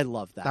 was- I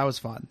love that. That was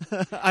fun.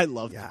 I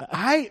love Yeah. that.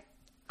 I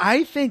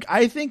I think,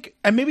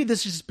 and maybe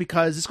this is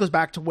because this goes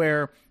back to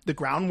where the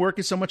groundwork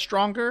is so much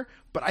stronger,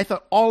 but I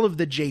thought all of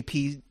the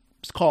JP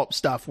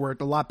stuff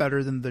worked a lot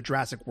better than the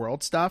Jurassic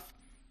World stuff.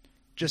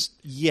 Just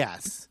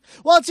yes.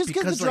 Well, it's just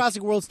because the like,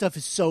 Jurassic World stuff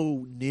is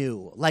so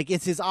new. Like,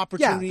 it's his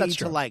opportunity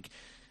to like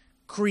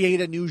create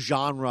a new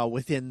genre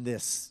within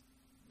this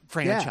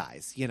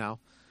franchise. You know,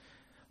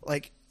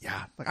 like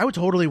I would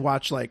totally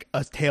watch like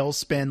a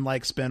Tailspin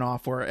like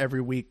spinoff where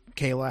every week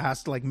Kayla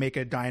has to like make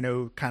a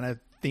dino kind of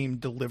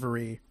themed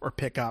delivery or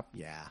pickup.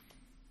 Yeah,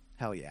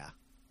 hell yeah,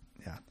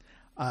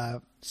 yeah.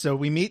 So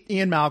we meet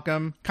Ian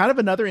Malcolm, kind of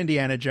another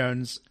Indiana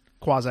Jones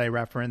quasi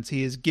reference.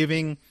 He is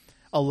giving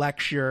a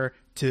lecture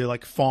to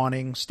like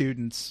fawning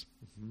students.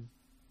 Mm-hmm.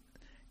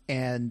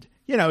 And,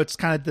 you know, it's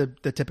kind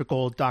of the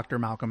typical Dr.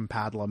 Malcolm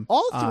Padlam.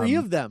 All three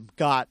of them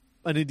got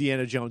an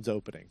Indiana Jones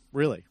opening,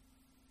 really.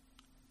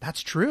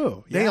 That's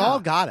true. They all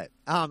got it.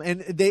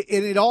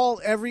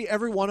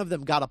 Every one of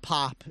them got a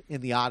pop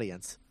in the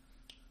audience.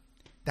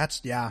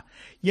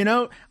 You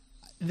know,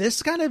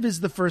 this kind of is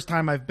the first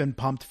time I've been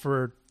pumped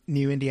for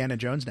new Indiana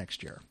Jones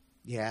next year.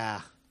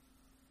 Yeah.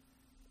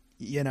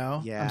 You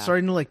know, I'm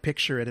starting to like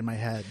picture it in my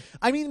head.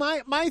 I mean,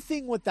 my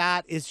thing with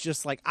that is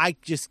just like, I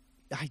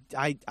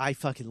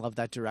fucking love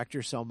that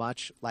director so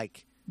much.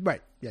 Like,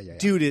 right. Yeah.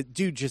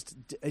 Dude just,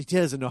 he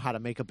doesn't know how to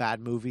make a bad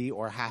movie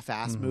or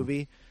half-ass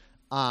movie.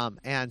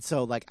 And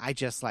so like, I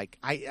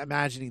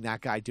imagining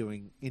that guy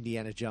doing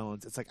Indiana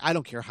Jones. It's like, I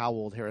don't care how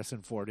old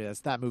Harrison Ford is.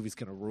 That movie's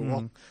going to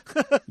rule.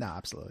 No,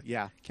 absolutely.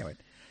 Yeah. Can't wait.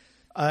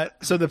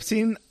 So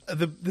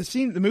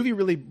the movie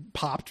really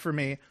popped for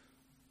me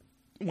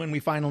when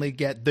we finally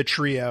get the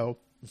trio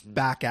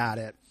back at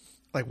it,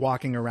 like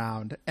walking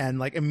around and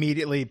like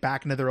immediately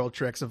back into their old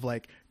tricks of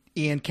like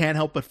Ian can't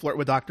help but flirt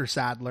with Dr.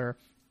 Sadler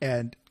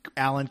and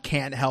Alan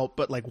can't help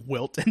but like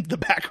wilt in the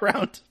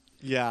background.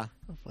 Yeah.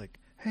 I was like,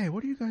 hey,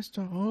 what are you guys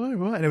talking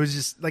about? And it was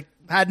just like,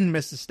 hadn't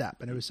missed a step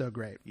and it was so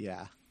great.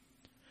 Yeah.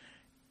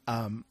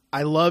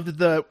 I loved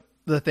the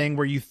thing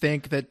where you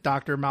think that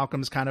Dr.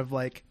 Malcolm's kind of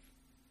like,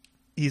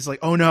 he's like,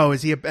 oh no,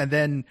 is he? And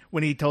then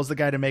when he tells the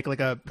guy to make like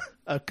a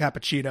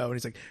cappuccino, and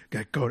he's like,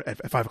 go at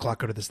 5:00,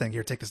 go to this thing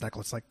here, take this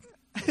necklace. Like,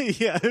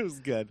 yeah, it was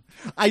good.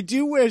 I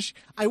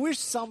wish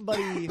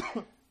somebody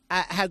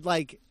had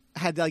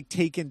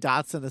taken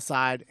Dotson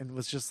aside and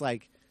was just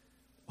like,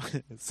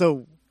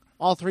 so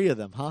all three of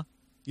them, huh?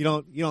 You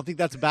don't think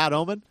that's a bad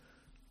omen?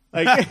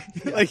 Like,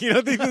 like you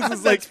don't think this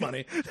is like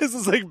funny? This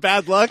is like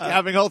bad luck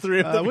having all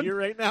three of them here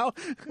right now.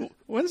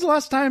 When's the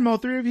last time all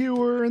three of you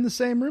were in the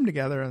same room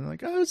together? And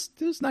like, oh, it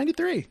was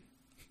 93.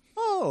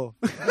 Oh,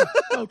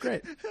 oh,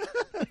 great.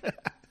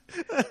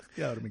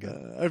 Yeah, that'd be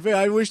good.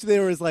 I wish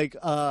there was like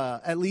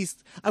at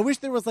least I wish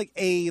there was like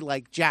a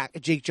like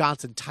Jake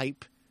Johnson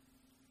type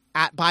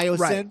at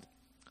Biosyn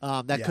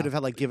that could have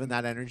had like given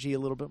that energy a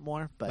little bit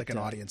more, but like an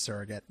audience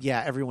surrogate.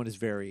 Yeah, everyone is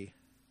very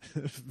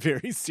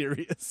very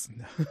serious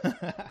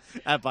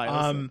at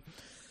Biosyn.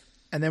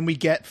 And then we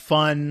get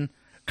fun,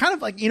 kind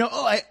of like, you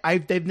know,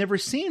 they've never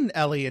seen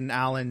Ellie and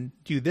Alan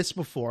do this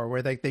before,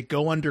 where they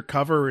go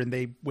undercover and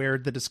they wear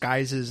the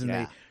disguises and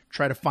they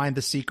try to find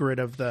the secret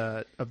of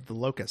the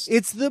locust.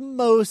 It's the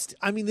most.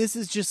 I mean, this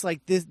is just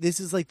like this.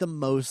 This is like the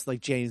most like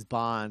James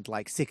Bond,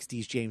 like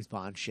 60s James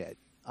Bond shit.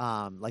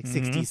 Like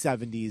 60s,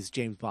 70s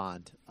James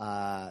Bond.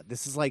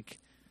 This is like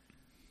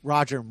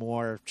Roger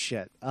Moore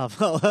shit.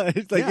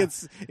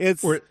 It's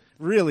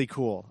really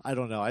cool. I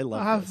don't know. I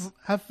love this.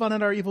 Have fun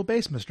at our evil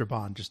base, Mr.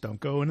 Bond. Just don't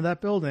go into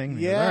that building.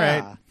 Yeah.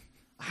 All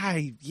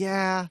right.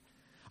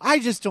 I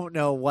just don't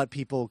know what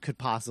people could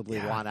possibly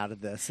want out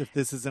of this. If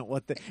this isn't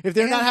if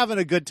they're not having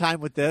a good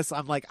time with this,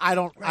 I'm like, I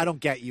don't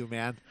get you,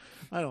 man.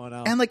 I don't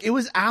know. And like, it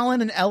was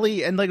Alan and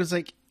Ellie, and like, it was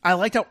like, I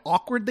liked how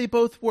awkward they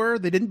both were.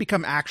 They didn't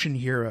become action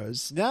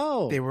heroes.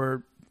 No, they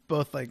were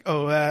both like,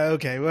 oh,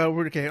 okay, well,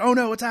 we're okay. Oh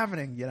no, what's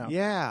happening? You know?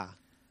 Yeah.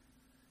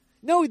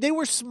 No, they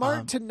were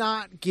smart to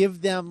not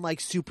give them like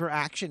super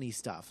actiony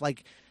stuff.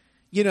 Like,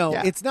 you know,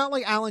 it's not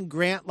like Alan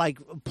Grant like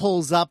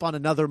pulls up on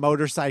another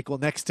motorcycle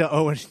next to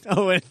Owen.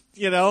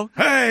 You know,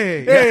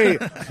 hey,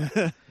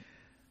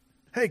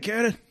 hey,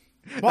 kid,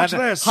 watch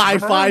this. High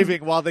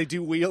fiving while they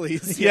do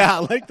wheelies. Yeah,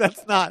 like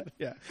that's not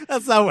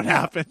what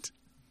happened.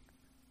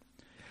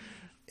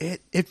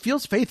 It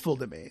feels faithful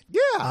to me.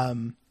 Yeah.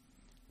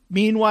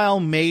 Meanwhile,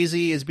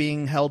 Maisie is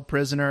being held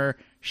prisoner.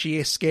 She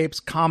escapes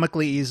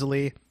comically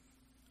easily.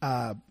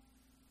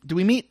 Do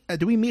we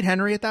meet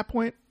Henry at that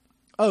point?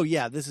 Oh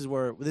yeah, this is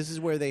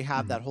where they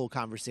have that whole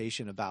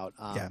conversation about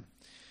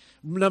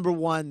number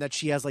one, that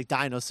she has like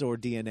dinosaur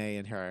DNA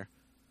in her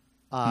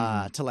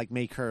to like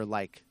make her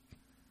like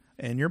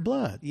in your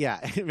blood. Yeah,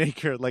 make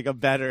her like a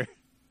better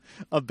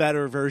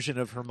version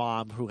of her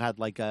mom who had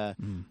like a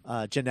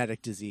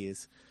genetic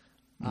disease.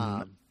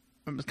 I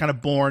was kind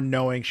of born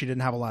knowing she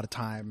didn't have a lot of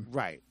time,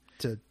 right?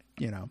 To,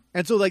 you know,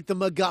 and so like the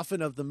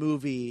MacGuffin of the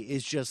movie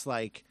is just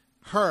like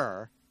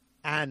her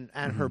and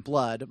her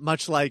blood,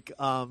 much like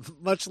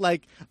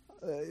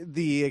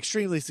the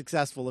extremely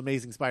successful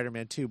Amazing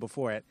Spider-Man 2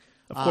 before it.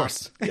 Of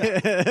course,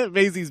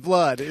 Maisie's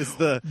blood is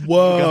the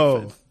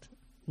whoa.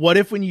 What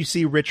if when you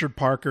see Richard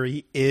Parker,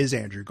 he is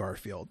Andrew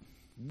Garfield?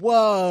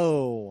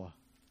 Whoa.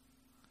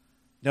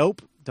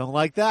 Nope. Don't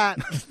like that.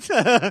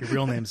 Your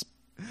real name's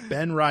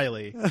Ben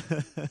Reilly.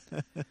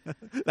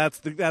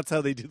 That's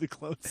how they do the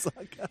Clone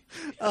Saga.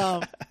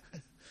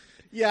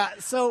 Yeah.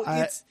 So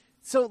it's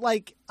so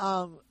like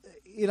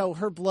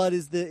her blood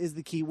is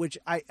the key, which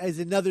is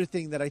another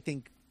thing that I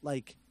think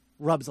like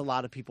rubs a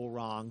lot of people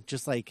wrong.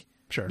 Just like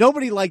Sure.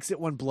 nobody likes it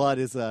when blood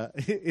is a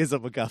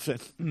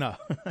MacGuffin. No.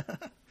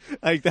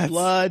 Like that's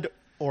blood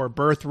or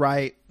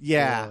birthright.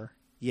 Yeah. But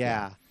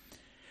yeah,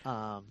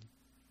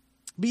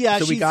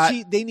 So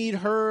they need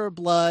her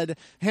blood.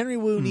 Henry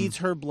Wu needs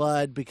her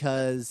blood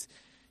because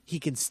he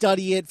can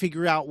study it,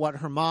 figure out what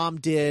her mom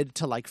did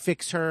to like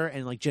fix her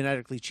and like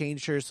genetically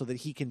change her so that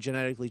he can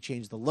genetically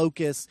change the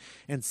locusts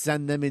and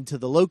send them into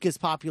the locust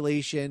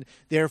population,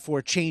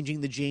 therefore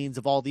changing the genes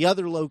of all the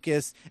other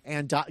locusts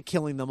and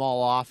killing them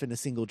all off in a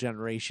single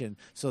generation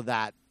so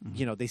that,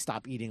 they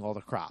stop eating all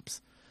the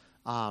crops.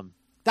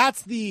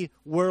 That's the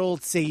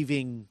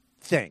world-saving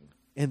thing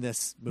in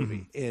this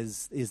movie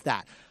is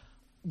that.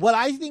 What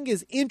I think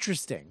is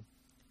interesting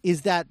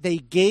is that they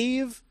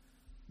gave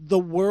the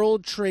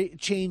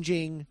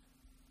world-changing,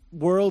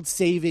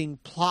 world-saving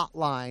plot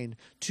line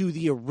to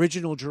the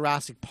original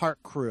Jurassic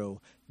Park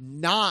crew,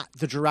 not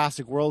the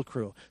Jurassic World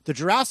crew. The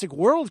Jurassic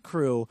World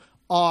crew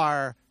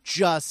are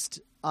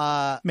just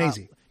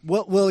Maisie.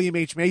 William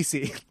H.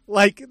 Macy.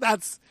 Like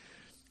that's.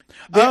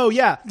 Oh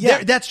yeah.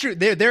 Yeah. That's true.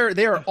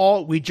 They are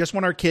all. We just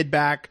want our kid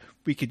back.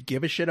 We could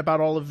give a shit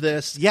about all of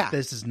this. Yeah.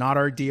 This is not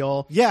our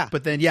deal. Yeah.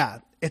 But then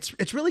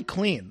it's really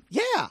clean.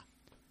 Yeah,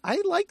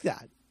 I like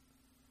that.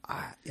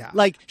 Yeah.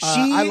 Like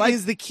she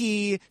is the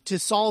key to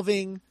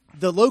solving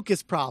the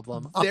locust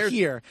problem up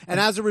here, and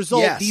as a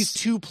result, these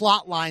two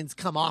plot lines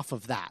come off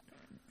of that.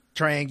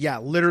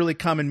 Literally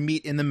come and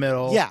meet in the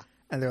middle. Yeah,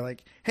 and they're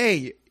like,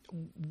 "Hey,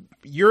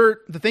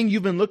 the thing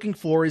you've been looking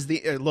for is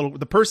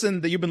the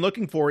person that you've been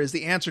looking for is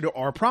the answer to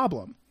our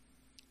problem."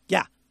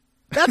 Yeah,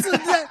 that's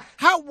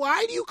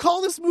why do you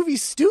call this movie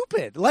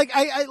stupid? Like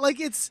I like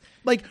it's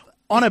like.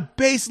 On a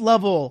base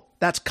level,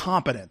 that's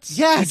competence.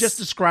 Yes. You just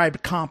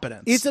described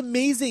competence. It's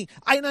amazing.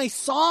 I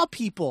saw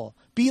people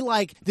be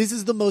like, this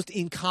is the most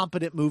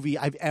incompetent movie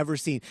I've ever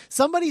seen.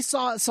 Somebody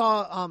saw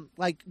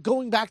like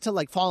going back to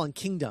like Fallen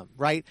Kingdom,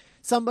 right?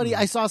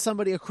 I saw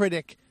a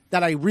critic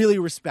that I really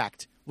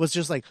respect was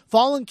just like,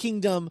 Fallen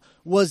Kingdom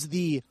was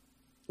the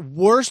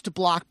worst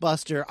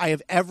blockbuster I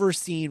have ever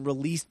seen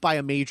released by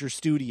a major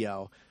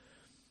studio.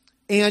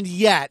 And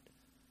yet,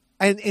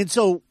 And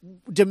so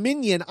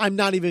Dominion, I'm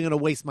not even going to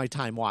waste my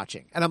time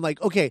watching. And I'm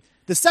like, okay,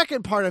 the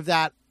second part of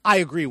that, I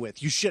agree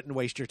with. You shouldn't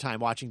waste your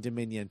time watching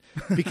Dominion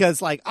because,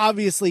 like,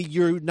 obviously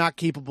you're not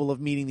capable of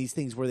meeting these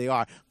things where they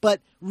are. But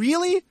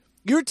really,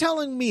 you're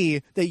telling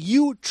me that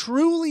you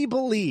truly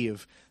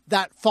believe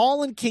that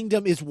Fallen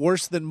Kingdom is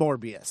worse than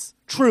Morbius?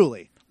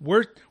 Truly.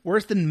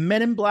 Worse than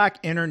Men in Black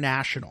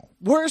International.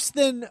 Worse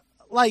than,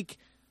 like,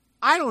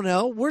 I don't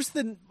know, worse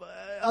than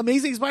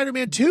Amazing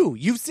Spider-Man 2.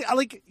 You've seen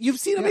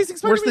Amazing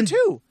Spider-Man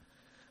 2.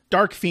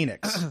 Dark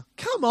Phoenix.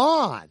 Come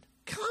on.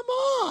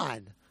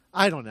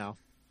 I don't know.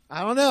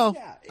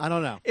 Yeah, I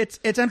don't know. It's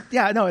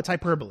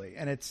hyperbole,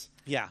 and it's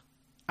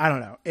I don't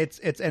know. It's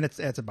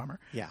a bummer.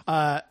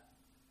 Yeah.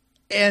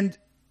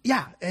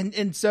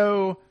 And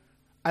so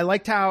I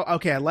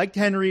liked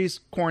Henry's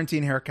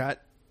quarantine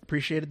haircut.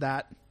 Appreciated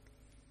that.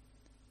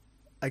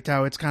 Liked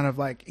how it's kind of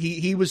like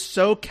he was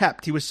so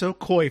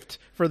coiffed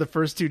for the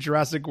first two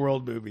Jurassic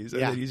World movies.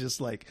 And then he's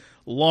just like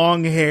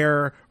long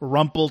hair,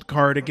 rumpled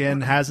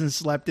cardigan, hasn't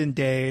slept in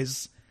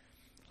days.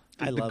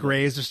 The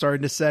grays are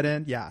starting to set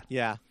in. Yeah.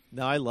 Yeah.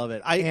 No, I love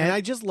it.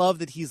 I just love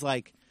that he's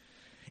like,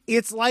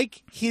 it's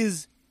like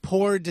his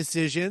poor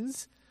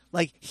decisions.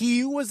 Like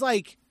he was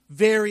like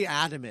very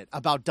adamant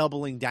about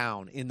doubling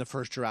down in the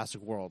first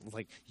Jurassic World.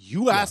 Like,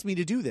 you asked me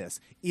to do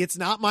this. It's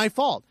not my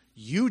fault.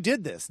 You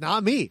did this,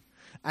 not me.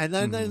 And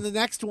then in the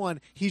next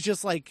one, he's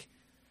just like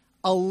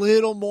a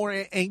little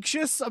more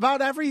anxious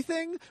about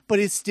everything, but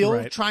is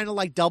still trying to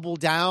like double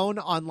down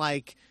on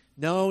like,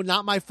 no,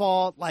 not my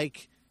fault.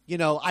 Like,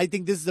 I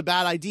think this is a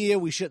bad idea.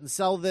 We shouldn't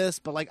sell this,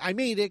 but like I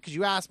made it because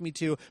you asked me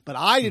to, but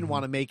I didn't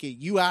want to make it.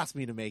 You asked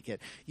me to make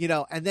it,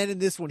 and then in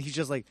this one, he's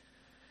just like,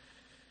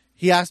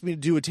 he asked me to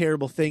do a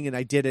terrible thing and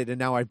I did it. And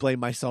now I blame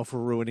myself for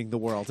ruining the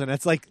world. And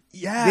it's like,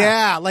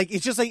 yeah, like,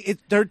 it's just like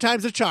third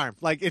time's a charm.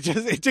 Like it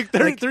took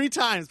 33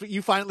 times, but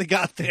you finally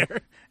got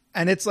there.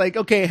 And it's like,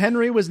 okay,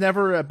 Henry was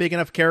never a big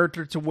enough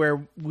character to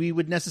where we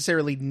would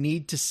necessarily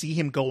need to see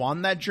him go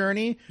on that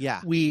journey.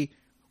 Yeah.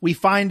 We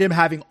find him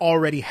having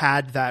already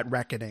had that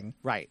reckoning.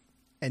 Right.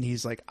 And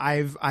he's like,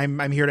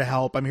 I'm here to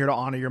help. I'm here to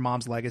honor your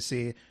mom's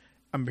legacy.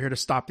 I'm here to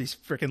stop these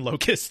freaking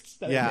locusts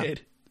that I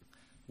made.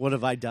 What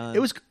have I done? It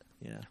was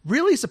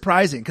really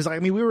surprising because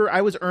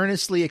I was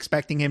earnestly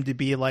expecting him to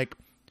be like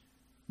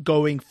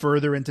going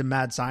further into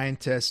mad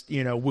scientist,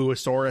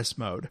 woosaurus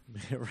mode.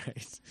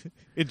 Right.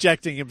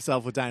 Injecting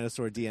himself with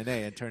dinosaur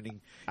DNA and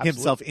turning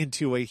himself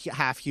into a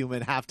half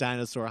human, half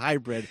dinosaur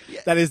hybrid.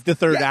 Yeah. That is the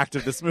third act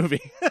of this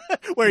movie,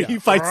 where he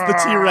fights the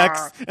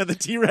T-Rex and the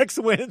T-Rex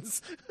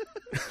wins.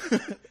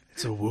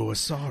 It's a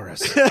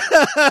woosaurus.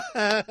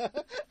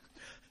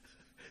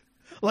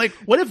 Like,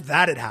 what if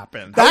that had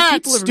happened?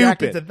 That's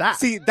stupid. To that?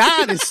 See,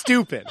 that is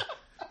stupid.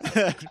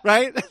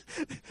 Right?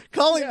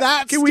 Calling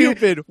that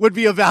stupid would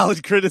be a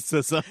valid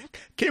criticism.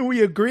 Can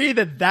we agree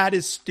that that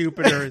is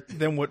stupider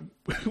than what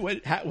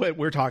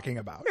we're talking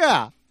about?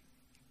 Yeah.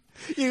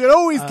 You can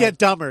always get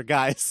dumber,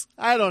 guys.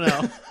 I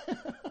don't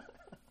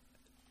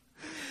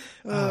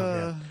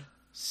know.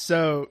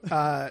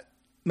 So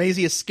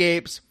Maisie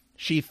escapes.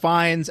 She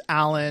finds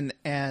Alan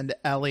and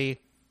Ellie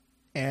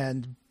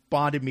and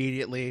bond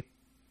immediately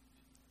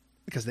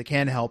because they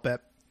can't help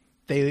it.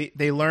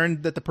 They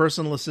learned that the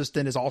personal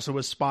assistant is also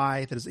a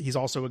spy, that he's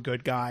also a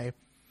good guy.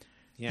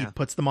 Yeah. He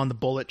puts them on the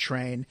bullet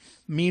train.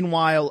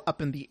 Meanwhile,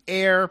 up in the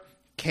air,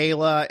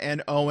 Kayla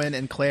and Owen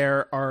and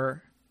Claire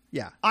are...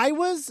 Yeah. I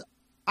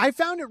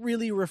found it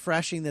really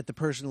refreshing that the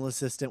personal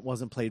assistant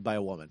wasn't played by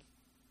a woman.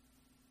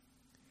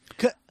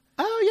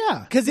 Oh,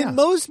 yeah. Because in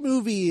most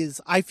movies,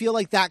 I feel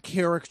like that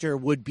character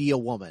would be a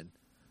woman.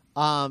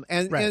 And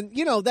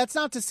that's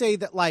not to say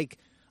that, like,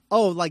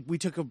 we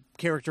took a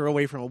character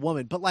away from a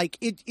woman, but like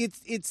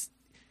it's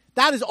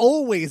that is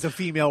always a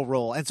female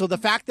role, and so the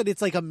fact that it's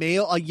like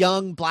a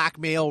young black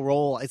male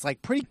role is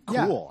like pretty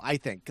cool. I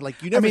think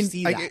like you never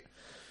see that.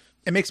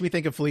 It makes me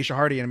think of Felicia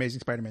Hardy in Amazing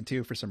Spider-Man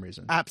 2 for some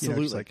reason.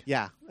 Absolutely,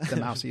 the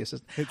mousy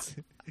assistant.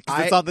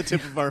 It's on the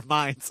tip of our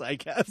minds, I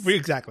guess.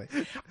 Exactly.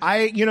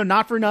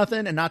 Not for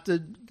nothing, and not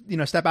to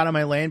step out of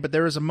my lane, but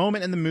there was a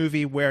moment in the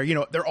movie where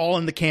they're all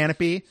in the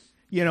canopy.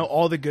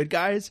 All the good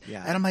guys.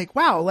 Yeah. And I'm like,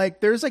 wow, like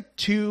there's like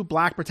 2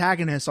 black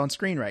protagonists on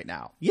screen right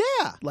now. Yeah.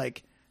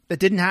 Like that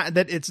didn't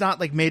that it's not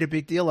like made a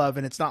big deal of,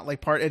 and it's not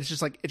like it's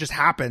just like, it just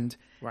happened.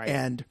 Right.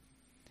 And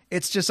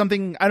it's just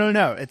something, I don't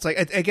know. It's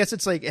like, I guess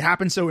it's like, it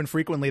happens so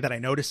infrequently that I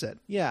notice it.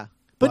 Yeah.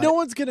 But no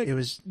one's going to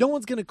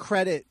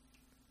credit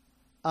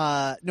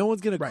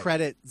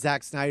credit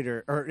Zack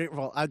Snyder,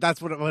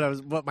 that's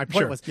what my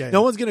point was.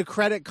 No one's going to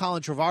credit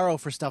Colin Trevorrow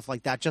for stuff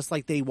like that, just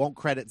like they won't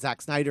credit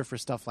Zack Snyder for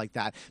stuff like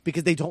that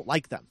because they don't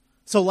like them.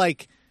 So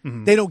like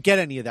they don't get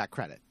any of that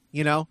credit,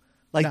 They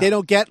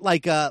don't get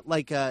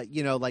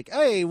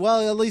hey,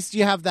 well, at least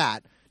you have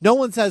that. No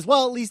one says,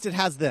 well, at least it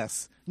has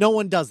this. No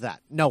one does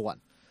that. No one.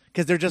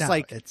 Because they're just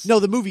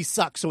the movie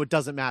sucks, so it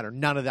doesn't matter.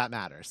 None of that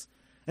matters.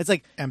 It's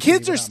like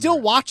kids are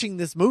still watching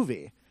this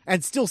movie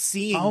and still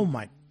seeing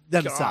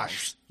themselves,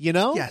 Gosh.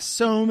 Yeah,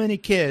 so many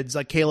kids,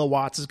 like Kayla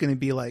Watts is going to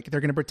be like, they're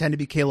going to pretend to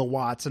be Kayla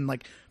Watts and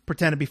like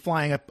pretend to be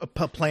flying a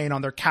plane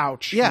on their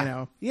couch.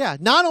 Yeah.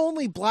 Not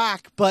only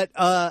black, but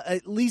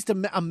at least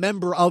a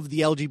member of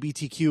the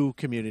LGBTQ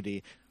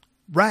community.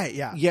 Right.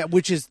 Yeah. Yeah.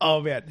 Which is,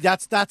 man,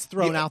 that's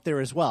thrown out there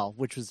as well,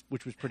 which was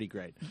pretty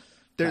great.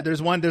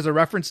 There's a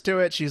reference to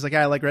it. She's like,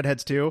 I like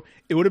redheads too.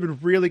 It would have been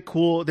really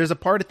cool. There's a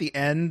part at the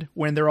end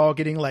when they're all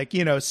getting like,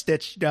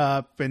 stitched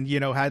up and,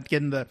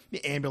 getting the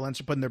ambulance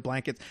or putting their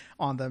blankets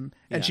on them.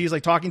 And she's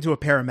like talking to a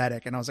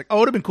paramedic. And I was like, oh, it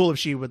would have been cool if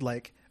she would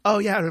like, oh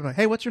yeah.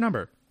 Hey, what's your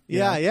number?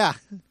 Yeah.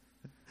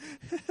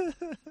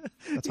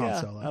 That's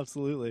Han Solo.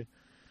 Absolutely.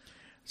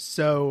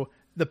 So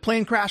the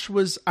plane crash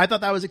I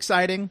thought that was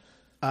exciting.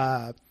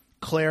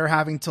 Claire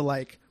having to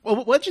like,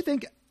 well, what did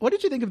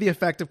you think of the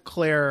effect of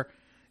Claire,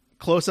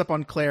 close up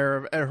on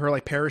Claire, her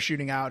like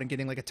parachuting out and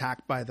getting like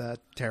attacked by the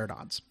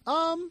pterodons?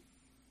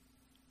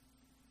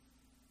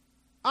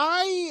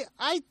 I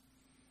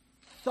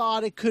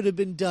thought it could have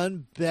been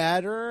done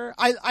better.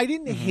 I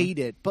didn't hate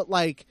it, but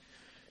like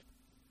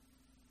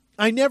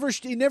it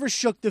never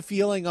shook the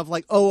feeling of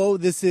like,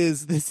 this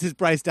is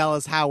Bryce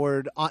Dallas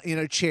Howard in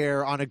a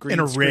chair on a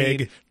green screen,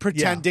 rig,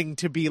 pretending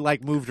to be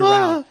like moved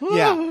around.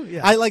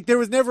 Yeah. I like there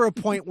was never a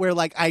point where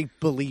like I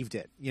believed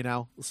it,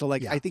 So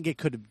like I think it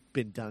could have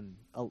been done,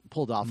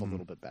 pulled off a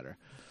little bit better.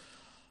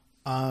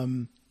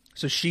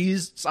 So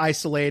she's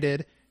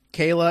isolated.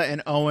 Kayla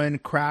and Owen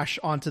crash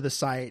onto the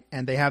site,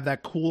 and they have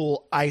that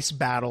cool ice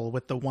battle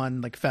with the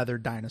one like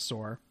feathered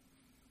dinosaur.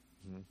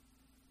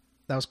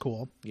 That was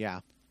cool.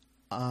 Yeah.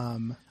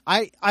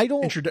 I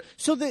don't.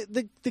 So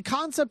the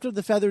concept of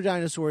the feathered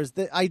dinosaurs,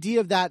 the idea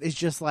of that is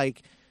just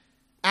like,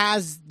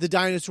 as the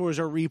dinosaurs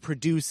are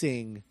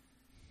reproducing,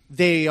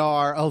 they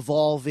are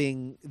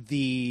evolving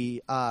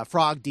the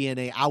frog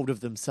DNA out of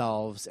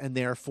themselves, and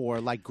therefore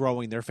like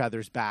growing their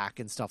feathers back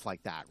and stuff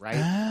like that,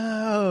 right?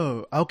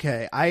 Oh,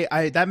 okay.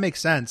 I that makes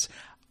sense.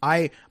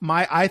 I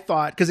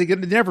thought, because they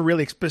never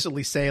really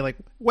explicitly say like,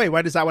 wait,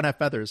 why does that one have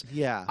feathers?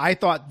 Yeah. I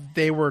thought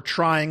they were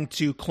trying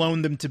to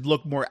clone them to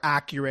look more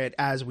accurate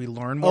as we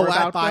learn more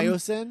about them. At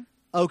Biosyn?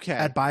 Okay.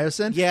 At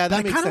Biosyn? Yeah,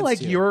 that makes sense like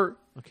too.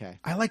 Okay.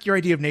 I like your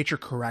idea of nature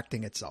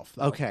correcting itself,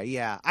 though. Okay,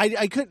 yeah.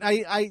 I couldn't,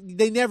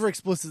 they never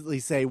explicitly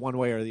say one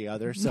way or the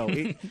other, so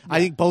I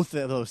think both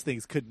of those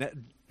things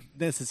could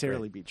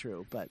necessarily be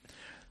true, but...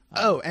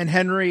 and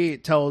Henry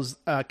tells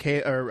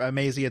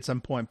Maisie at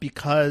some point,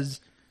 because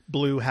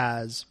Blue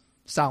has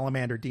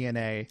salamander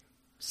DNA.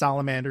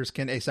 Salamanders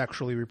can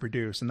asexually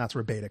reproduce, and that's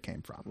where Beta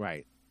came from.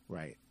 Right.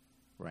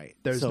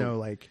 There's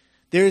and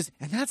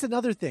that's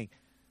another thing.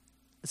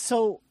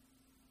 So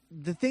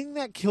the thing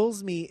that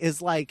kills me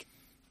is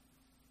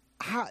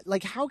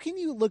how can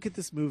you look at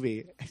this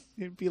movie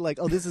and be like,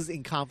 oh, this is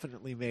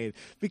incompetently made?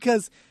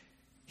 Because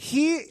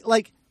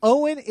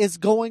Owen is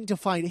going to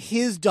find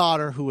his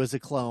daughter who is a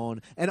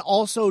clone, and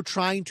also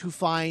trying to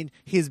find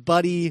his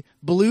buddy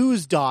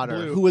Blue's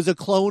daughter who is a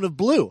clone of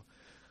Blue.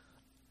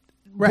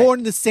 Right.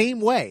 Born the same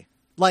way.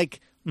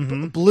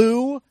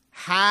 Blue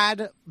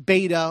had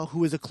Beta,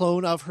 who is a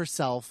clone of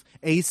herself,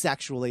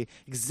 asexually,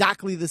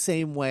 exactly the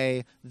same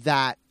way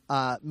that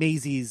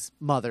Maisie's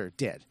mother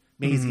did.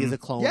 Maisie is a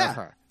clone of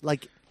her.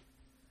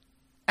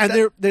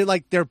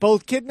 They're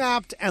both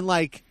kidnapped, and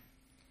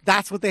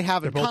that's what they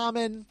have in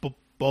common.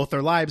 Both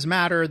their lives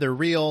matter. They're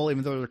real,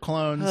 even though they're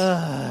clones.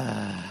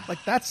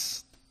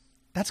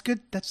 That's good.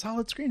 That's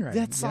solid screenwriting.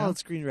 That's solid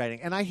screenwriting.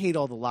 And I hate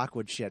all the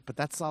Lockwood shit, but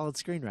that's solid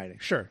screenwriting.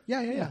 Sure.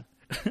 Yeah.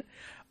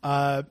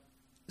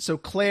 So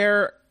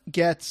Claire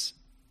gets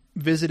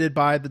visited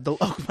by the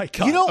oh my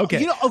god.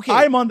 Okay.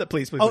 I'm on the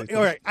please. All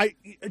right. I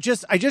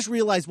just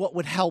realized what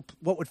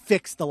would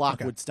fix the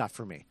Lockwood stuff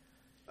for me.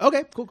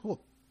 Okay, cool.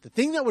 The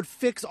thing that would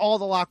fix all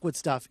the Lockwood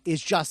stuff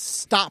is just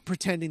stop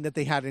pretending that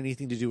they had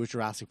anything to do with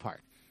Jurassic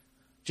Park.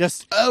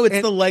 It's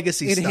the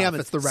legacy stuff.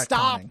 It's the retconning.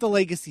 Stop the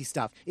legacy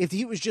stuff. If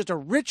he was just a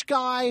rich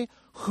guy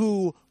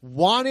who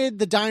wanted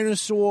the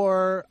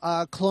dinosaur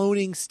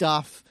cloning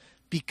stuff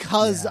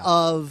because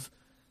of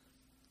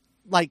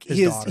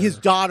his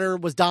daughter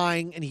was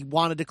dying and he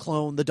wanted to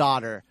clone the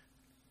daughter,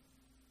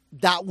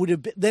 that would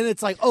have been, then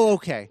it's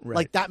okay.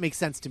 Right. That makes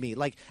sense to me.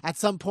 At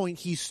some point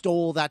he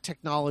stole that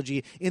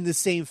technology in the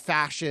same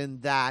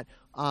fashion that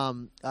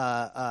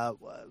that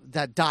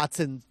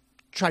Dotson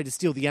tried to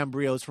steal the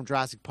embryos from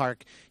Jurassic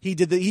Park.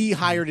 He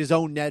hired his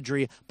own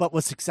Nedry, but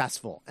was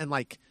successul and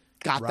got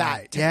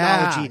that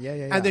technology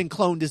and then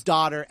cloned his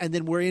daughter. And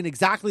then we're in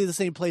exactly the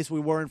same place we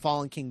were in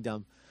Fallen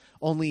Kingdom.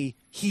 Only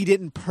he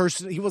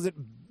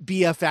wasn't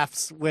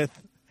BFFs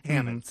with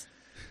Hammonds.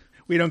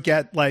 We don't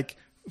get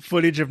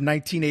footage of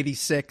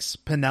 1986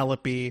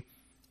 Penelope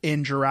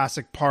in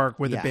Jurassic Park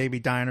with a baby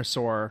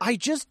dinosaur. I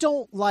just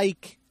don't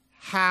like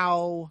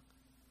how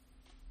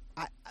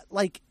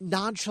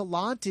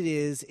nonchalant it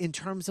is in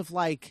terms of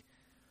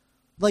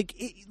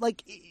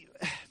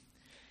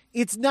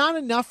it's not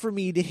enough for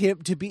me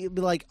to be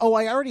like, oh,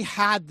 I already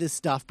had this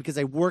stuff because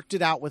I worked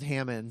it out with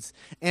Hammonds,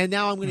 and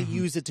now I'm going to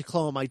use it to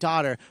clone my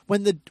daughter.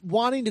 When the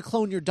wanting to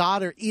clone your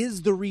daughter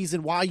is the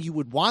reason why you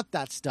would want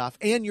that stuff,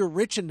 and you're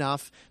rich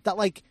enough that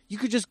you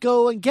could just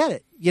go and get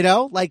it,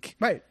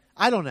 Right.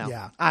 I don't know.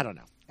 Yeah. I don't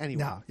know.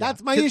 Anyway, No,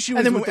 that's my issue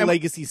with the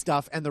legacy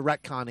stuff and the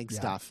retconning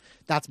stuff.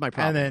 That's my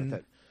problem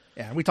with it.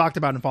 Yeah, we talked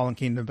about in Fallen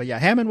Kingdom, but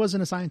Hammond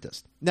wasn't a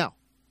scientist. No.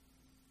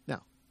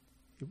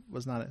 He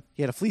was not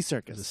He had a flea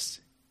circus.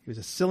 He was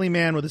a silly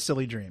man with a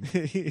silly dream.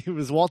 He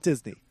was Walt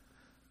Disney.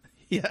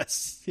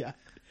 Yes, yeah.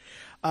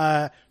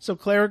 So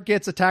Claire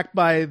gets attacked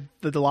by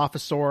the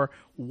Dilophosaur.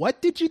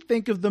 What did you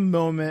think of the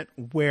moment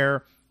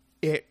where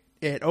it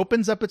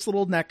opens up its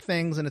little neck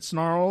things and it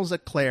snarls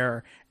at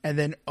Claire, and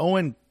then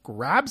Owen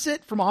grabs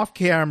it from off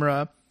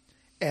camera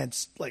and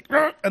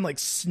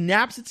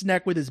snaps its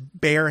neck with his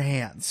bare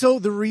hands? So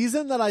the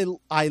reason that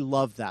I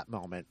love that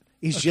moment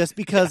is just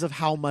because of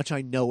how much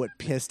I know it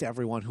pissed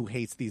everyone who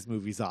hates these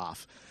movies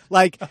off.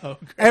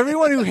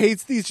 Everyone who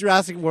hates these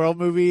Jurassic World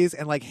movies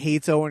and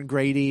hates Owen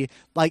Grady,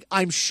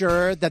 I'm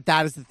sure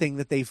that is the thing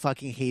that they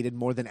fucking hated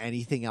more than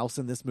anything else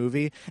in this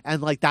movie,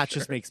 and that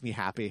just makes me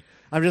happy.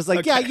 I'm just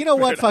yeah, you know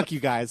what? Fuck you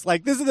guys.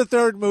 This is the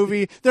third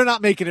movie. They're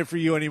not making it for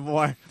you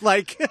anymore.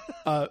 Right.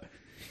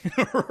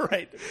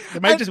 They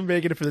might just be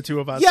making it for the two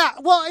of us. Yeah.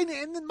 Well,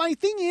 and my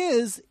thing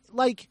is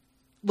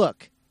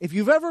look. If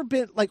you've ever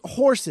been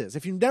horses,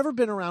 if you've never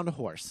been around a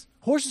horse,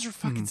 horses are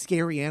fucking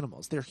scary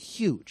animals. They're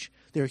huge.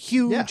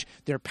 Yeah.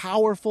 They're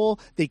powerful.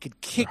 They could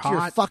kick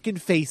your fucking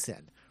face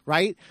in,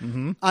 right?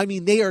 I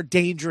mean, they are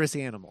dangerous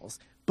animals.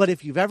 But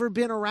if you've ever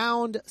been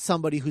around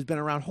somebody who's been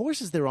around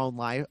horses their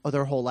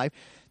whole life,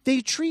 they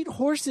treat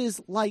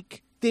horses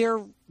like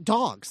they're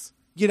dogs.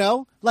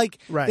 Right,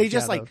 they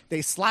just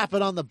they slap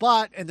it on the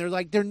butt, and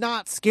they're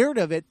not scared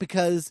of it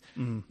because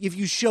if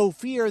you show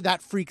fear,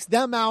 that freaks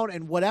them out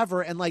and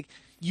whatever. And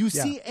you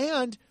see,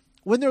 and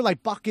when they're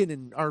bucking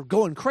and are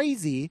going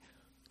crazy,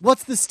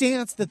 what's the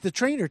stance that the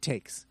trainer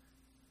takes?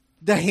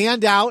 The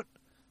hand out,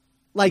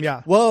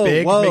 whoa,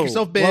 big, whoa, make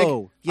yourself big.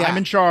 Whoa, yeah. I'm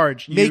in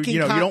charge. You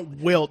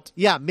don't wilt.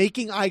 Yeah,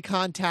 making eye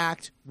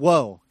contact.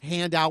 Whoa,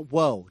 hand out.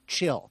 Whoa,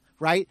 chill.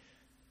 Right.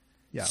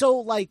 Yeah.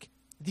 So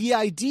the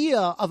idea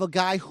of a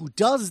guy who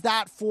does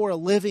that for a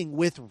living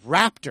with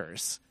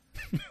raptors,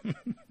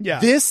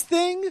 this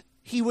thing.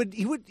 He would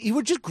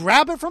just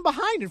grab it from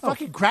behind and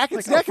fucking crack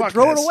its neck and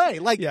throw it away.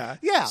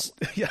 It's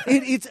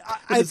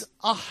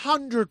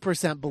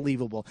 100%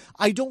 believable.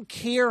 I don't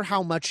care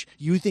how much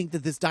you think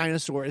that this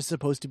dinosaur is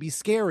supposed to be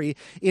scary.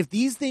 If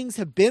he has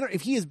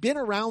been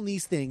around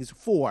these things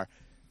for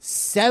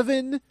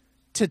 7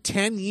 to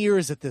 10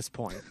 years at this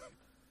point.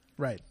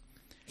 Right.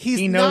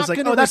 He knows, like,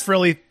 oh, that's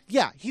really...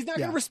 Yeah, he's not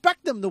going to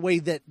respect them the way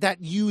that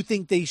you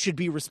think they should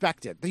be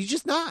respected. He's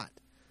just not,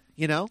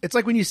 you know? It's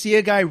like when you see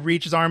a guy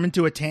reach his arm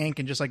into a tank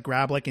and just, like,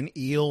 grab, like, an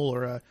eel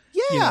or a...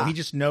 Yeah. You know, he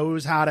just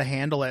knows how to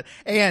handle it.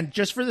 And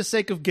just for the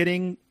sake of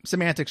getting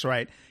semantics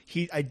right,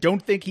 I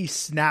don't think he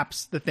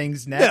snaps the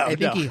thing's neck. No, I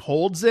think he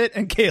holds it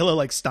and Kayla,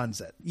 like,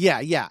 stuns it.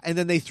 Yeah, and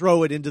then they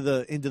throw it into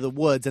the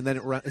woods and then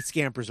it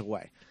scampers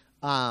away.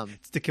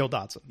 It's to kill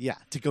Dodson. Yeah,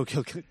 to go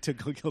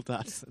kill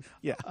Dodson.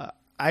 Yeah.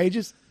 I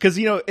just, because,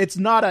 you know, it's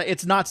not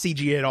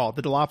CG at all.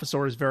 The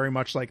Dilophosaur is very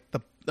much like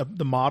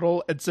the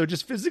model, and so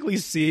just physically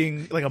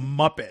seeing like a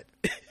Muppet,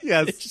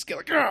 Yes. it's just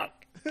like, "Ugh."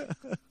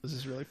 This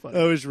is really funny.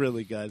 It was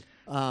really good.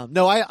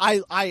 No,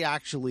 I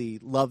actually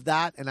love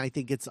that, and I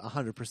think it's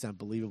 100%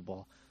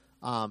 believable.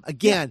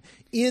 Again,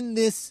 in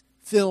this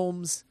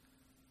film's,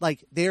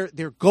 like, their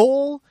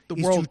goal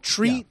is to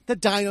treat the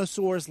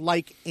dinosaurs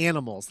like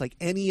animals, like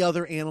any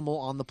other animal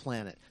on the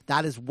planet.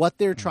 That is what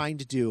they're trying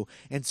to do.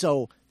 And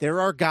so there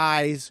are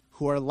guys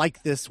who are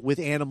like this with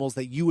animals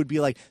that you would be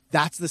like,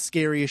 that's the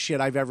scariest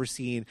shit I've ever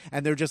seen.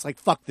 And they're just like,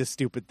 fuck this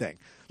stupid thing.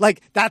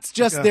 Like, that's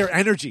just their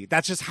energy.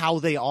 That's just how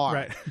they are.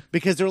 Right.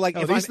 Because they're like,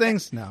 these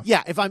things? No.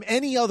 Yeah, if I'm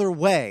any other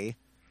way,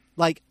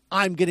 like,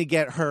 I'm going to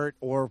get hurt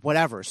or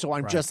whatever. So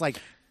I'm just like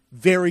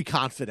very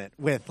confident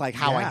with like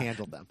how I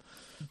handled them.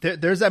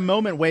 There's that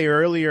moment way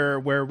earlier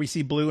where we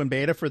see Blue and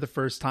Beta for the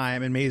first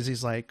time, and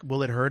Maisie's like,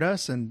 will it hurt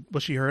us? And will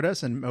she hurt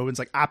us? And Owen's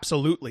like,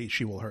 absolutely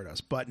she will hurt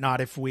us, but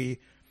not if we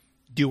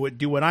do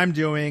what I'm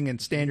doing and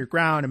stand your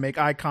ground and make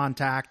eye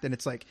contact. And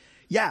it's like,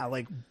 yeah,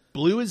 like,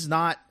 Blue is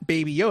not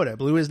Baby Yoda.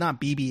 Blue is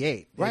not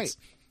BB-8. Right.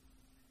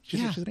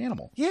 She's an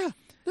animal. Yeah.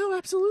 No,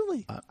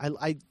 absolutely.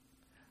 I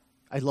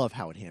love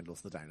how it handles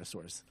the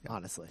dinosaurs,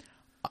 honestly.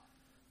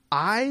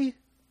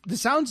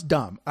 This sounds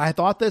dumb. I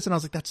thought this and I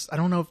was like, I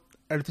don't know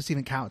if this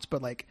even counts,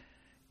 but like,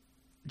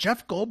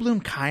 Jeff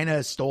Goldblum kind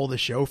of stole the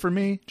show for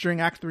me during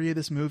Act 3 of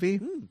this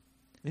movie.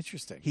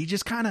 Interesting. He was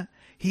just kind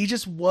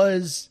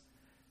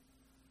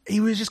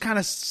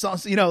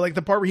of, you know, like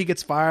the part where he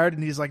gets fired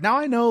and he's like, now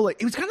I know,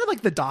 like, it was kind of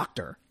like the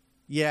Doctor.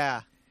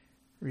 Yeah.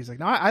 Where he's like,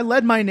 no, I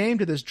led my name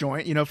to this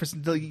joint, you know,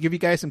 to give you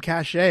guys some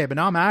cachet, but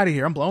now I'm out of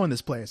here. I'm blowing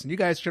this place. And you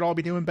guys should all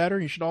be doing better.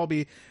 You should all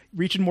be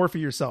reaching more for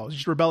yourselves. You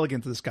should rebel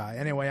against this guy.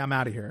 Anyway, I'm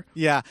out of here.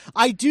 Yeah.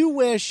 I do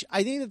wish,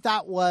 I think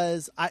that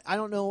was, I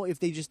don't know if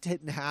they just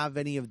didn't have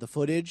any of the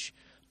footage,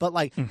 but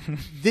like,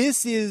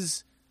 this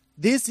is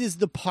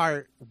the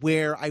part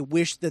where I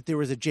wish that there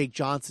was a Jake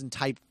Johnson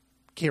type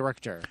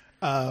character.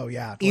 Oh,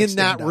 yeah. In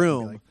that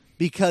room.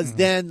 Because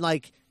then,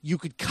 like, you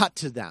could cut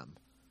to them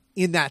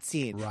in that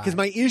scene. Because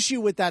my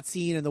issue with that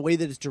scene and the way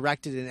that it's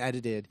directed and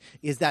edited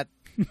is that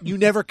you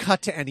never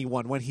cut to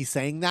anyone when he's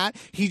saying that.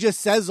 He just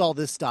says all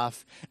this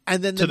stuff,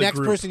 and then the next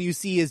person you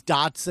see is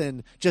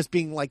Dodson just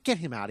being like, get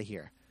him out of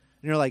here.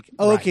 And you're like,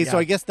 oh, okay, so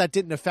I guess that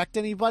didn't affect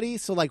anybody,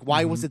 so, like,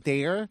 why was it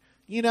there?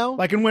 You know?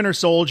 Like in Winter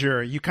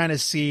Soldier, you kind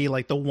of see,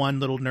 like, the one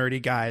little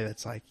nerdy guy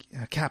that's like,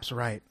 yeah, Cap's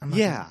right.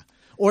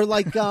 Or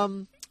like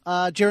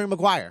Jerry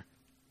Maguire.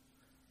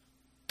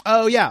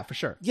 Oh, yeah, for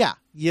sure. Yeah.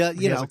 You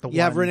know, like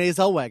you have Renee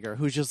Zellweger,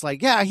 who's just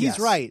like, yeah, he's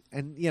right.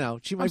 And, you know,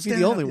 she might be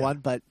the only one,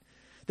 but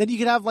then you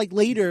could have, like,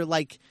 later,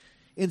 like,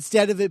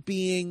 instead of it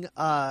being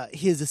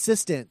his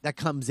assistant that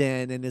comes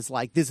in and is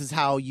like, this is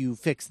how you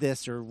fix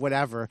this or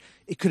whatever,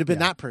 it could have been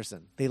that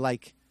person. They,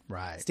 like,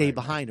 stayed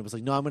behind. It was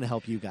like, no, I'm going to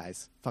help you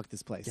guys. Fuck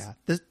this place.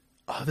 Yeah.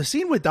 The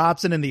scene with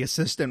Dodson and the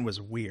assistant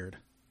was weird.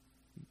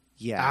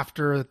 Yeah.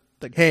 After,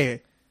 like,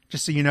 hey,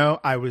 just so you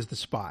know, I was the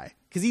spy.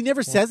 Because he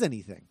never says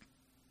anything.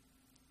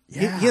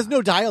 Yeah. He has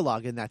no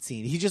dialogue in that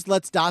scene. He just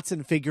lets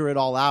Dodson figure it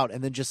all out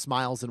and then just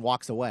smiles and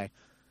walks away.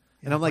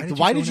 And I'm like,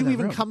 why did you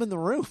even come in the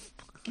room?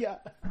 Yeah.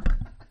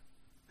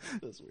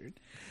 That's weird.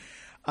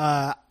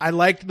 I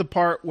liked the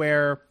part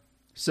where,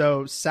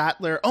 so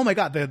Sattler, oh my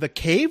God, the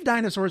cave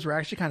dinosaurs were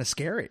actually kind of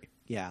scary.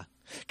 Yeah.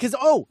 Because,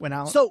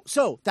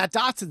 so that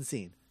Dodson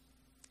scene.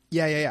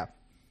 Yeah.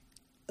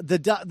 The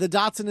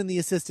Dodson and the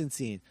assistant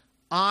scene.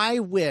 I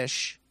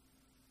wish...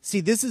 See,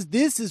 this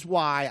is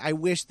why I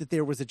wish that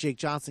there was a Jake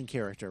Johnson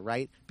character,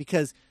 right?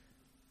 Because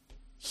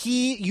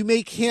you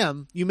make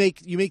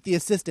the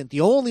assistant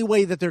the only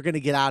way that they're going to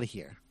get out of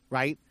here,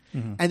 right?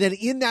 Mm-hmm. And then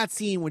in that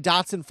scene, when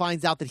Dodson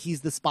finds out that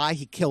he's the spy,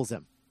 he kills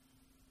him.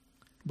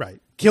 Right.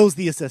 Kills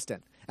the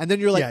assistant. And then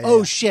you're like,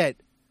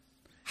 shit,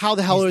 how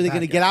the hell are they going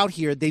to get out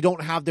here? They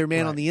don't have their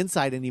man on the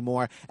inside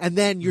anymore. And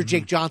then your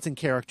Jake Johnson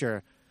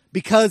character...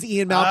 Because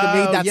Ian Malcolm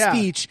made that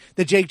speech,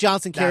 the Jake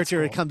Johnson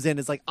character comes in and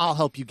is like, I'll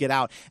help you get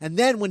out. And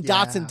then when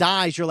Dodson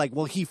dies, you're like,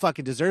 well, he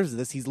fucking deserves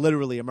this. He's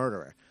literally a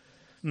murderer.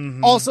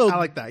 Mm-hmm. Also, I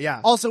like that, yeah.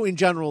 Also, in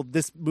general,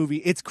 this movie,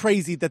 it's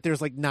crazy that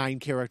there's like 9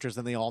 characters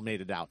and they all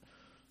made it out.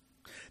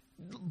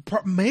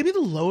 Maybe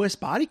the lowest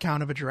body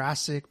count of a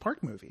Jurassic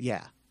Park movie.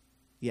 Yeah.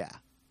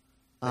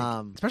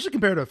 Especially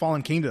compared to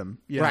Fallen Kingdom,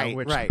 which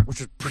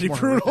was pretty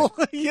brutal.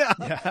 yeah.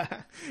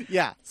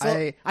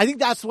 So I think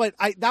that's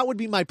that would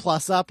be my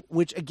plus up.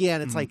 Which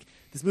again, it's like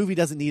this movie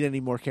doesn't need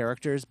any more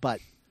characters, but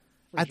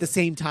at the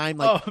same time,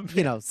 like Oh,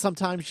 you know,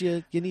 sometimes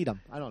you need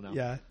them. I don't know.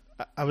 Yeah.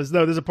 I was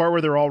there's a part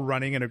where they're all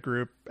running in a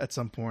group at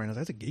some point. I was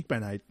like, that's a Geek by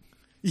Night.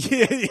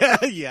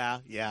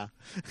 Yeah.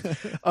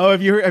 Oh,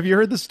 have you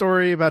heard the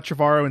story about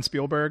Trevorrow and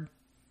Spielberg?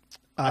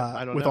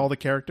 I don't with know. all the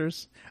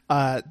characters.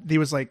 He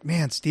was like,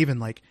 man, Steven,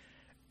 like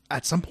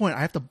at some point I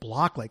have to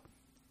block like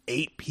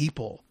 8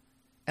 people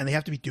and they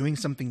have to be doing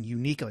something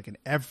unique like in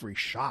every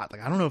shot.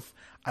 Like I don't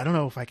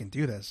know if I can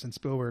do this. And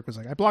Spielberg was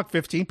like, I blocked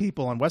 15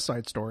 people on West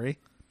Side Story.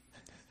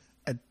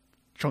 And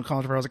Colin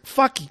Trevorrow was like,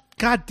 fuck you,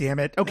 god damn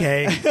it.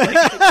 Okay.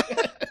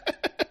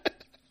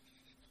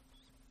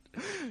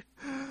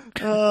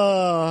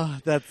 Oh,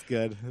 that's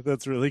good.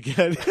 That's really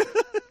good.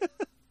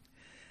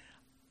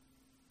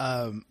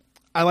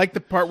 I like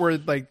the part where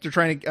like they're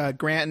trying to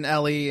Grant and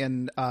Ellie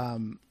and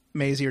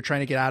Maisie are trying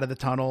to get out of the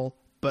tunnel,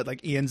 but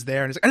like Ian's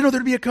there and he's like, I didn't know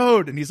there'd be a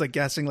code, and he's like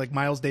guessing like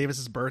Miles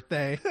Davis's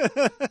birthday.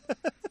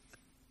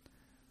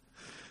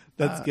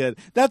 That's good.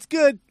 That's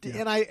good.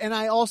 Yeah. And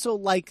I also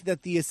like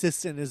that the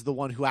assistant is the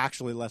one who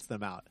actually lets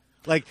them out.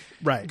 Like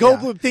Right,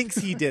 Goldblum thinks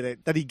he did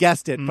it, that he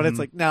guessed it, but it's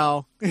like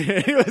no,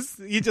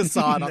 he just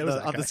saw it It was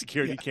that on guy. the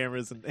security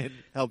cameras and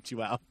helped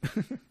you out.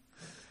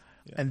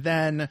 And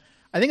then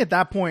I think at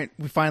that point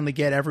we finally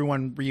get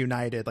everyone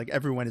reunited. Like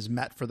everyone is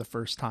met for the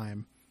first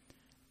time.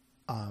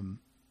 And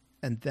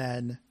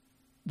then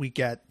we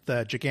get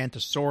the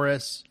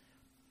Gigantosaurus.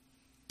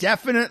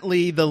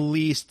 Definitely the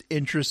least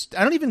interest.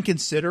 I don't even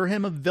consider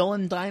him a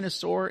villain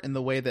dinosaur in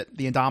the way that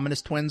the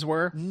Indominus twins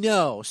were.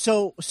 No.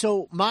 So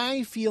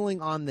my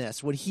feeling on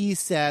this, when he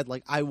said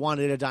like I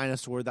wanted a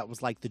dinosaur that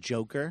was like the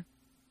Joker,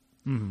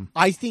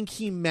 I think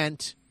he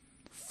meant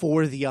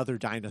for the other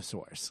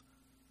dinosaurs.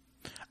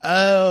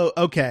 Oh,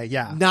 okay,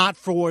 yeah. Not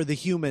for the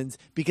humans,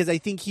 because I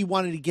think he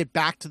wanted to get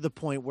back to the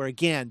point where,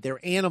 again, they're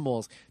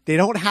animals. They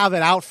don't have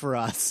it out for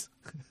us,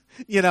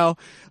 you know.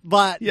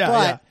 But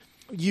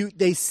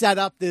he sets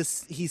up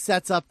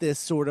this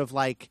sort of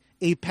like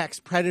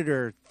apex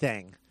predator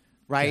thing,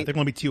 right? Yeah, they're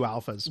going to be 2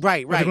 alphas,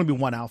 Right. Or they're going to be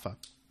 1 alpha.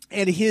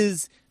 And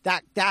his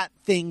that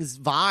thing's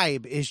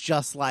vibe is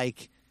just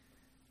like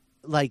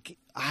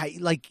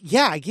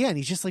again,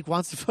 he just like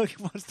wants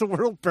the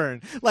world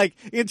burn. Like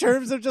in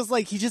terms of just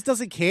like he just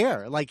doesn't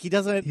care. Like he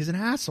doesn't. He's an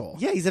asshole.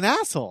 Yeah, he's an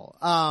asshole.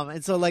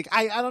 And so like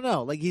I don't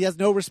know. Like he has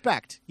no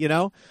respect, you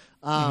know.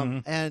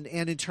 And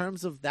in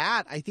terms of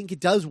that, I think it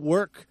does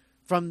work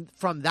from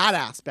that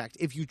aspect.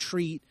 If you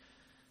treat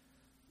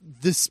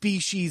the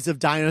species of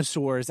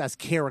dinosaurs as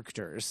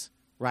characters,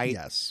 right?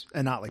 Yes,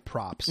 and not like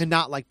props. And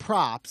not like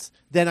props,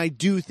 then I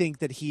do think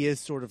that he is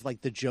sort of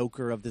like the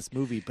Joker of this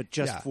movie, but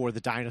just Yeah. for the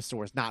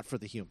dinosaurs, not for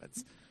the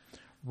humans.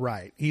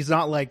 Right. He's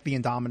not like the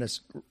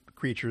Indominus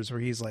creatures where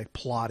he's like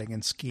plotting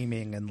and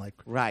scheming and like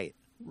Right.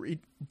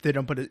 they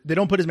don't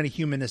put as many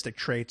humanistic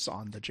traits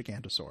on the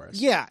Gigantosaurus.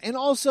 Yeah, and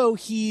also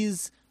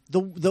he's the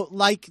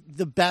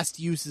the best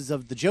uses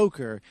of the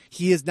Joker.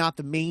 He is not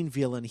the main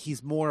villain.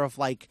 He's more of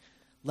like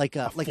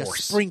a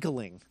force.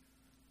 sprinkling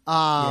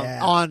Yeah.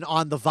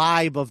 on the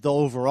vibe of the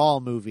overall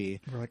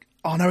movie. We're like,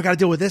 oh, now we got to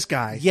deal with this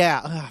guy.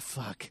 Yeah,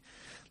 fuck.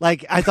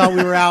 Like I thought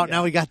we were out.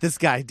 Now we got this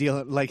guy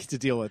to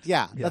deal with.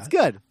 Yeah, that's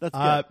good. That's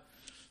good.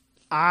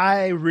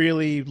 I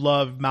really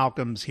love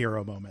Malcolm's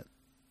hero moment.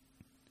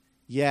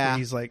 Yeah,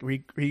 He's like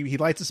he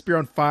lights a spear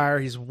on fire,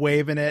 he's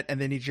waving it, and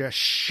then he just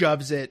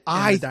shoves it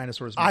in the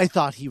dinosaur's mouth. I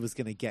thought he was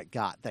gonna get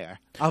got there.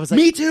 I was like,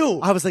 Me too.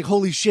 I was like,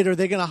 holy shit, are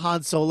they gonna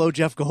Han Solo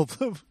Jeff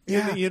Goldblum?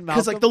 Yeah, Ian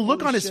because like Malcolm?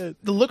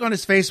 the look on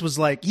his face was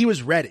like he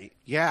was ready.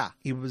 Yeah,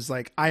 He was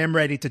like, I am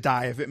ready to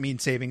die if it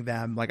means saving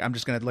them. Like I'm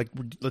just gonna like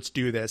let's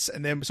do this.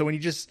 And then so when he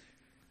just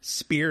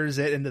spears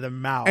it into the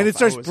mouth, and it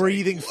starts I was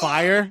breathing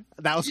fire.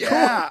 That was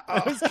Yeah. cool.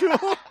 That was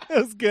cool.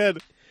 That was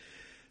good.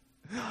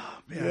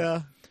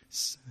 Yeah.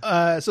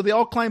 So they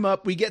all climb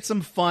up. We get some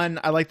fun.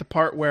 I like the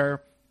part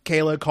where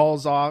Kayla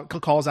calls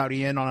out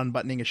Ian on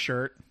unbuttoning his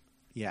shirt.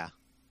 Yeah.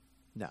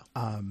 No,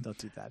 don't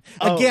do that.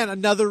 Oh. Again,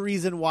 another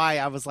reason why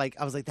I was like,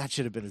 that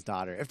should have been his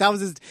daughter. If that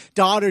was his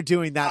daughter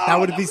doing that, that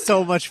would be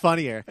so much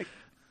funnier.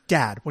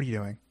 Dad, what are you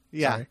doing?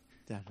 Yeah. Sorry.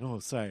 Dad, oh,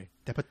 sorry.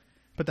 Dad,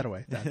 put that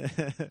away.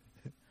 Dad.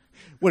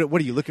 What are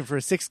you looking for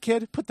a 6th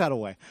kid? Put that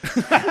away.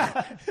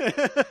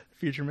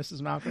 Future Mrs.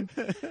 Malcolm.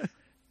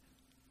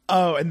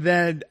 Oh, and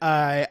then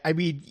I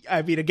mean,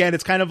 again,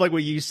 it's kind of like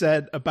what you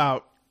said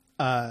about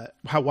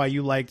why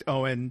you liked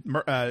Owen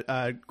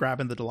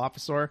grabbing the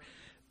Dilophosaur.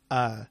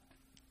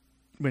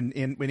 When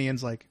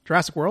Ian's like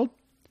Jurassic World,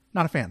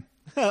 not a fan.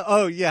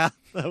 Oh yeah,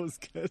 that was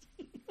good.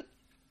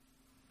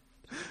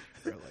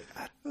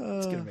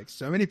 It's gonna make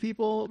so many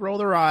people roll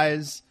their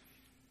eyes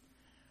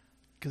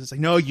because it's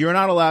like, no, you're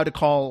not allowed to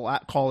call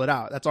it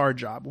out. That's our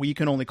job. We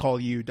can only call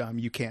you dumb.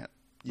 You can't.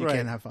 You Right.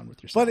 can't have fun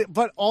with yourself.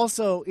 But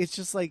also, it's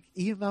just like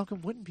Ian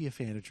Malcolm wouldn't be a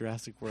fan of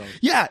Jurassic World.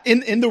 Yeah,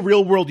 in the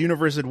real world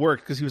universe, it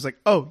worked because he was like,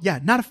 "Oh yeah,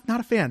 not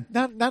a fan."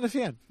 Not a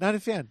fan. Not a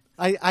fan.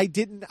 I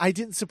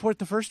didn't support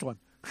the first one.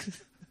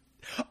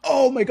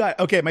 Oh my god.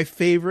 Okay, my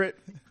favorite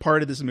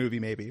part of this movie,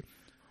 maybe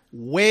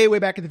way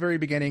back at the very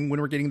beginning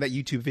when we're getting that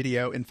YouTube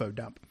video info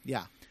dump.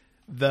 Yeah.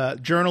 the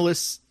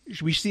journalists,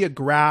 we see a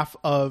graph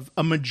of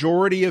a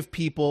majority of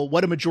people,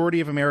 what a majority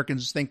of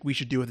Americans think we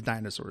should do with the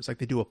dinosaurs. Like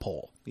they do a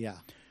poll. Yeah.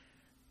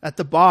 At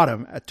the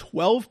bottom, at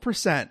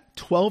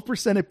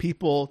 12% of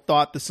people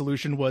thought the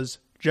solution was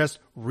just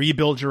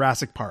rebuild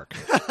Jurassic Park.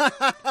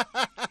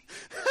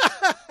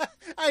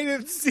 I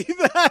didn't see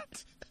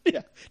that.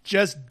 Yeah.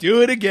 Just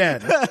do it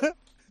again.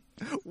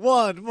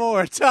 One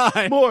more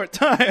time. More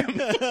time.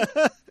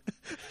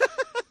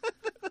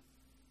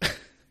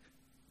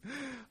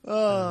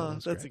 Oh,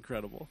 that's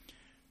incredible.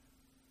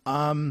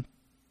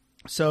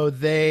 So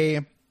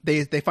they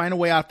find a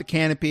way out the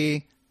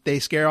canopy. They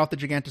scare off the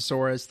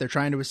Gigantosaurus. They're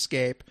trying to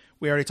escape.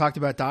 We already talked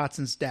about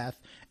Dotson's death.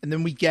 And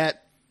then we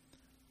get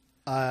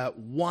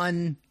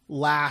one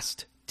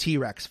last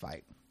T-Rex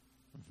fight.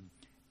 Mm-hmm.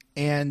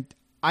 And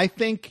I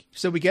think,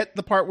 so we get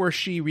the part where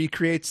she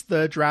recreates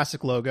the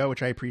Jurassic logo,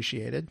 which I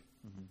appreciated.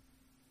 Mm-hmm.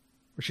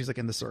 Where she's like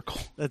in the circle.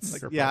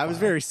 That's like yeah, it was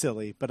very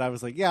silly, but I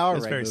was like, yeah, all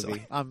right, movie.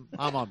 Silly. I'm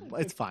on.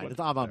 It's fine.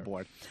 I'm on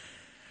board.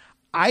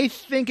 I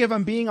think, if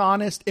I'm being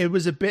honest, it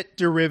was a bit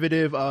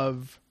derivative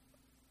of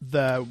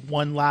the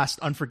one last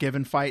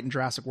Unforgiven fight in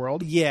Jurassic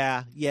World.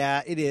 Yeah,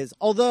 it is.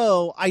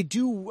 Although I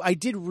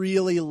did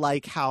really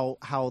like how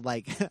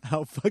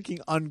fucking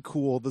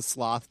uncool the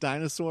sloth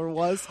dinosaur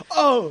was.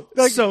 Oh,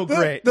 like, so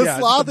great.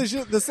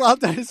 The sloth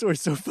dinosaur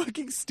is so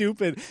fucking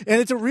stupid, and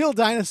it's a real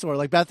dinosaur.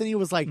 Like Bethany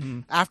was like,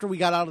 after we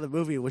got out of the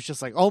movie, it was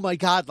just like, oh my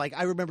god, like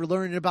I remember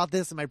learning about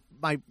this in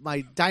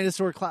my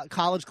dinosaur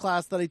college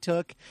class that I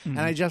took, and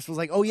I just was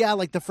like, oh yeah,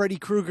 like the Freddy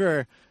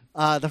Krueger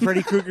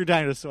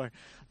dinosaur.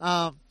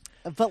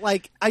 But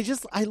like, I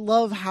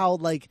love how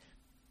like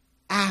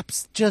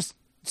Apps just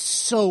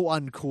so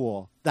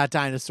uncool that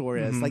dinosaur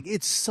is. Like,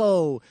 it's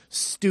so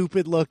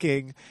stupid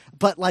looking,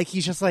 but like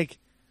he's just like,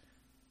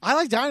 I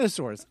like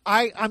dinosaurs.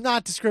 I'm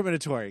not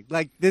discriminatory.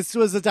 Like, this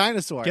was a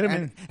dinosaur, Get him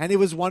in. and it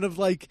was one of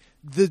like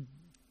the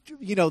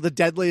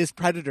deadliest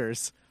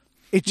predators.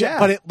 Yeah.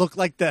 But it looked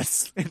like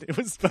this, and it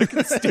was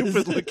fucking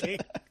stupid looking.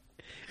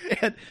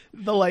 And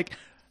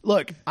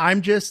look,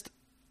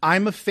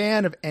 I'm a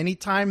fan of any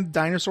time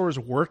dinosaurs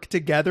work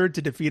together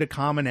to defeat a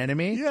common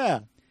enemy.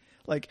 Yeah.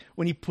 Like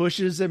when he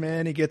pushes him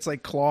in, he gets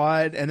like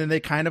clawed, and then they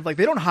kind of like,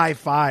 they don't high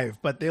five,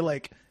 but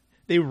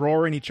they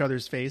roar in each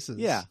other's faces.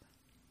 Yeah.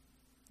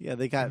 Yeah,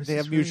 they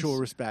have mutual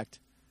respect.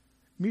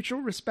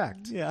 Mutual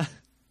respect. Yeah.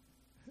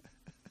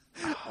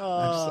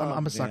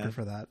 I'm a sucker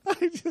for that.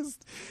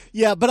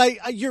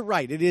 But you're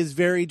right. It is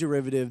very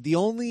derivative. The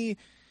only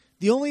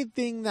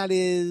thing that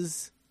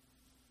is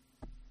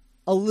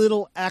a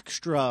little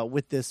extra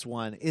with this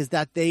one is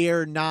that they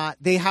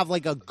have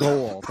like a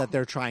goal that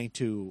they're trying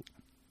to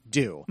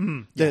do.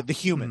 The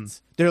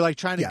humans. They're like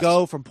trying to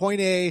go from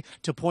point A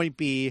to point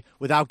B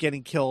without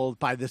getting killed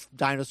by this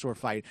dinosaur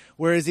fight.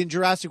 Whereas in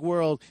Jurassic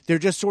World, they're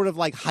just sort of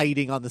like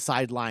hiding on the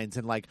sidelines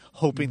and like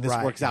hoping this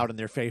works out in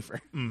their favor.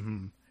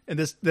 Mm-hmm. And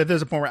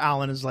there's a point where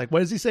Alan is like, what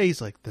does he say?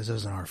 He's like, this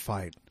isn't our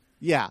fight.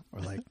 Yeah.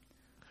 Or like,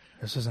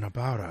 this isn't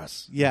about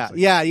us. Yeah,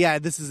 like, yeah.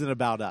 This isn't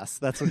about us.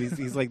 That's what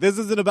he's like. This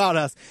isn't about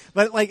us.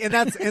 But like, and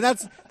that's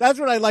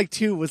what I like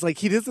too. Was like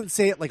he doesn't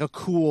say it like a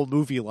cool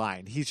movie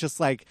line. He's just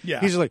like, he's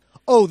just like,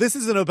 oh, this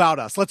isn't about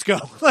us. Let's go.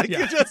 Like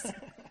you just,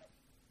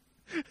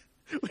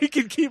 we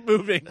can keep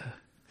moving.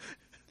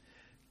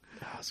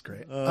 That's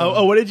great.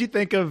 What did you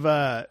think of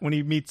when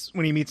he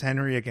meets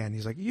Henry again?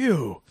 He's like,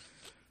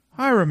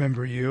 I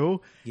remember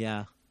you.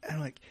 Yeah. And I'm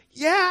like,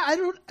 I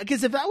don't,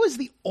 because if that was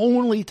the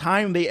only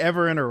time they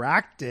ever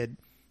interacted,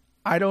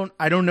 I don't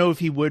know if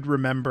he would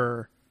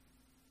remember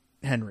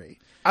Henry.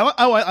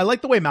 I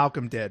like the way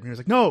Malcolm did. He was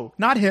like, no,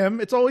 not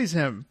him. It's always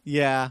him.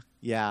 Yeah.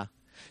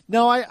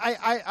 No,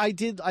 I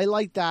did. I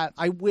like that.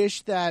 I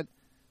wish that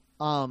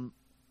there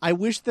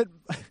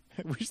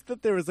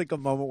was like a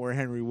moment where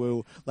Henry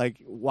Wu like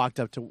walked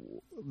up to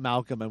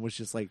Malcolm and was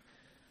just like,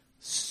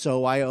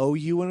 so I owe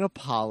you an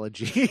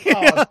apology.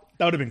 That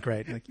would have been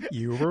great. Like,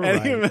 you were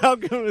right. And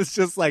Malcolm was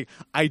just like,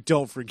 I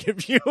don't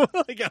forgive you.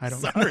 Like, I'm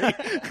sorry.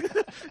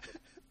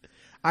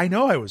 I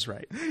know I was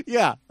right.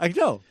 Yeah, I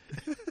know.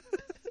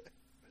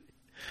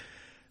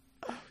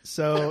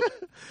 So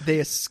they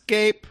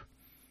escape.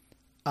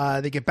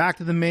 They get back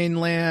to the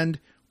mainland.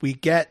 We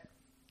get,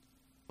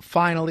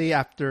 finally,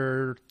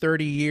 after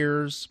 30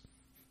 years,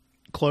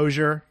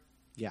 closure.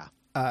 Yeah.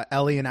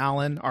 Ellie and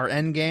Alan are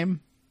endgame.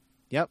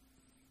 Yep.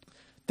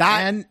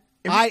 I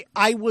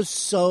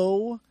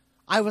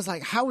was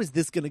like, how is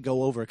this going to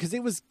go over? Because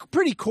it was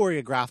pretty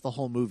choreographed the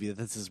whole movie. That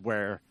this is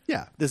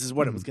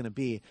what it was going to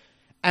be.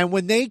 And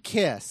when they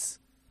kiss,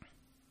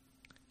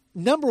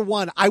 number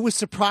one, I was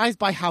surprised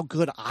by how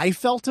good I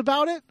felt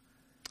about it.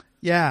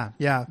 Yeah.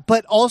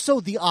 But also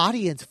the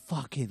audience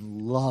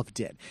fucking loved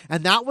it.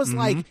 And that was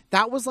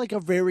like a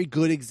very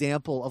good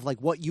example of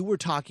like what you were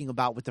talking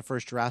about with the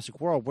first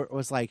Jurassic World, where it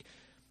was like,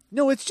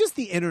 no, it's just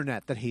the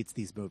internet that hates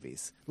these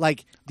movies.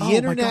 Like the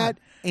internet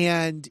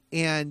and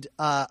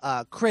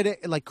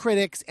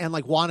critics and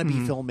like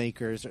wannabe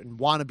filmmakers and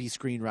wannabe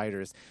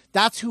screenwriters.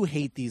 That's who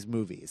hate these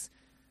movies.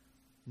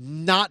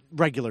 not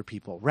regular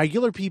people.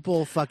 Regular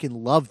people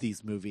fucking love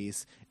these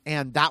movies,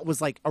 and that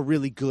was like a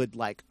really good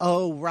like,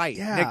 oh right,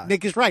 Yeah.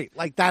 Nick is right.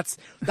 Like that's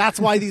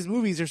why these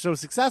movies are so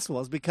successful,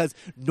 is because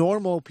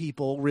normal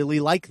people really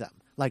like them.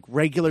 Like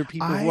regular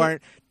people who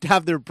aren't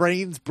have their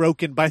brains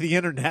broken by the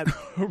internet.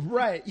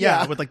 Right.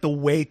 Yeah. Yeah. With like the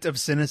weight of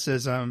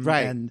cynicism.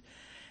 Right. And,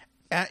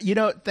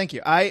 thank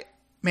you.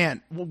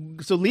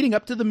 So leading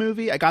up to the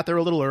movie, I got there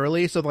a little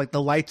early. So like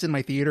the lights in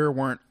my theater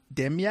weren't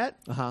dim yet.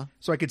 Uh-huh.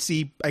 So I could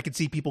see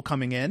people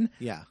coming in.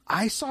 Yeah.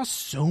 I saw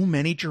so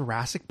many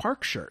Jurassic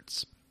Park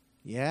shirts.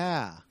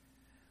 Yeah.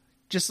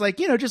 Just like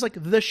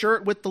the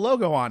shirt with the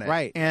logo on it.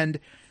 Right. And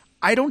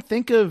I don't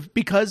think of,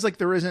 because like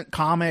there isn't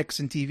comics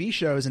and TV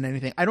shows and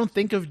anything, I don't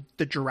think of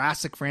the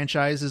Jurassic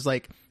franchise as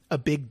like a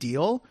big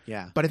deal.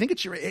 Yeah. But I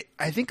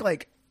think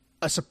like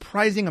a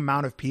surprising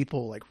amount of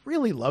people like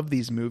really love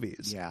these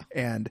movies. Yeah.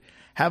 And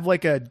have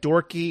like a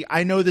dorky,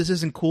 I know this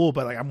isn't cool,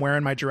 but like I'm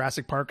wearing my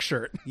Jurassic Park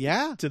shirt.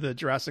 Yeah. To the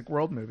Jurassic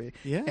World movie.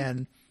 Yeah.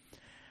 And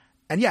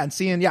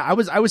seeing, I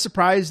was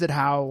surprised at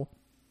how,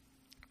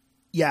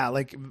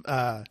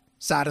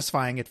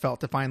 satisfying it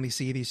felt to finally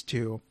see these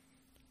two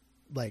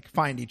like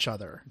find each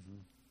other.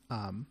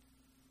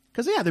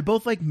 Cause they're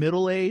both like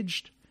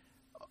middle-aged,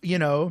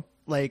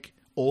 like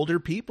older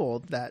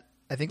people that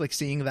I think like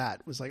seeing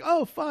that was like,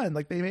 oh, fun.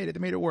 Like they made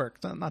it work.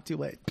 It's not too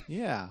late.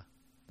 Yeah.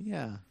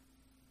 Yeah.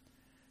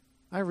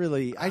 I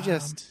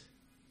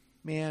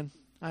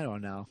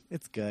don't know.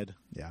 It's good.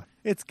 Yeah.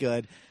 It's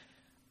good.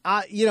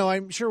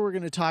 I'm sure we're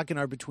going to talk in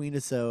our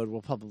between-isode.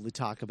 We'll probably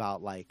talk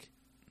about like,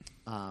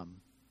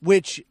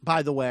 which,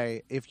 by the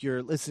way, if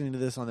you're listening to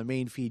this on the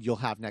main feed, you'll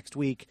have next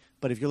week.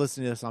 But if you're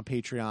listening to this on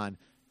Patreon,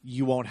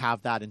 you won't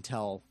have that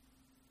until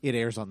it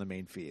airs on the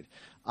main feed.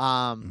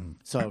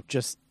 So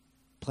just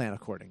plan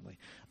accordingly.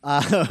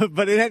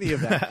 But in any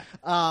event,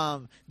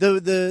 I'm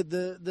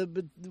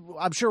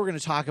sure we're going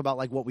to talk about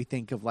like what we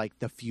think of like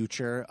the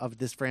future of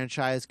this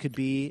franchise could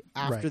be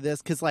after Right.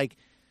 this. Cause like,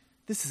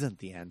 this isn't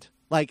the end.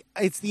 Like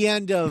it's the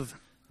end of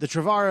the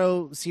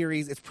Trevorrow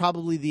series. It's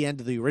probably the end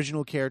of the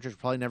original characters. We're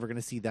probably never going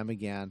to see them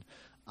again.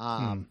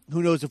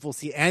 Who knows if we'll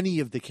see any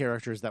of the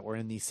characters that were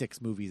in these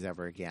 6 movies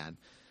ever again,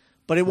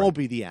 but it won't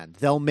be the end.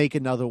 They'll make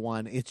another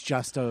one. It's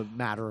just a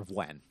matter of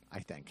when, I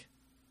think.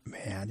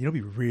 Man, it'll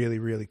be really,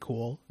 really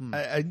cool.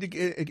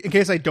 In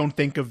case I don't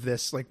think of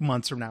this like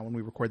months from now when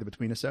we record the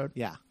between-isode.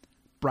 Yeah.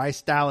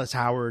 Bryce Dallas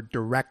Howard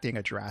directing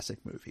a Jurassic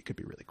movie could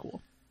be really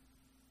cool.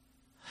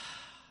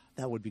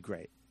 That would be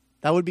great.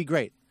 That would be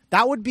great.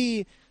 That would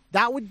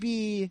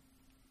be,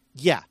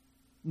 yeah.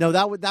 No,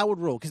 that would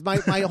rule. Cause my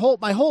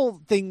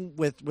whole thing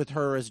with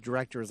her as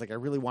director is like, I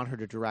really want her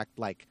to direct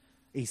like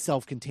a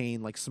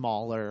self-contained, like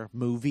smaller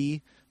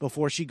movie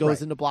before she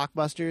goes into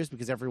blockbusters,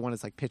 because everyone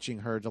is like pitching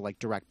her to like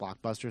direct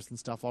blockbusters and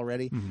stuff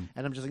already.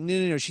 And I'm just like,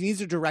 no. She needs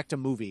to direct a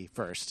movie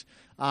first,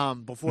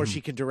 before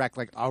she can direct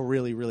like a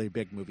really, really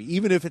big movie.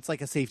 Even if it's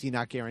like a safety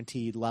not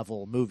guaranteed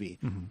level movie,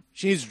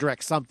 she needs to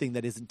direct something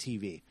that isn't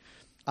TV.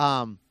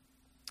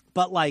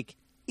 But like,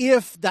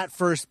 if that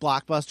first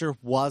blockbuster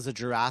was a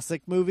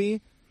Jurassic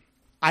movie,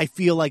 I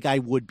feel like I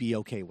would be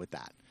okay with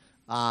that.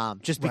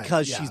 Just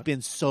because she's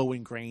been so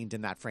ingrained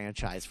in that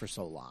franchise for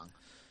so long.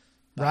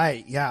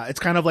 Right. Yeah. It's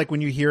kind of like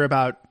when you hear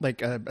about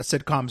like a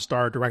sitcom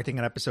star directing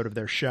an episode of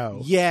their show.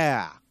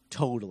 Yeah,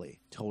 totally.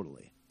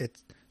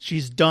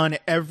 She's done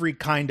every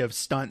kind of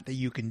stunt that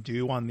you can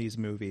do on these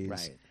movies.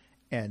 Right.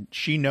 And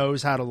she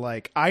knows how to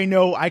like,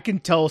 I can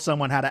tell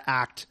someone how to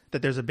act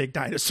that there's a big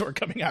dinosaur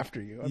coming after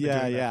you. I've been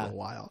doing that for a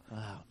while. Oh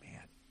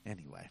man.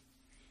 Anyway,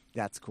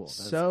 that's cool.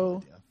 That's So a cool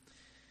idea.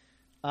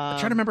 I'm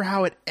trying to remember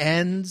how it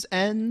ends.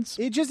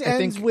 It just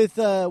ends with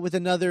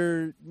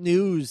another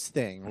news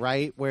thing,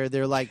 right? Where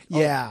they're like,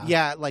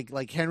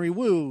 like Henry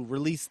Wu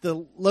released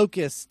the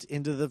locust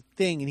into the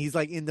thing, and he's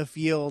like in the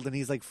field, and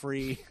he's like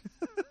free.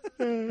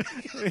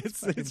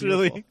 it's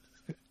really,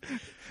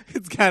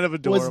 it's kind of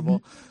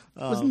adorable.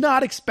 Was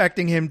not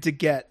expecting him to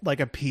get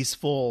like a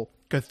peaceful,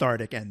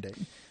 cathartic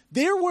ending.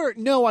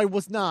 I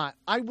was not.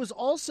 I was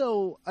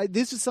also.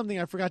 This is something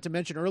I forgot to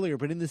mention earlier,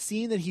 but in the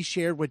scene that he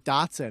shared with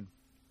Dotson.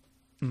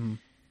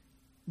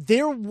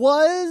 There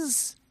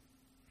was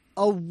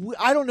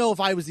I don't know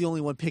if I was the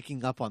only one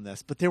picking up on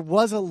this, but there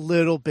was a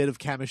little bit of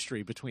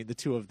chemistry between the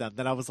two of them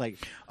that I was like,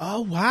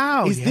 oh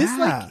wow, is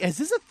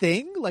this a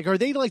thing? Like, are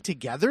they like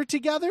together?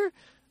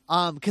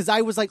 Because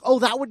I was like, oh,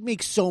 that would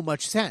make so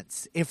much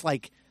sense if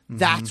like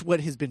that's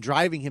what has been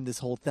driving him this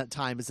whole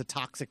time, is a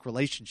toxic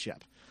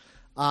relationship.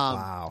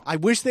 Wow. I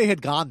wish they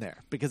had gone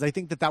there, because I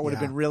think that would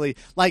have been really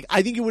like,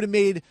 I think it would have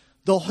made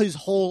his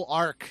whole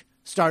arc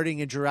starting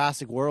in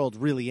Jurassic World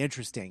really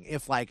interesting.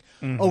 If like,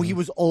 oh, he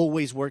was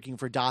always working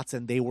for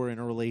Dotson, they were in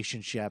a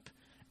relationship,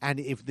 and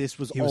if this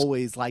was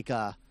always like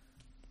a,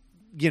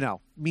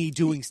 me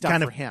doing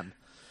stuff for him.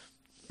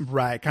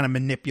 Right, kind of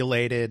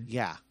manipulated.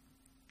 Yeah.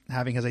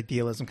 Having his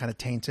idealism kind of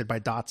tainted by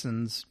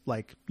Dotson's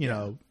like,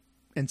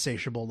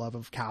 insatiable love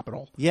of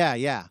capital. Yeah.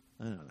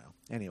 I don't know.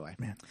 Anyway.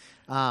 Man.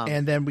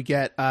 And then we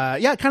get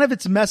kind of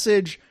its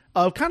message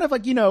of kind of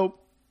like,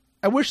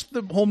 I wish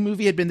the whole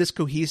movie had been this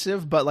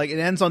cohesive, but like it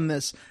ends on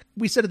this.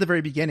 We said at the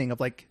very beginning of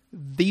like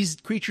these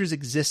creatures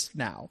exist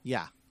now.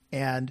 Yeah.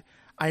 And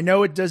I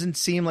know it doesn't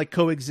seem like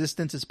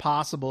coexistence is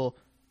possible,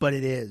 but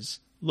it is.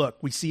 Look,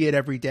 we see it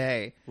every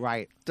day.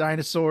 Right.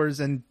 Dinosaurs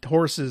and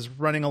horses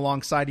running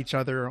alongside each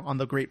other on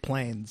the Great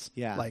Plains.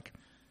 Yeah. Like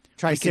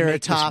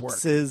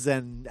Triceratopses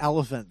and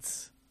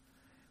elephants.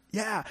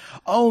 Yeah.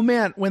 Oh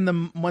man, when the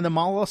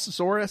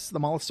Mollosaurus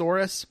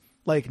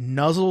like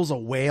nuzzles a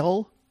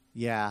whale.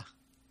 Yeah.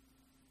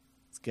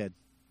 It's good.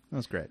 That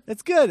was great.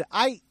 It's good.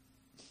 I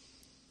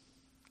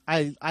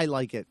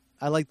like it.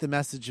 I like the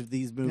message of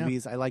these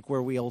movies. Yeah. I like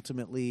where we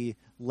ultimately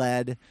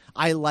led.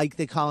 I like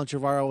that Colin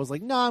Trevorrow was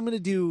like, no, if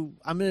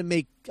I'm going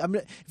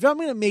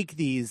to make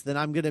these, then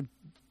I'm going to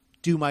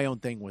do my own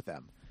thing with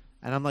them.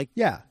 And I'm like,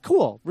 yeah,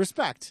 cool.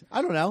 Respect.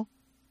 I don't know.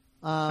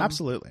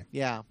 Absolutely.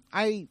 Yeah.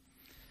 I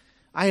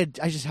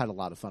just had a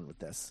lot of fun with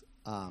this.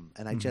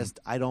 And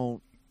I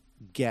don't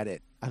get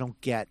it. I don't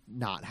get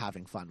not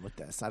having fun with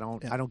this. I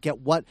don't get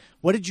what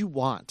did you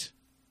want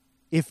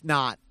if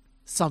not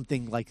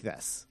something like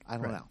this? I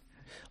don't know.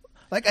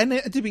 Like, and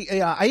to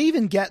be, I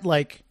even get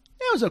like,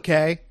 it was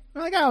okay.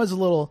 Like I was a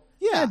little,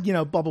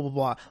 blah, blah, blah,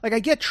 blah. Like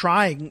I get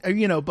trying,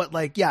 but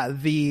like,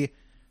 the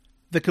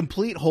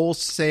complete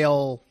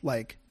wholesale,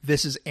 like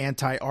this is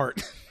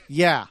anti-art.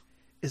 Yeah.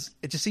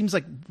 It just seems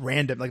like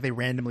random. Like they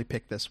randomly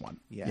picked this one,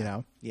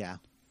 Yeah.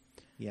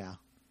 Yeah.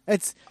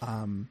 It's,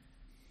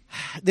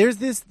 there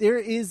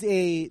is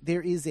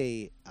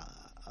a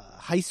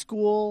high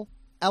school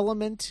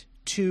element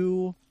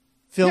to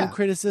film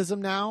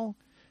criticism now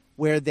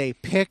where they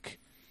pick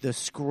the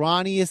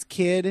scrawniest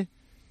kid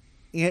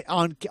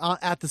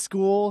at the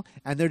school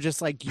and they're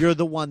just like, you're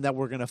the one that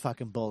we're going to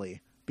fucking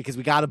bully because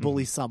we got to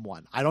bully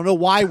someone. I don't know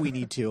why we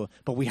need to,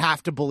 but we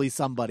have to bully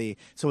somebody.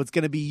 So it's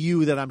going to be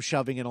you that I'm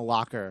shoving in a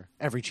locker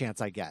every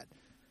chance I get.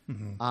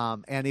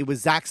 And it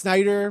was Zack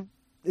Snyder.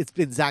 It's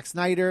been Zack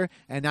Snyder,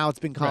 and now it's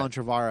been Colin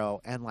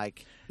Trevorrow, and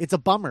like it's a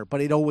bummer,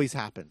 but it always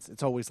happens.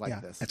 It's always like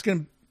this. It's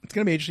gonna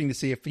be interesting to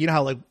see if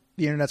how like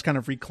the internet's kind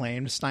of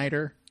reclaimed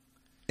Snyder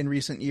in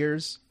recent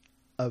years,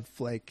 of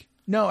like,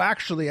 no,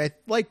 actually I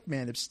like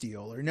Man of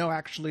Steel, or no,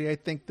 actually I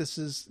think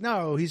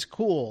he's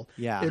cool.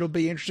 Yeah, it'll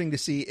be interesting to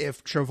see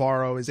if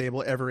Trevorrow is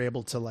ever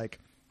able to like,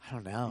 I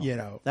don't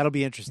know. That'll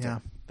be interesting. Yeah.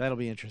 That'll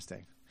be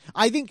interesting.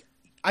 I think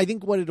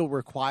what it'll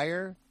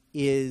require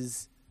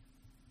is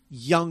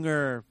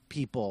younger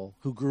people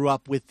who grew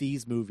up with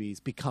these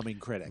movies becoming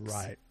critics.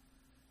 Right.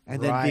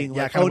 And then being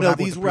like, oh no,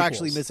 these were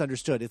actually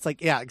misunderstood. It's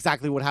like,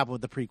 exactly what happened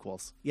with the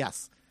prequels.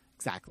 Yes,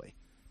 exactly.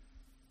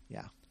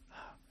 Yeah.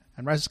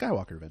 And Rise of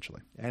Skywalker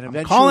eventually. And eventually,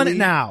 I'm calling it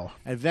now.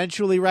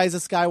 Eventually Rise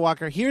of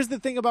Skywalker. Here's the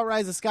thing about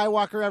Rise of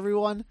Skywalker,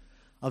 everyone.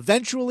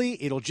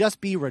 Eventually, it'll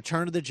just be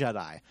Return of the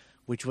Jedi,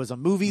 which was a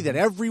movie that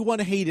everyone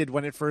hated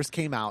when it first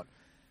came out.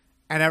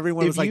 And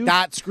everyone was like,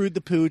 that screwed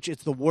the pooch.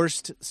 It's the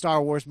worst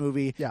Star Wars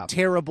movie. Yeah.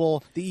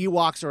 Terrible. The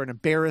Ewoks are an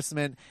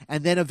embarrassment.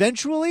 And then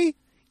eventually,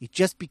 it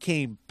just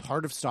became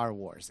part of Star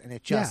Wars. And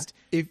it's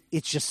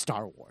just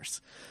Star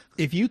Wars.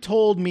 If you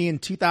told me in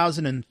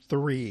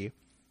 2003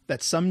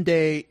 that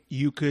someday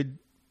you could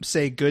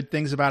say good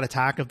things about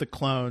Attack of the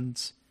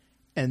Clones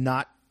and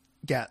not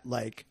get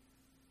like,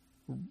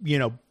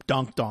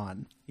 dunked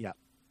on. Yeah.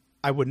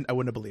 I wouldn't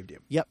have believed you.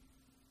 Yep.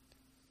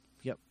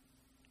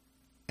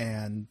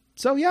 And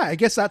so, I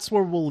guess that's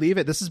where we'll leave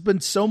it. This has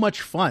been so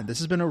much fun. This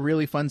has been a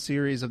really fun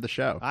series of the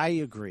show. I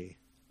agree.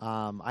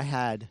 I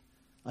had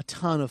a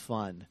ton of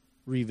fun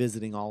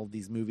revisiting all of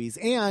these movies,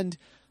 and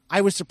I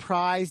was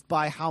surprised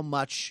by how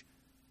much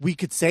we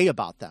could say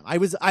about them.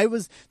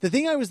 The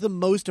thing I was the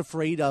most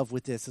afraid of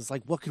with this is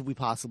like, what could we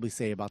possibly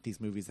say about these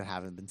movies that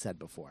haven't been said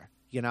before?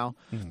 And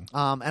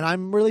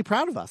I'm really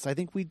proud of us. I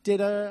think we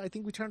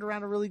turned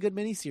around a really good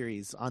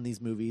miniseries on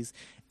these movies,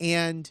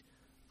 and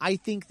I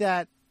think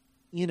that,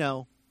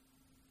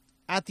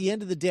 at the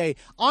end of the day,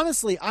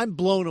 honestly, I'm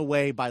blown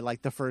away by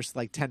like the first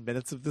 10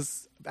 minutes of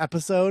this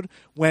episode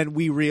when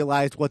we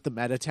realized what the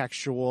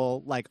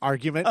metatextual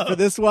argument for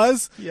this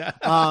was. Yeah.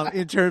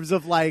 In terms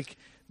of like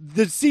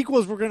the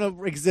sequels were going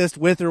to exist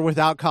with or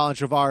without Colin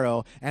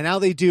Trevorrow, and now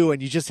they do, and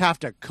you just have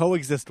to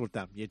coexist with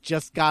them. You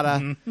just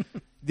gotta.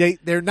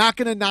 They're not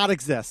going to not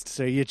exist,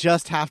 so you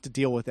just have to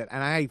deal with it.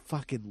 And I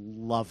fucking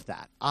love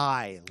that.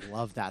 I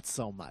love that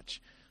so much.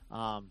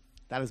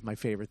 That is my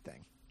favorite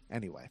thing.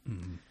 Anyway,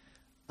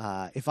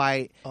 if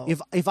I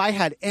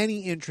had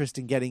any interest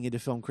in getting into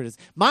film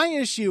criticism, my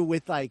issue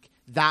with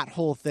that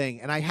whole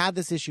thing, and I had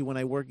this issue when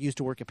I used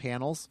to work at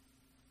Panels,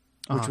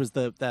 which was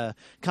the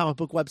comic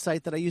book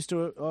website that I used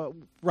to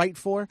write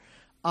for.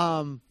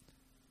 I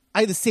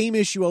had the same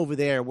issue over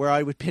there where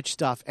I would pitch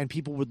stuff and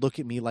people would look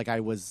at me like I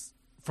was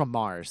from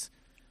Mars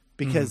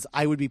because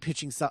I would be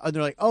pitching stuff and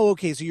they're like, oh,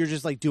 okay, so you're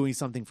just doing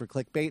something for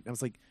clickbait. And I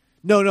was like,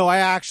 no, I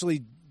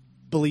actually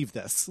believe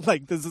this.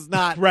 This is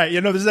not right.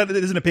 This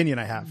is an opinion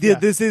I have.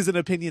 This is an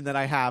opinion that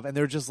I have. And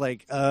they're just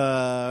like,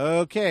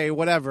 okay,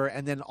 whatever.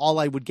 And then all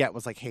I would get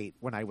was hate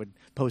when I would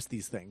post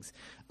these things.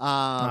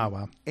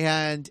 Wow.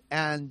 And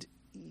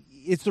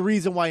it's the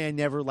reason why I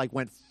never like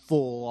went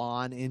full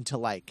on into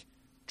like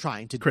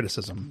trying to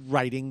criticism,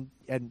 writing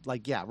and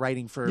like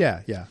writing for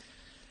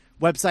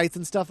websites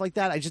and stuff like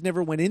that. I just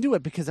never went into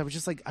it because I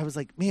was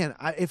like, man,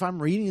 if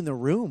I'm reading in the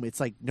room, it's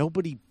like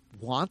nobody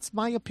wants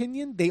my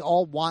opinion. They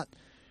all want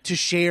to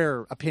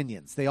share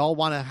opinions. They all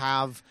want to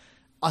have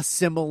a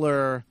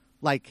similar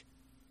like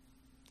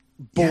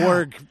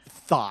Borg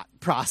thought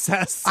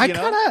process. I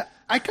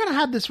kind of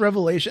had this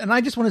revelation, and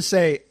I just want to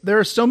say there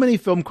are so many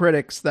film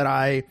critics that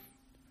I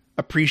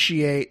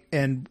appreciate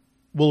and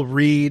will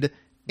read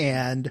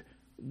and,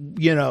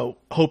 you know,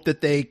 hope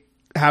that they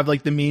have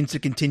like the means to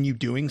continue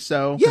doing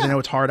so. Because I know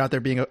it's hard out there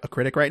being a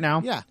critic right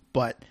now. Yeah.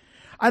 But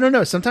I don't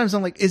know. Sometimes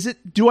I'm like,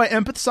 do I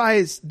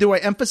emphasize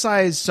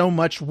so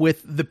much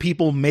with the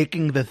people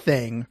making the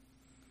thing?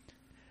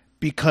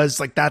 Because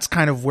like, that's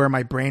kind of where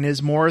my brain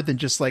is more than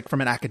just like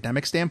from an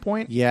academic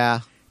standpoint.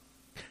 Yeah.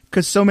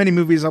 Because so many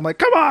movies I'm like,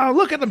 come on,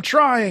 look at them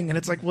trying. And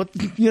it's like, what,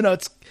 you know,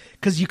 it's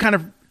because you've kind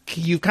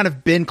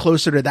of been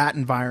closer to that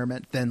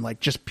environment than like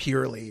just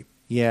purely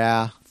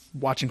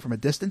watching from a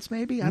distance.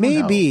 Maybe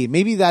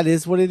maybe that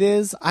is what it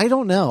is. I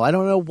don't know. I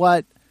don't know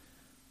what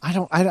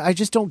I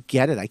just don't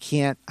get it. I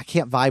can't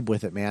vibe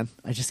with it, man.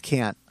 I just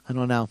can't. I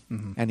don't know.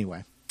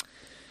 Anyway.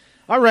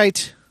 All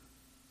right.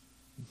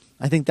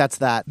 I think that's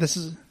that. This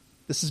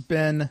has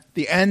been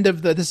the end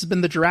of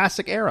the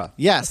Jurassic era.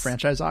 Yes. Of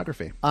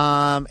franchisography.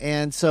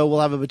 And so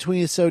we'll have a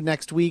Between Episode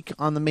next week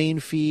on the main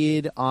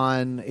feed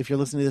if you're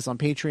listening to this on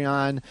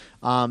Patreon.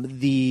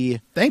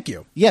 Thank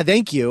you. Yeah,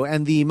 thank you.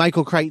 And the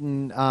Michael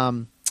Crichton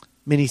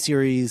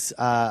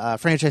miniseries,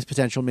 franchise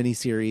potential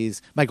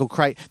miniseries,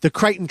 the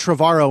Crichton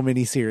Trevorrow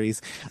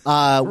miniseries,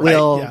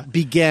 will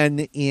begin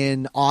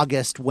in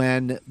August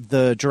when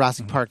the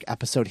Jurassic Park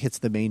episode hits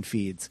the main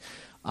feeds.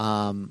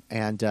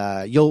 And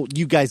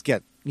you guys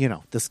get, you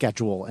know, the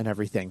schedule and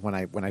everything when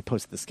I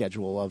post the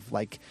schedule of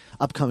like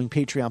upcoming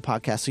Patreon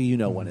podcasts, so you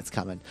know when it's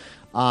coming.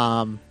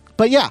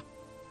 But yeah,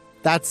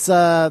 that's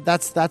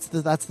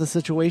the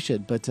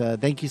situation. But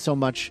thank you so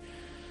much.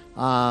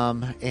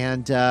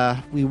 And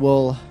we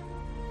will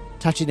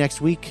touch you next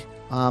week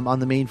on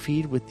the main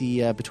feed with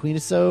the Between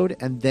Episode,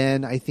 and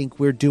then I think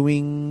we're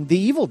doing The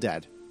Evil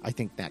Dead. I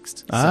think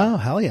next. Oh,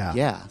 hell yeah!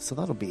 Yeah, so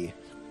that'll be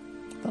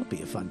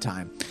a fun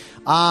time.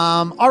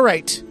 All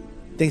right.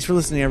 Thanks for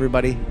listening,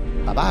 everybody.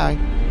 Bye-bye.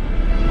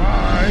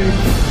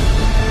 Bye.